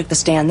before she took the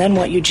stand. Then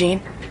what, Eugene?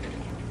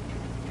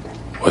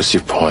 What's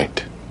your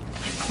point?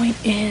 My point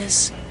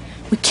is,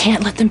 we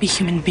can't let them be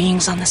human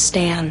beings on the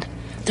stand.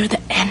 They're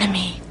the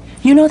enemy.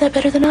 You know that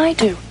better than I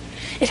do.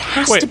 It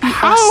has to be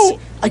us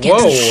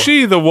against... Is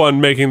she the one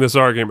making this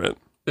argument?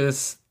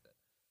 This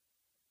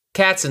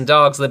cats and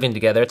dogs living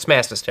together. It's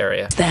mass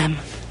hysteria. Them.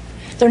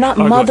 They're not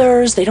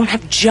mothers. They don't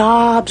have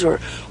jobs or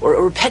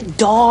pet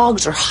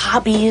dogs or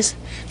hobbies.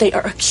 They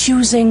are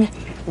accusing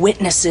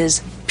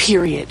witnesses,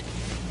 period.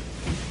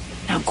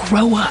 Now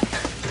grow up.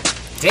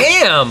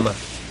 Damn!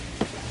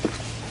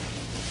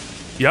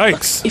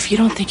 Yikes. If you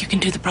don't think you can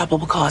do the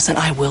probable cause, then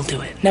I will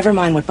do it. Never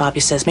mind what Bobby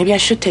says. Maybe I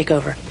should take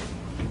over.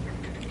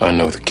 I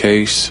know the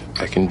case.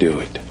 I can do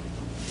it.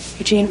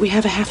 Eugene, we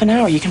have a half an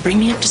hour. You can bring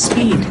me up to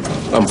speed.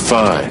 I'm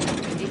fine.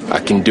 I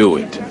can do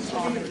it.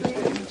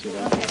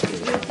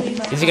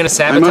 Is he going to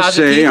sabotage I must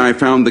say, I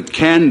found the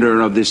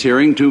candor of this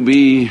hearing to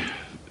be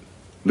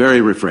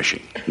very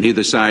refreshing.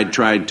 Neither side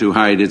tried to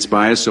hide its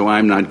bias, so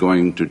I'm not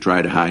going to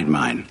try to hide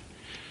mine.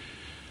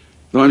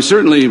 Though I'm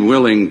certainly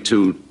willing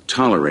to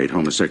tolerate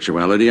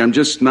homosexuality, I'm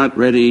just not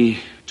ready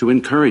to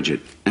encourage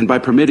it. And by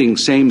permitting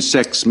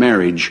same-sex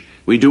marriage,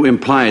 we do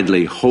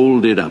impliedly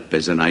hold it up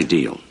as an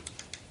ideal.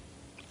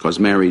 Because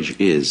marriage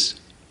is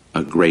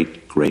a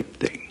great, great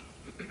thing.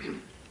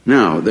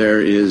 Now,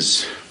 there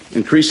is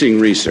increasing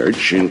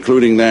research,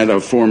 including that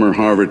of former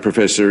Harvard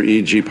professor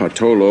E.G.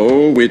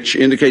 Patolo, which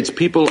indicates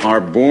people are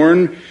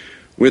born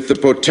with the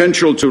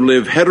potential to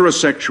live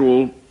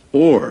heterosexual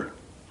or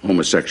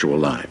homosexual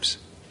lives.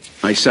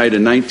 I cite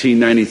a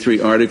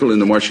 1993 article in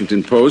the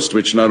Washington Post,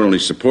 which not only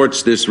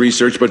supports this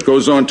research, but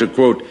goes on to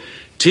quote,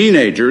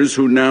 teenagers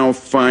who now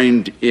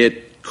find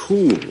it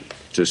cool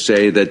to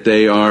say that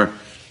they are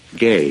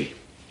gay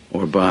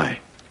or bi.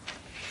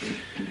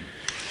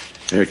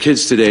 There are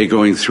kids today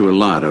going through a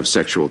lot of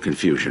sexual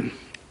confusion.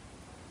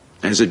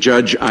 As a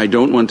judge, I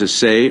don't want to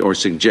say or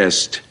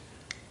suggest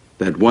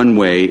that one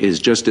way is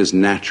just as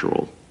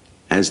natural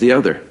as the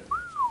other.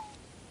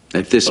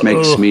 If this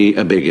makes me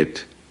a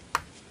bigot,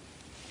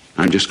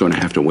 I'm just going to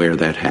have to wear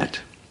that hat.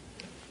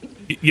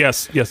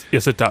 Yes,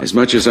 it does. As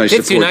much as I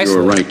support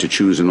your right to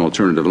choose an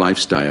alternative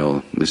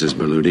lifestyle, Mrs.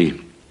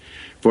 Berluti,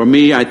 for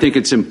me, I think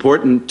it's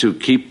important to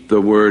keep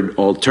the word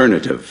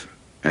alternative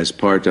as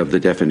part of the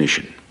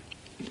definition.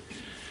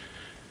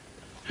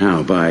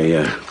 Now,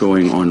 by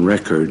going on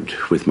record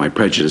with my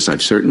prejudice,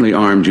 I've certainly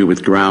armed you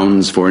with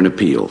grounds for an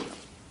appeal.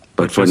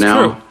 But for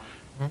now,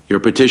 your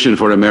petition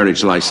for a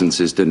marriage license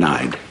is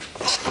denied.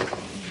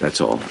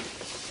 That's all.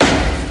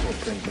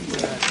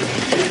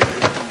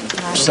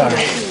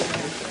 Sorry.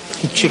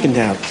 You chickened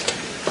out.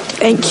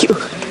 Thank you.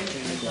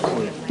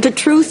 The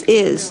truth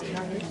is,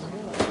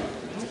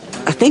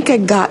 I think I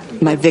got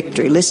my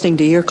victory listening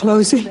to your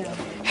closing.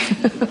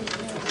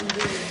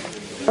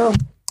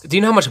 Do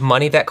you know how much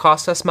money that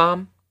cost us,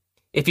 Mom?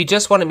 If you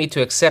just wanted me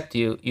to accept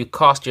you, you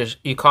cost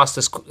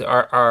us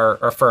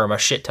our firm a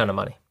shit ton of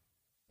money.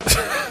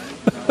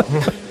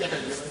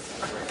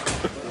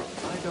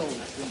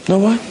 You know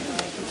what?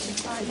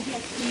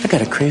 I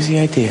got a crazy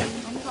idea.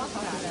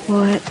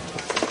 What?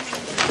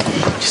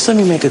 Just let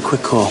me make a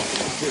quick call.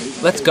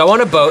 Let's go on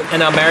a boat,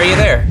 and I'll marry you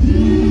there.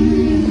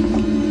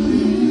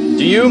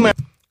 Do you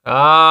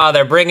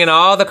they're bringing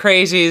all the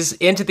crazies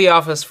into the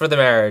office for the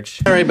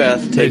marriage. Mary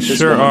Beth, take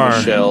this woman,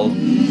 Michelle,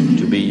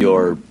 to be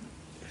your,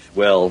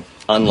 well,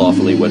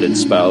 unlawfully wedded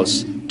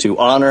spouse, to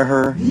honor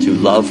her, to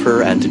love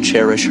her, and to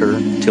cherish her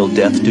till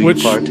death do you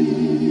part?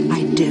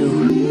 I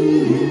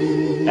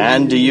do.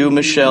 And do you,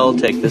 Michelle,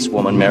 take this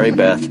woman, Mary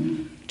Beth,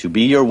 to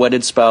be your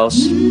wedded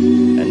spouse,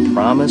 and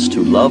promise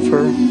to love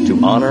her, to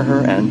honor her,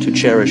 and to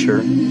cherish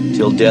her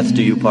till death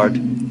do you part?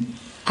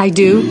 I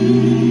do.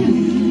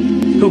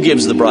 Who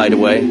gives the bride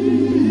away?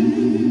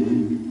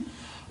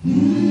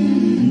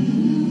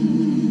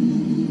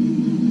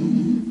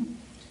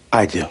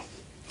 I do.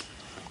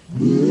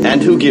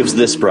 And who gives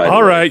this bride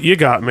All right, you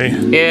got me.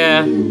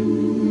 Yeah.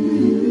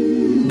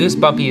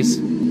 Goosebumpies.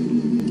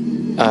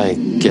 I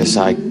guess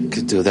I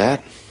could do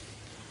that.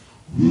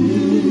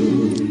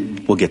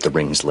 We'll get the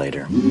rings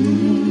later.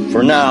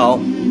 For now,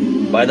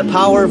 by the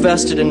power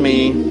vested in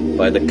me,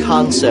 by the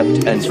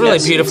concept and It's really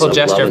beautiful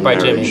gesture by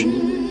marriage,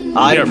 Jimmy.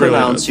 I Yeah, it really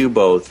pronounce is. you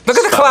both. Look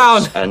at the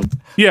clown. And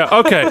Yeah,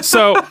 okay.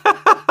 So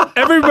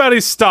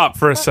everybody stop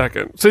for a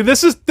second. So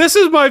this is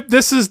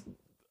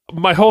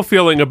my whole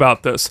feeling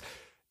about this.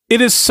 It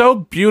is so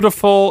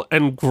beautiful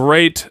and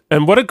great,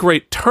 and what a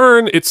great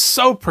turn. It's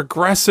so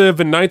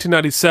progressive in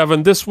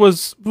 1997. This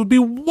would be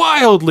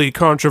wildly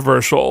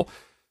controversial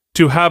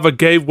to have a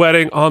gay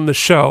wedding on the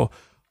show.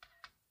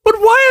 But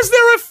why is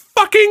there a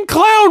fucking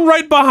clown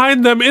right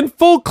behind them in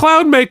full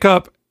clown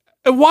makeup?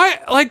 And why,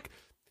 like,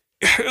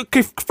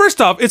 okay,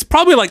 first off, it's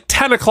probably like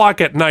 10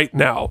 o'clock at night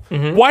now.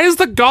 Why is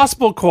the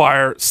gospel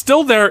choir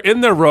still there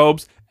in their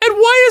robes? And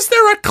why is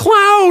there a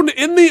clown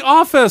in the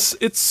office?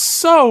 It's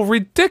so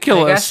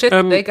ridiculous.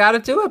 They gotta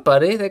do it,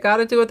 buddy. They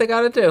gotta do what they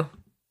gotta do.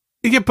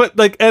 Yeah, but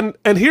like, and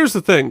here's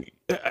the thing.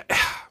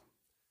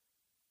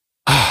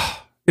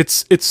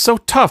 It's so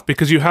tough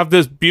because you have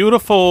this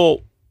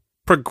beautiful,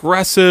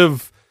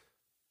 progressive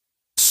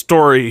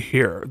story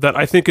here that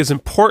I think is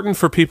important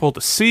for people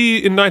to see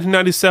in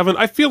 1997.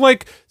 I feel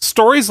like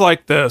stories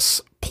like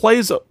this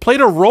played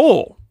a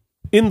role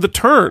in the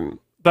turn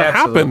that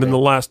happened in the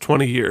last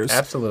 20 years.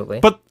 Absolutely.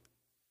 But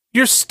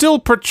you're still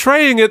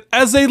portraying it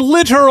as a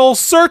literal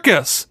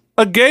circus.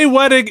 A gay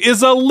wedding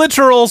is a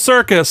literal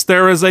circus.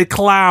 There is a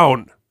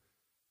clown.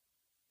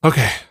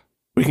 Okay,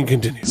 we can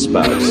continue.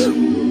 spouse.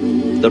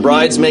 The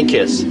brides may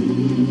kiss.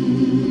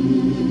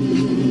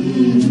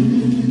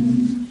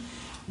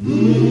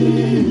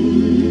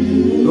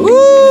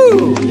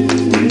 Ooh!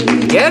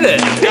 Get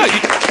it! Yeah,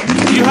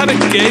 you had a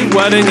gay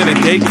wedding and a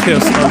gay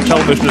kiss on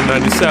television in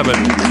 97.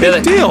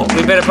 Big deal.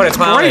 We better put a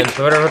clown in.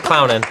 We better put a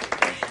clown in.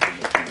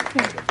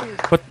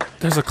 But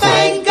there's a clown.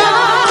 Thank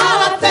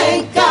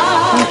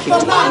God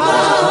for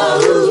Mama.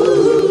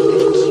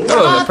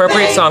 Oh,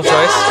 appropriate song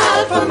choice.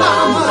 For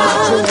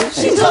Mama,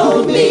 she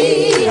told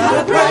me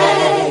how to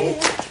pray.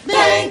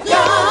 Thank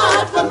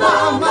God for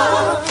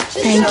Mama.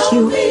 Thank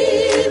you.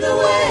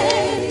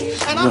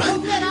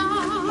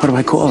 What do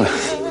I call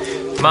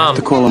her? Mom.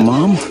 To call her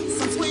Mom?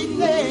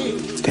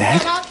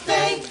 Dad? I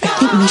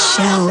think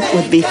Michelle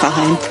would be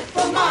fine.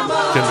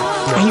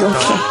 Are you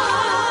okay?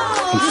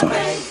 I'm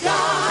fine.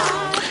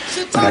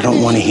 But I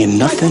don't want to hear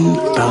nothing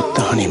about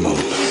the honeymoon.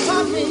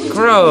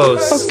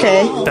 Gross.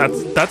 Okay.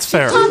 That's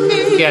fair.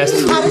 Yes.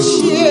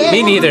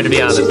 Me neither, to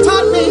be honest.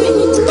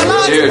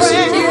 Cheers.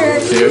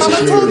 Cheers.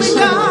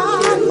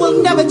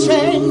 Will never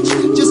change.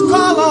 Just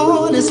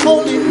call on his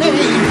holy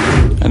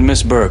name. And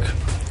Miss Burke,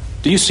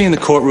 do you see in the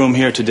courtroom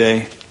here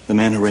today the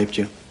man who raped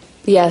you?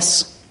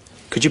 Yes.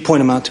 Could you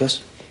point him out to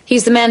us?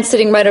 He's the man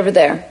sitting right over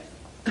there.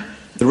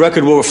 The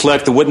record will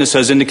reflect the witness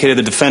has indicated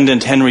the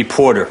defendant, Henry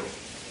Porter.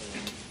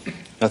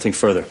 Nothing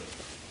further.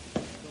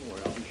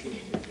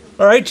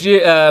 All right,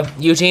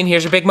 Eugene,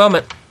 here's your big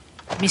moment.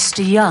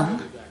 Mr.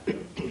 Young?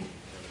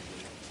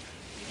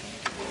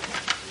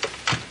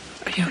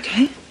 Are you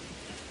okay?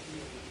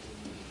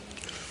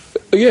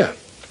 Yeah.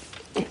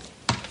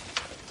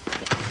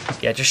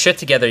 Get your shit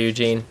together,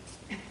 Eugene.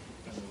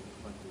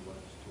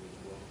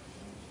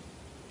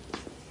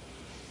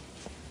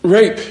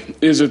 Rape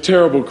is a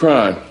terrible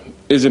crime,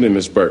 isn't it,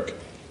 Miss Burke?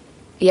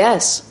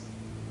 Yes.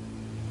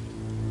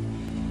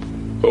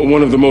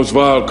 One of the most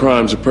vile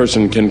crimes a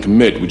person can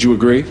commit. Would you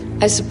agree?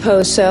 I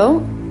suppose so.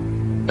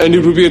 And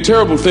it would be a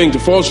terrible thing to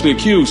falsely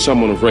accuse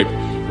someone of rape,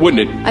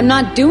 wouldn't it? I'm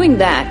not doing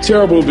that.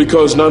 Terrible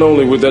because not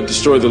only would that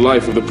destroy the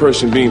life of the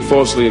person being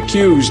falsely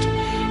accused,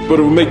 but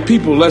it would make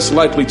people less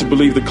likely to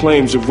believe the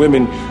claims of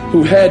women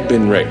who had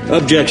been raped.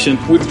 Objection.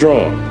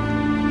 Withdrawn.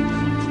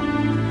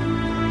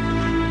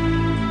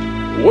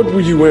 What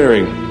were you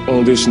wearing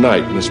on this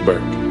night, Miss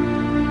Burke?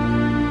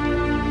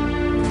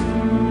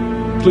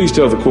 Please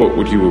tell the court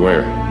what you were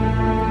wearing.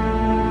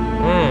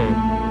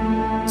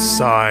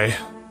 Sigh.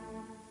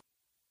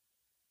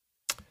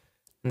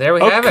 There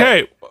we have it.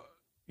 Okay.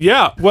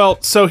 Yeah,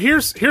 well, so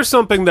here's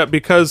something that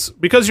because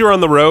you're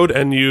on the road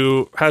and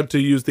you had to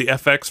use the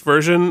FX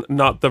version,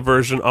 not the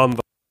version on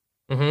the...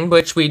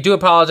 Which we do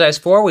apologize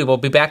for. We will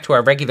be back to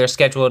our regular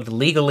scheduled,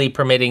 legally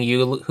permitting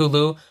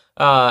Hulu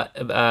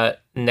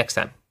next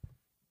time.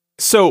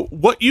 So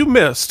what you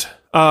missed,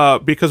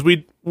 because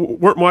we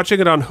weren't watching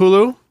it on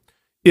Hulu,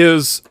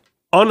 is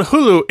on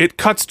Hulu, it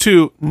cuts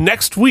to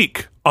next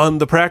week on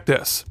The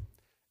Practice.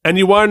 And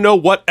you want to know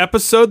what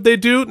episode they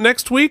do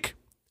next week?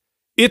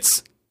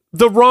 It's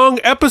the wrong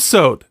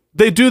episode.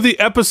 They do the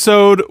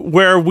episode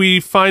where we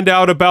find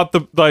out about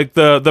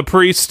the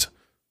priest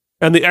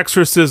and the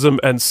exorcism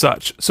and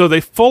such. So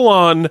they full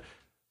on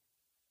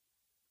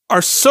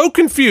are so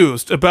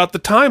confused about the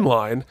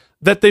timeline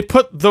that they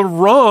put the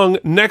wrong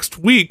next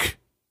week.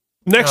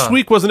 Next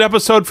week was an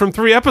episode from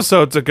 3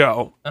 episodes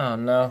ago. Oh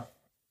no.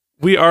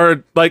 We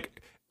are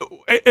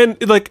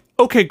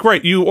okay,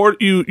 great.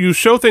 You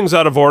show things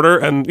out of order,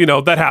 and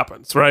that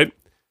happens, right?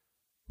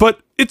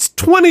 But it's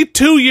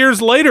 22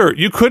 years later.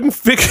 You couldn't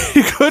fix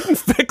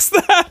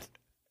that.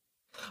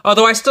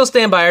 Although I still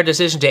stand by our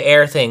decision to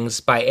air things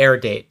by air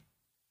date.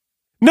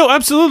 No,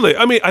 absolutely.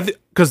 I mean,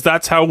 because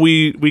that's how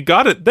we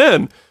got it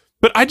then.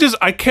 But I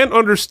can't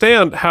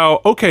understand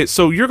how. Okay,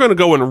 so you're going to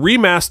go and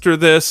remaster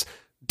this,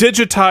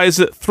 digitize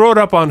it, throw it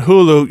up on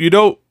Hulu. You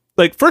don't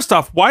first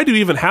off, why do you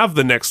even have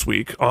the next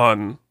week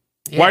on?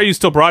 Yeah. Why are you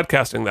still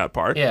broadcasting that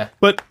part? Yeah.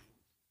 But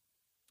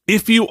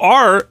if you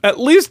are, at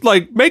least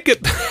make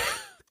it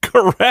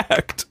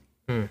correct.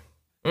 I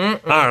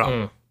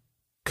don't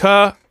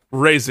know.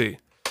 Crazy.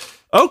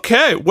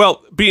 Okay,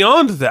 well,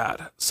 beyond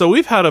that, so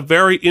we've had a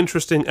very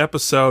interesting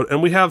episode,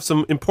 and we have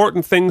some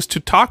important things to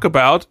talk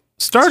about,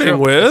 starting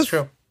with... That's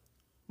true.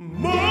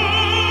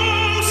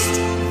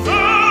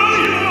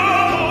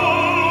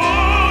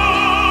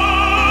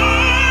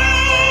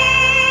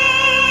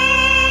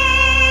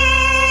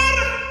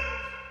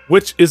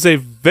 Which is a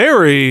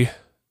very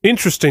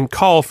interesting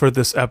call for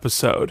this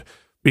episode,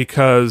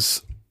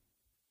 because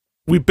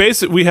we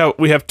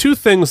have 2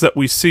 things that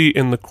we see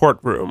in the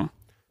courtroom,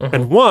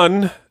 and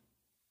one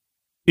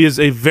is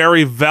a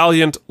very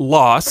valiant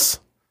loss,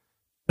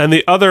 and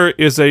the other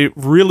is a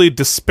really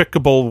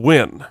despicable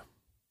win.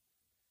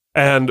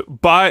 And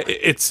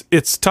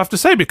it's tough to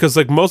say, because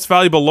most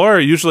valuable lawyer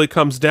usually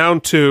comes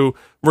down to,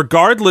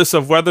 regardless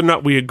of whether or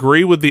not we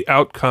agree with the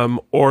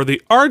outcome or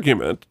the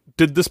argument,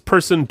 did this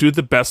person do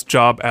the best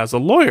job as a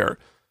lawyer?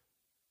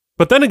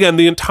 But then again,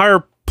 the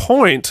entire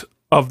point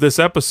of this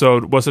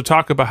episode was to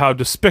talk about how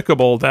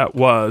despicable that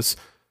was,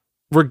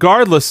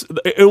 regardless,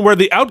 and where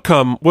the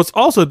outcome was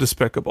also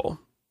despicable.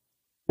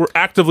 We're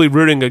actively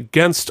rooting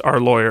against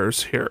our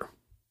lawyers here.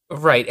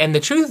 Right, and the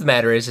truth of the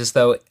matter is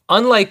though,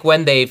 unlike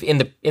when they've in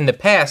the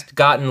past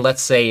gotten,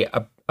 let's say,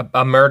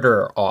 a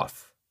murderer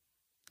off,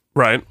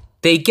 right?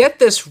 They get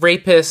this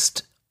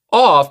rapist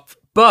off,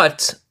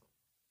 but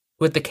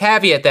with the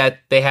caveat that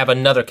they have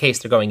another case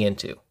they're going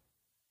into,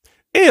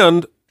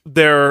 and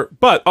they're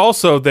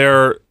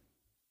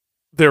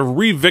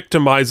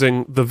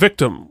re-victimizing the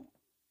victim.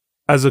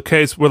 As a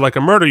case with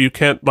a murder, you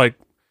can't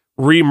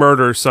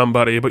re-murder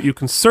somebody, but you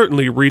can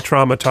certainly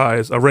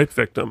re-traumatize a rape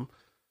victim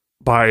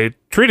by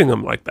treating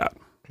them like that.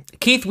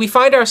 Keith, we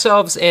find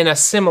ourselves in a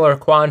similar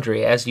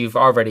quandary, as you've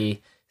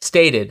already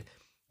stated,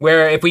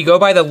 where if we go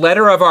by the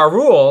letter of our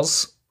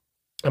rules,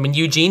 I mean,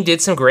 Eugene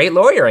did some great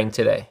lawyering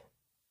today.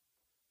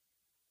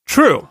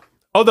 True.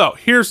 Although,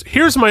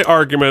 here's my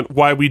argument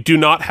why we do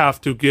not have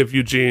to give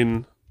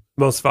Eugene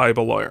most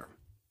valuable lawyer.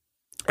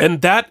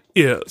 And that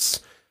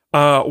is,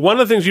 one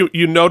of the things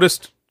you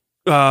noticed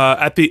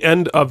at the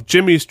end of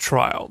Jimmy's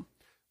trial,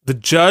 the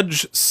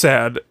judge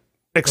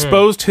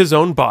exposed his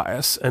own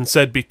bias and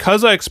said,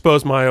 because I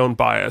exposed my own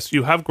bias,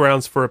 you have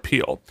grounds for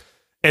appeal.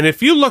 And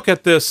if you look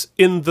at this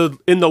in the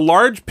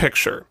large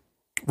picture,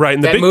 right,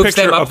 in the big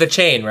picture them up the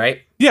chain,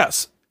 right?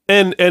 Yes,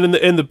 and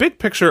in the big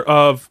picture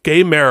of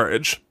gay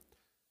marriage,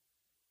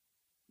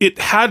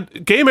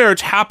 gay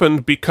marriage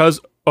happened because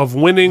of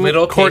winning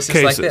court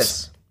cases like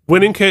this.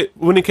 Winning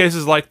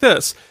cases like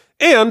this.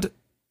 And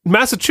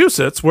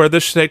Massachusetts, where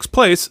this takes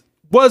place,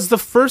 was the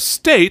first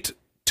state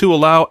to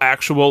allow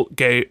actual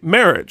gay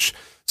marriage.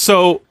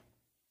 So,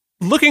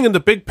 looking in the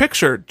big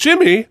picture,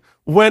 Jimmy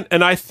went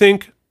and I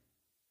think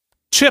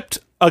chipped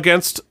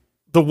against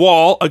the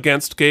wall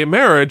against gay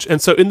marriage.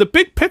 And so in the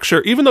big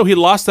picture, even though he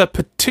lost that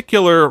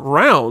particular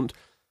round,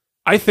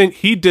 I think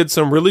he did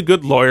some really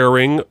good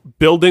lawyering,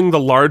 building the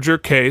larger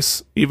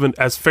case, even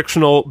as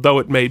fictional though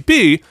it may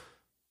be.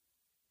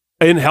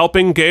 in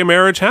helping gay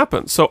marriage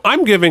happen. So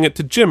I'm giving it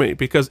to Jimmy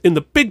because in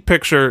the big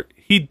picture,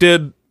 he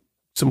did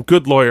some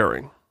good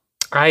lawyering.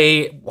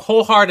 I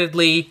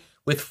wholeheartedly,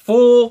 with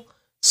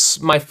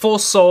my full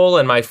soul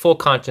and my full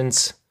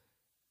conscience,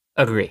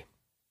 agree.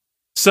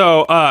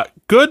 So,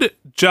 good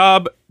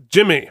job,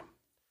 Jimmy.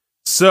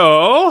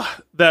 So,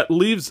 that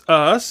leaves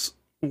us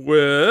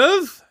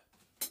with...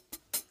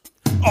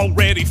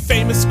 Already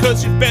famous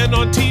cause you've been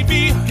on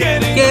TV.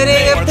 Getting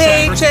a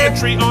paycheck.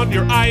 Entry on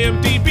your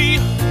IMDb.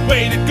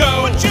 Way to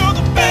go, and you're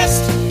the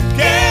best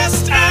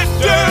guest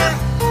actor.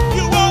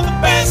 You are the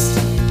best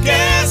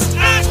guest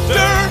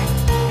actor.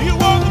 You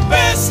are the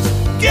best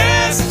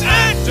guest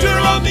actor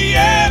on the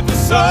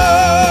episode.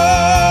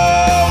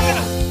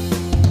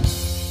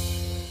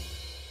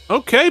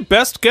 Okay,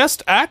 best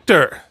guest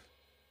actor.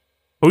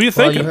 Who are you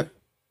thinking? Well,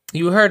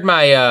 you heard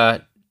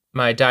my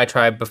my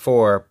diatribe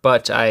before,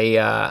 but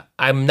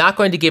I'm not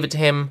going to give it to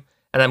him,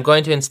 and I'm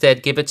going to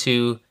instead give it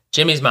to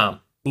Jimmy's mom,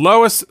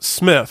 Lois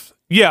Smith.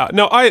 Yeah,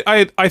 no,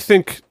 I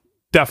think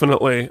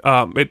definitely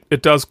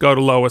it does go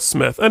to Lois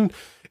Smith, and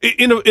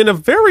in a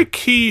very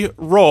key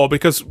role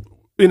because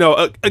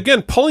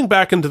again pulling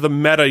back into the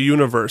meta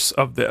universe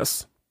of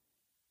this,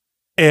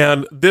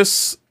 and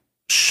this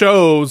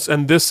shows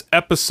and this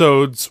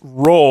episode's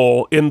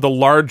role in the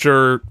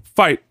larger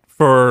fight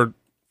for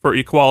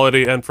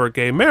equality and for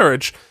gay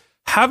marriage.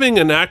 Having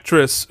an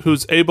actress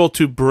who's able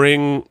to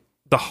bring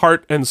the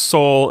heart and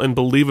soul and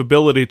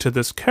believability to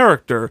this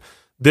character,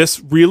 this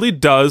really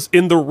does,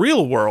 in the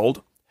real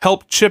world,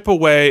 help chip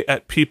away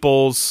at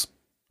people's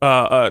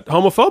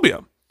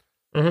homophobia.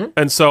 Mm-hmm.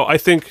 And so I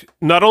think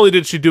not only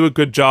did she do a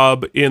good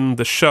job in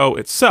the show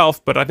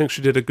itself, but I think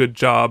she did a good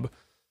job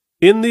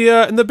in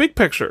the big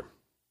picture.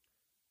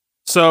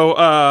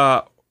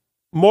 So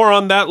more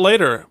on that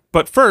later.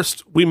 But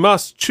first, we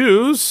must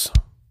choose...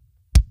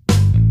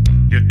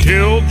 You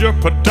killed your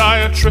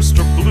podiatrist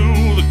or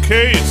blew the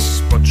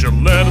case, but you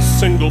let a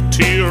single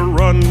tear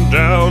run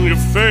down your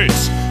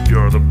face.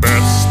 You're the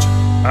best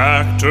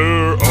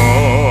actor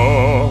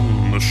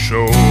on the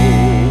show.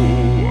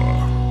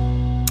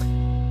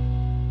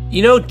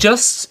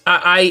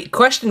 I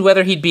questioned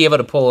whether he'd be able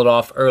to pull it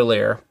off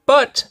earlier,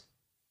 but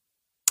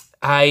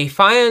I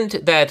find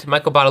that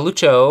Michael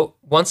Bartolucci,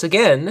 once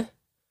again,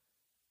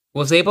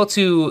 was able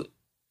to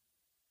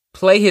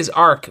play his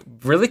arc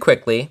really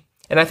quickly.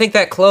 And I think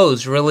that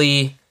close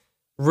really,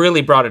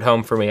 really brought it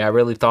home for me. I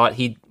really thought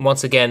it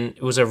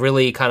was a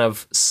really kind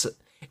of...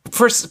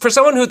 For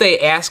someone who they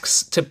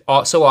asks to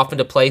so often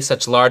to play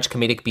such large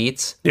comedic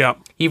beats, yeah,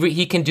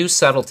 he can do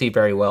subtlety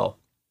very well.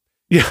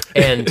 Yeah,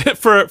 and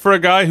for a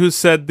guy who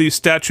said the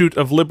Statute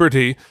of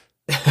Liberty...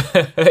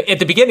 at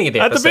the beginning of the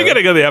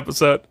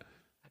episode.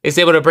 Is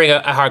able to bring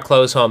a hard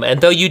close home. And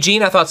though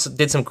Eugene, I thought,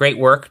 did some great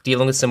work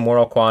dealing with some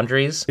moral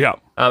quandaries. Yeah.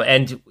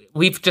 And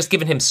we've just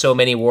given him so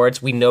many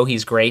awards. We know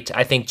he's great.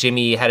 I think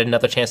Jimmy had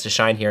another chance to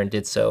shine here and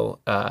did so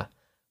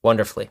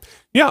wonderfully.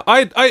 Yeah,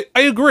 I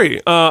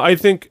agree. I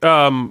think,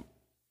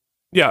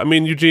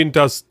 Eugene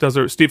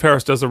Steve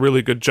Harris does a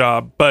really good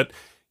job. But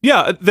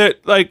yeah,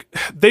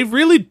 they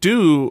really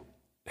do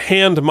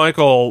hand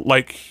Michael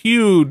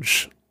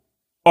huge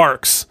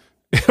arcs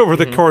over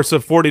the course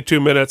of 42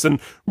 minutes.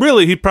 And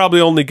really, he probably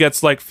only gets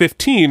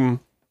 15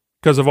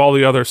 because of all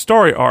the other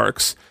story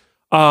arcs.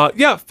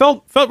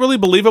 Felt really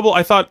believable.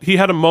 I thought he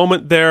had a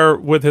moment there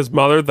with his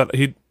mother that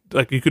you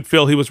could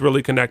feel he was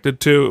really connected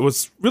to. It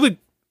was really,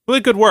 really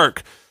good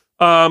work.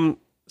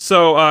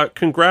 So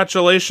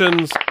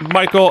congratulations,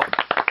 Michael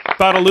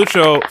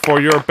Bartolucci, for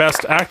your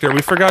best actor.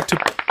 We forgot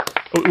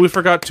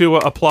to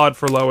applaud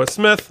for Lois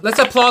Smith. Let's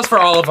applause for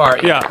all of our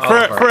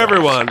for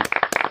everyone.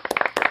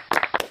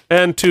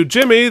 And to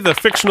Jimmy, the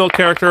fictional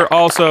character,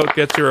 also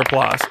gets your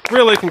applause.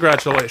 Really,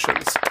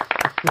 congratulations.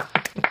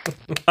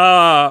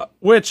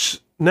 Which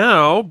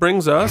now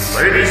brings us...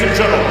 Ladies and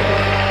gentlemen,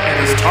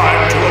 it is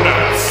time to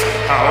announce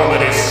how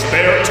many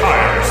spare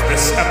tires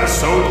this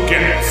episode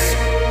gets.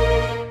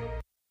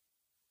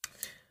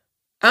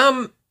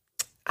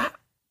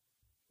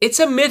 It's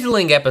a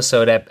middling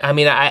episode. I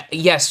mean,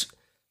 yes,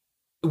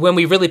 when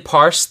we really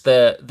parse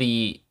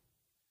the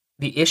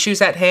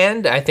issues at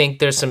hand, I think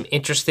there's some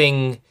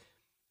interesting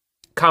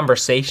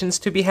conversations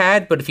to be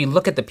had, but if you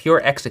look at the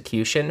pure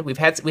execution, we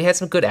had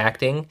some good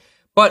acting,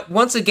 but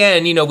once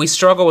again, we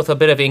struggle with a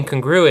bit of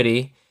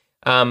incongruity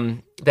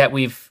that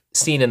we've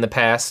seen in the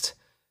past,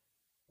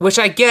 which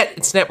I get,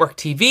 it's network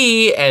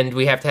TV and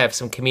we have to have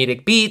some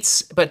comedic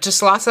beats, but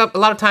just a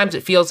lot of times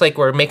it feels like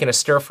we're making a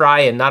stir fry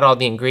and not all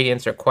the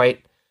ingredients are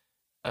quite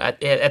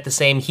at the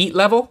same heat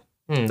level.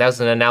 That was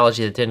an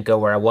analogy that didn't go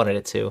where I wanted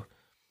it to. No,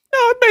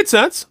 it made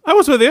sense. I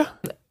was with you.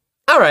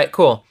 All right,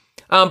 cool.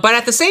 But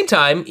at the same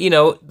time,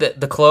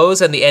 the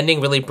close and the ending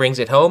really brings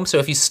it home. So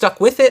if you stuck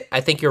with it, I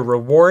think you're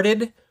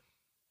rewarded.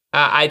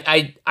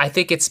 I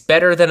think it's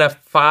better than a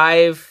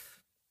 5.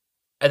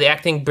 The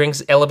acting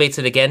elevates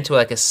it again to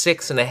a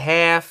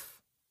 6.5.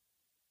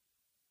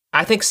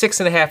 I think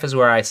 6.5 is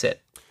where I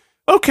sit.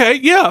 Okay,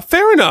 yeah,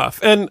 fair enough.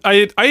 And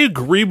I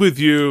agree with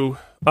you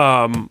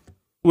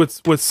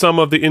with some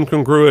of the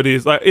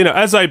incongruities. Like, you know,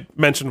 as I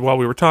mentioned while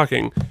we were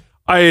talking,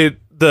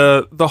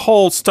 the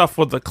whole stuff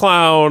with the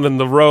clown and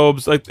the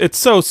robes, like, it's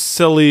so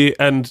silly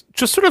and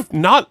just sort of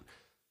not.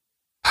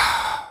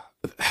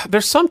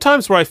 There's some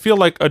times where I feel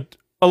like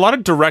a lot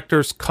of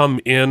directors come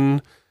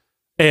in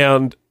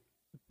and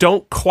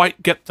don't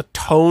quite get the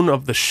tone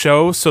of the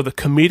show, so the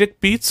comedic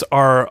beats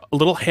are a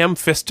little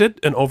ham-fisted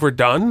and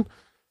overdone.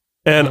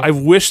 And I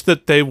wish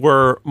that they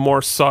were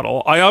more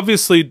subtle. I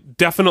obviously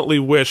definitely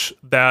wish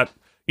that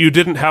you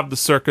didn't have the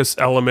circus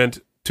element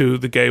to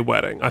the gay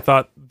wedding. I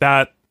thought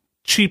that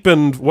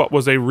cheapened what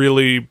was a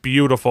really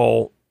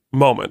beautiful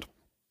moment.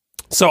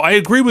 So I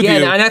agree with you.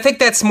 Yeah, and I think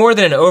that's more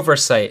than an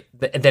oversight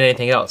than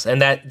anything else.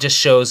 And that just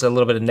shows a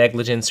little bit of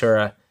negligence or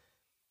a...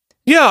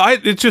 Yeah,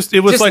 it was just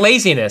like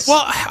laziness.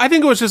 Well, I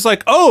think it was just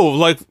like,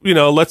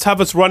 let's have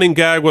this running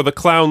gag with a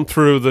clown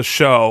through the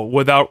show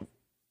without...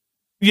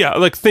 Yeah,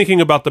 like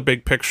thinking about the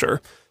big picture.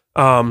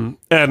 And,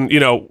 you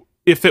know,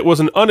 if it was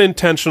an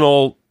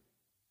unintentional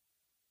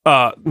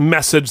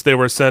message they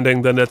were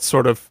sending, then it's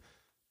sort of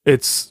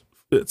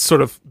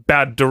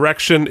bad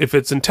direction. If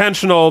it's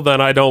intentional,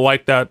 then I don't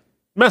like that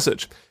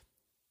message.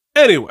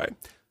 Anyway,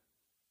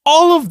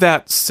 all of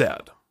that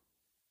said,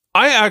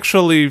 I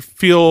actually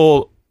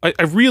feel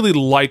I really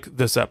like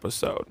this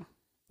episode.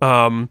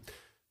 And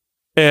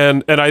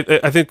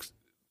I think,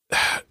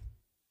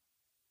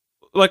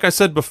 like I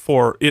said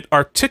before, it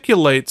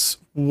articulates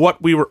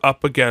what we were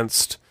up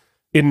against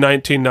in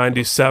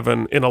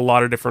 1997 in a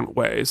lot of different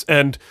ways.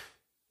 And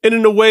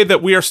in a way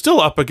that we are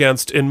still up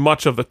against in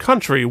much of the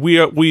country.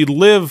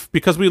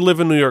 Because we live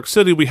in New York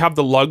City, we have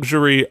the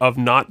luxury of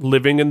not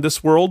living in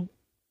this world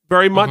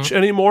very much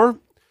anymore,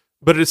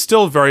 but it's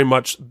still very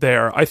much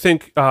there. I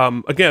think,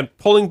 again,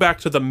 pulling back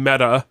to the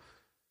meta,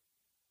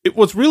 it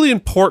was really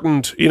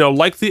important, you know,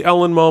 like the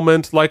Ellen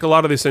moment, like a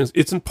lot of these things,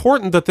 it's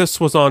important that this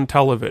was on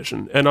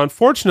television. And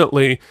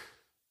unfortunately,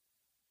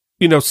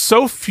 you know,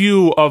 so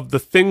few of the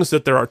things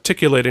that they're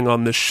articulating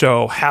on this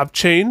show have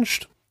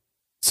changed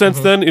since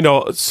then. You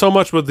know, so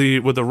much with the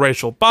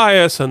racial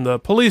bias and the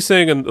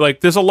policing, and like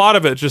there's a lot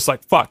of it just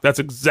like, fuck, that's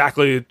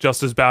exactly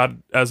just as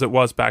bad as it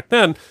was back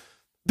then.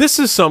 This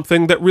is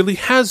something that really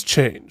has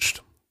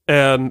changed.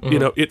 And, you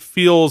know, it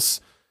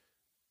feels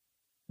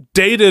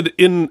dated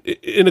in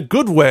a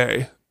good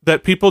way,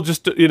 that people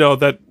just, you know,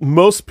 that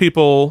most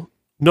people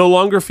no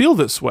longer feel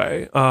this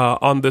way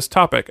on this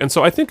topic. And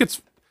so I think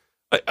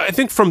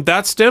from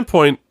that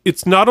standpoint,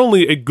 it's not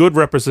only a good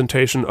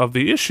representation of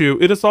the issue,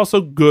 it is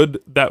also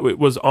good that it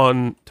was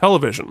on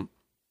television.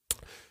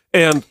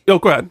 And go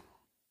ahead.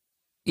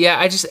 Yeah,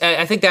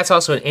 I think that's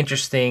also an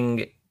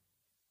interesting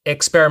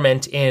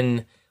experiment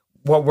in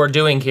what we're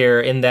doing here,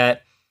 in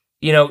that,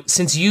 you know,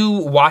 since you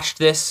watched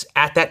this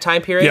at that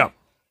time period,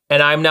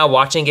 and I'm now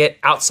watching it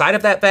outside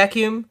of that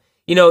vacuum,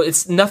 you know,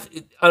 it's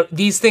nothing.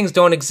 These things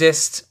don't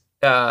exist.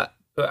 I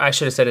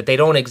should have said it. They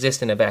don't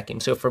exist in a vacuum.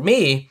 So for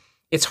me,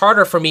 it's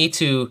harder for me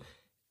to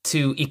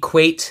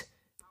equate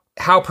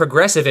how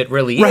progressive it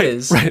really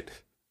is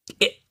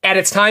at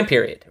its time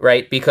period,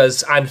 right?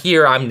 Because I'm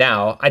here, I'm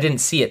now. I didn't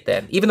see it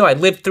then, even though I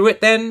lived through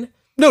it then.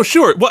 No,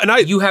 sure. Well,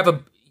 and you have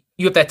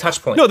that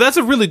touch point. No, that's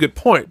a really good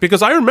point,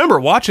 because I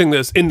remember watching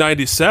this in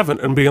 '97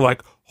 and being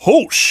like,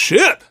 "Oh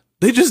shit,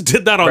 they just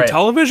did that on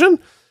television,"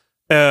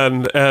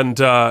 and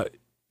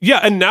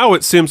now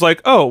it seems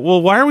like, oh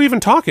well, why are we even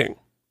talking?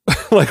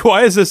 Like,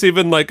 why is this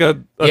even like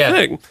a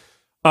thing?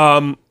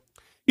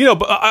 You know,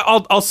 but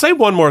I'll say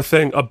one more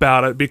thing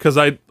about it, because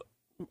I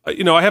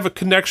have a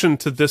connection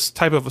to this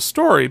type of a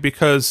story,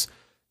 because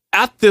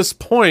at this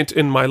point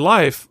in my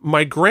life,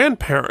 my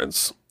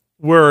grandparents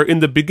were in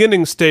the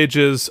beginning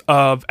stages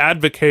of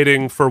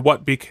advocating for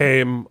what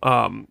became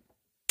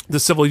the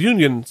Civil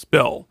Unions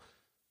Bill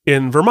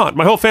in Vermont.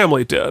 My whole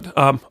family did.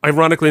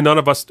 Ironically, none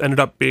of us ended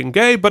up being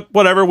gay, but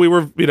whatever. We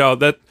were, you know,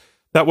 that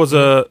was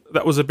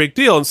a big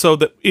deal. And so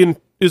it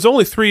was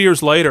only 3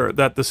 years later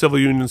that the Civil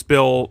Unions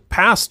Bill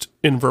passed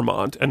in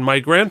Vermont, and my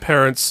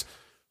grandparents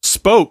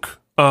spoke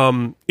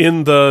in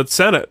the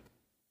Senate,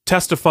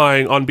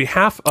 testifying on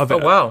behalf of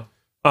it. Oh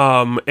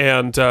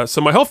wow!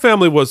 So my whole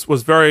family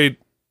was very.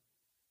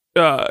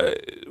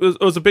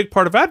 It was a big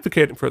part of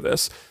advocating for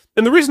this.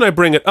 And the reason I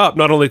bring it up,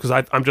 not only because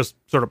I'm just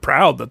sort of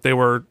proud that they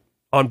were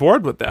on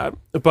board with that,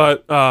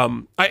 but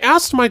I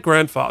asked my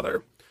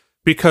grandfather,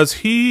 because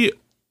he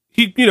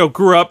you know,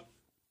 grew up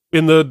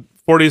in the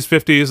 40s,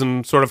 50s,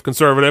 and sort of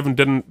conservative, and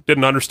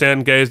didn't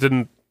understand gays,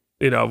 didn't,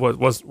 you know,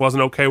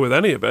 wasn't okay with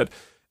any of it.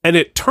 And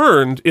it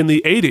turned in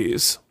the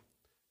 80s,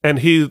 and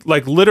he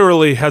like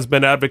literally has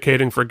been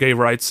advocating for gay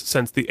rights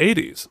since the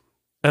 80s.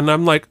 And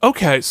I'm like,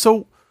 okay,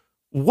 so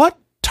what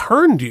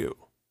turned you?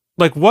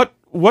 Like,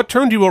 what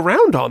turned you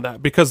around on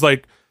that? Because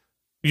like,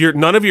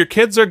 none of your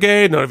kids are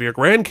gay, none of your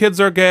grandkids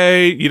are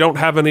gay, you don't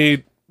have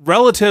any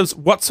relatives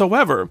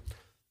whatsoever.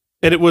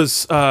 And it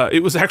was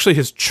actually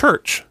his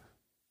church,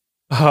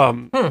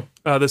 the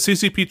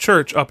CCP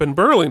church up in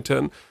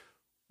Burlington,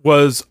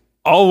 was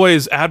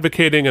always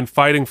advocating and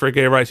fighting for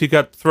gay rights. They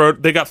got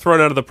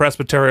thrown out of the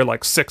presbytery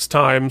like 6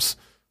 times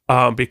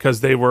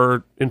because they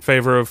were in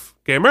favor of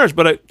gay marriage.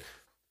 But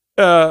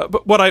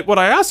what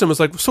I asked him was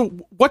like, so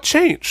what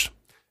changed?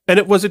 And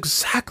it was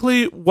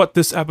exactly what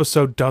this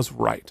episode does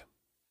right.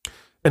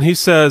 And he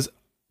says,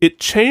 it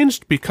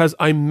changed because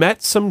I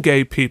met some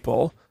gay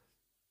people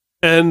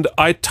and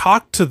I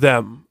talked to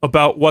them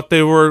about what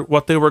they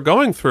were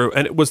going through.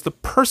 And it was the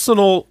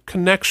personal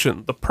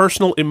connection, the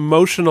personal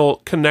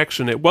emotional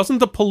connection. It wasn't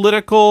the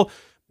political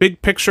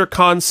big picture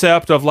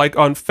concept of like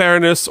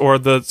unfairness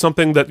or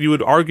something that you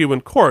would argue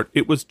in court.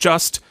 It was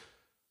just,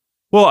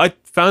 well, I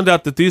found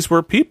out that these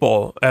were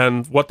people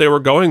and what they were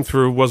going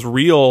through was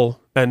real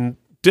and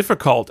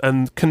difficult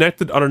and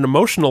connected on an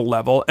emotional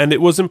level. And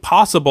it was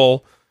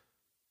impossible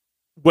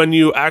when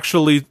you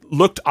actually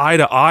looked eye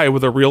to eye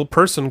with a real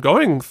person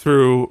going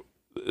through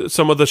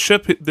some of the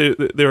shit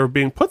they were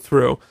being put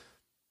through.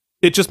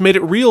 It just made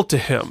it real to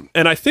him.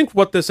 And I think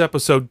what this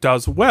episode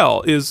does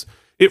well is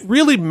it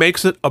really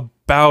makes it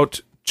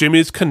about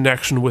Jimmy's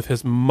connection with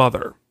his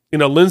mother. You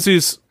know,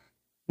 Lindsay's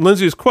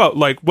quote,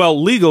 like,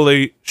 well,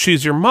 legally,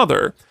 she's your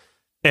mother.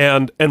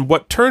 And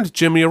what turned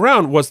Jimmy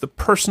around was the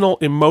personal,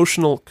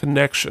 emotional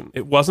connection.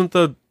 It wasn't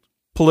the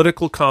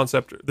political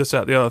concept, this,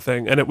 that, the other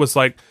thing. And it was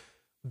like,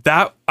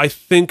 that, I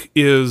think,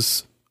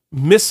 is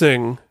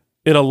missing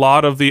in a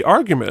lot of the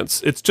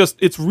arguments.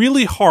 It's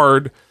really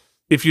hard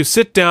if you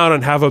sit down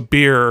and have a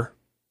beer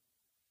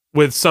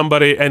with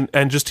somebody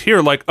and just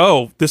hear like,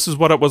 oh, this is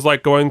what it was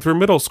like going through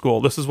middle school.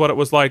 This is what it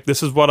was like.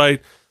 This is what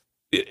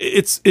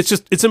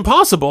it's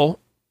impossible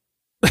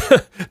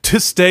to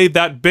stay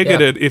that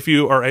bigoted if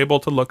you are able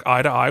to look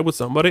eye to eye with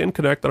somebody and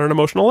connect on an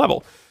emotional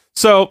level.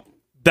 So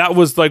that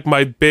was like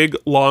my big,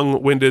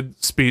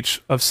 long-winded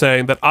speech of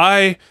saying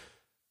that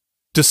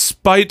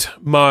despite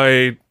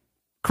my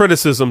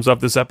criticisms of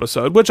this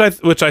episode, which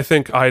I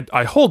think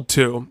I hold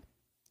to,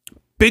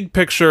 big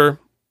picture,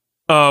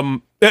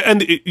 and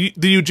the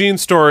Eugene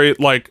story,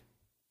 like,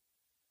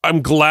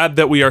 I'm glad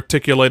that we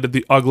articulated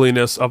the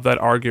ugliness of that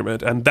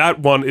argument, and that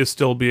one is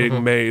still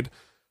being made.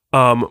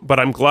 But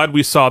I'm glad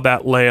we saw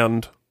that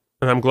land,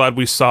 and I'm glad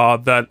we saw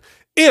that.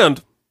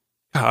 And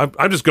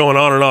I'm just going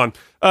on and on.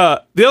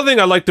 The other thing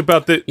I liked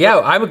about the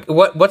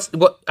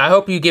I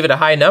hope you give it a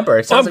high number.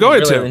 It sounds like you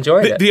really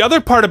enjoyed it. The other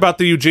part about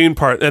the Eugene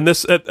part,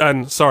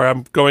 and sorry,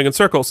 I'm going in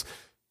circles,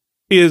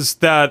 is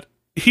that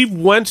he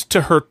went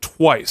to her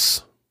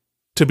twice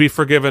to be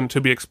forgiven,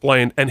 to be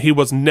explained, and he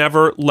was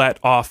never let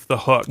off the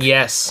hook.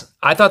 Yes,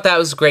 I thought that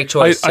was a great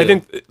choice. I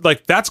think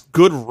like that's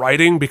good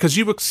writing, because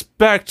you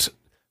expect,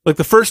 like,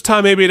 the first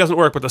time maybe it doesn't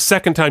work, but the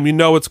second time you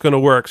know it's going to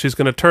work. She's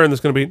going to turn. There's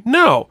going to be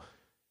no.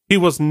 He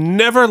was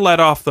never let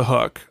off the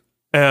hook.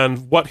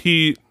 And what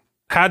he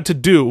had to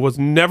do was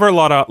never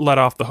let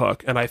off the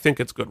hook. And I think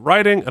it's good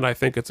writing, and I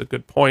think it's a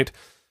good point.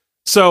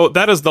 So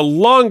that is the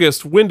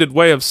longest-winded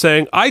way of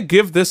saying I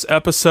give this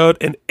episode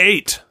an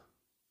 8.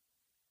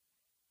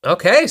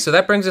 Okay, so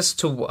that brings us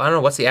to, I don't know,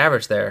 what's the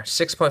average there?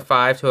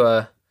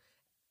 6.5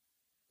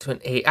 to an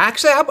 8.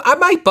 Actually, I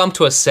might bump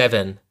to a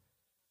 7.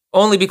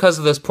 Only because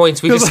of those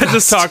points we discussed. Because I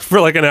just talked for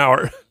like an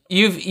hour.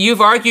 You've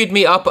argued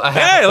me up a half a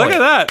point. Hey, look at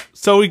that.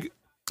 So we...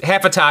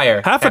 Half a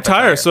tire. Half a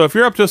tire. So if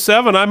you're up to a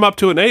 7, I'm up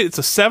to an 8. It's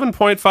a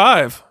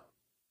 7.5.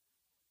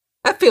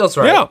 That feels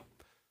right. Yeah.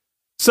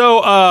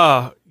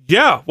 So,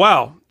 yeah,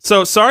 wow.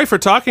 So sorry for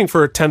talking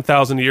for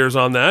 10,000 years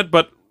on that,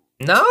 but...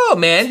 No,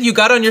 man, you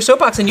got on your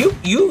soapbox and you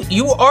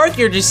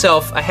argued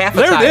yourself a half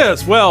a tire. There it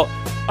is. Well,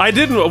 I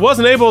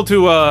wasn't able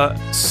to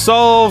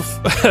solve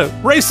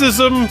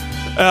racism,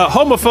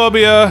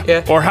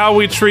 homophobia, or how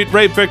we treat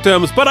rape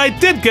victims, but I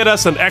did get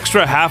us an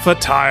extra half a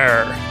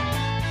tire.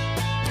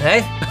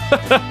 Hey,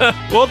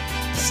 well,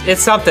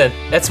 it's something.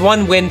 That's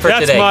one win for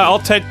today. I'll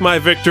take my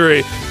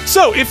victory.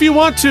 So if you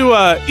want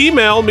to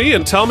email me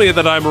and tell me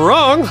that I'm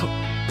wrong,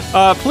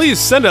 please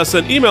send us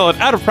an email at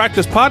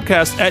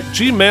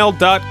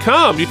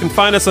outofpracticepodcast@gmail.com. You can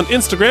find us on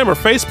Instagram or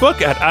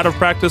Facebook at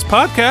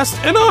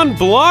outofpracticepodcast and on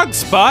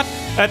Blogspot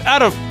at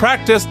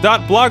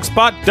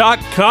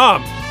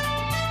outofpractice.blogspot.com.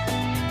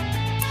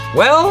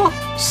 Well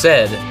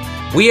said.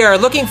 We are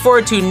looking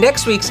forward to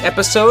next week's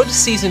episode,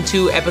 Season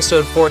 2,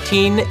 Episode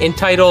 14,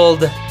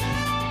 entitled...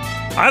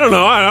 I don't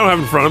know. I don't have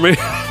it in front of me.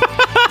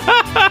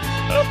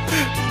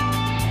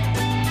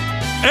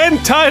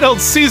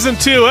 Entitled Season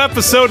 2,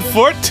 Episode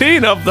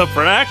 14 of The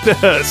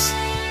Practice.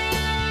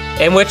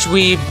 In which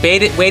we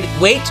wait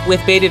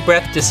with bated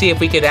breath to see if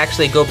we could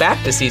actually go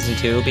back to Season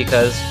 2,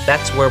 because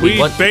that's where we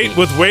want to be. We bait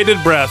with waited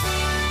breath.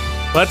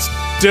 Let's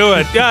do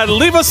it. Yeah,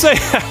 leave us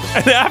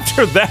and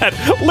after that,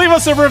 leave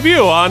us a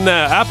review on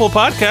Apple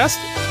Podcast.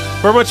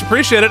 We're much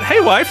appreciated.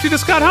 Hey, wife, she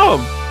just got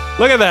home.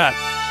 Look at that.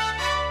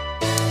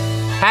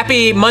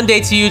 Happy Monday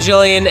to you,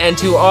 Jillian, and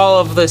to all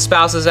of the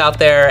spouses out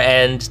there.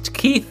 And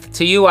Keith,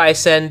 to you, I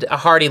send a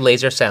hearty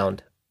laser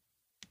sound.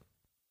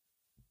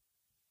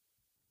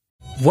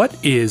 What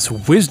is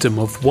Wisdom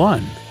of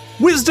One?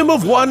 Wisdom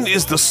of One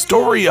is the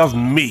story of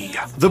me,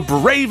 the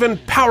brave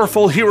and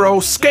powerful hero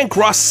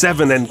Skankross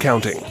 7 and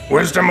counting.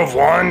 Wisdom of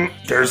One,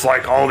 there's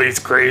like all these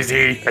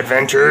crazy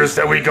adventures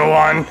that we go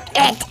on.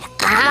 It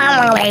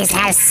always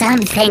has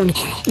something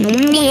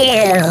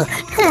new.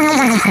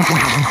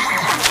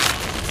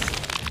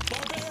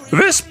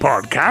 This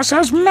podcast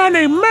has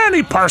many,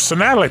 many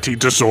personality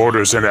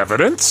disorders in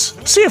evidence.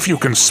 See if you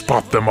can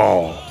spot them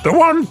all. The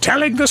one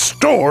telling the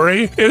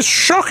story is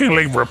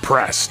shockingly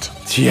repressed.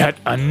 Yet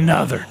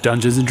another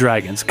Dungeons &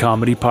 Dragons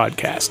comedy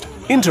podcast.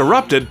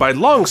 Interrupted by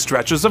long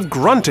stretches of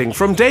grunting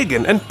from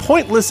Dagon and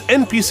pointless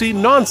NPC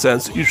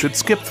nonsense you should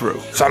skip through.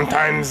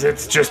 Sometimes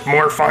it's just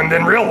more fun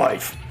than real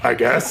life, I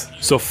guess.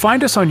 So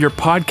find us on your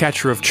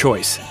podcatcher of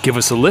choice. Give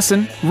us a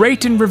listen,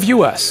 rate and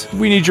review us.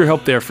 We need your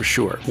help there for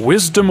sure.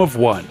 Wisdom of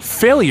One.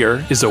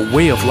 Failure is a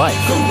way of life.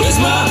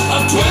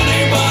 Charisma of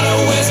 20.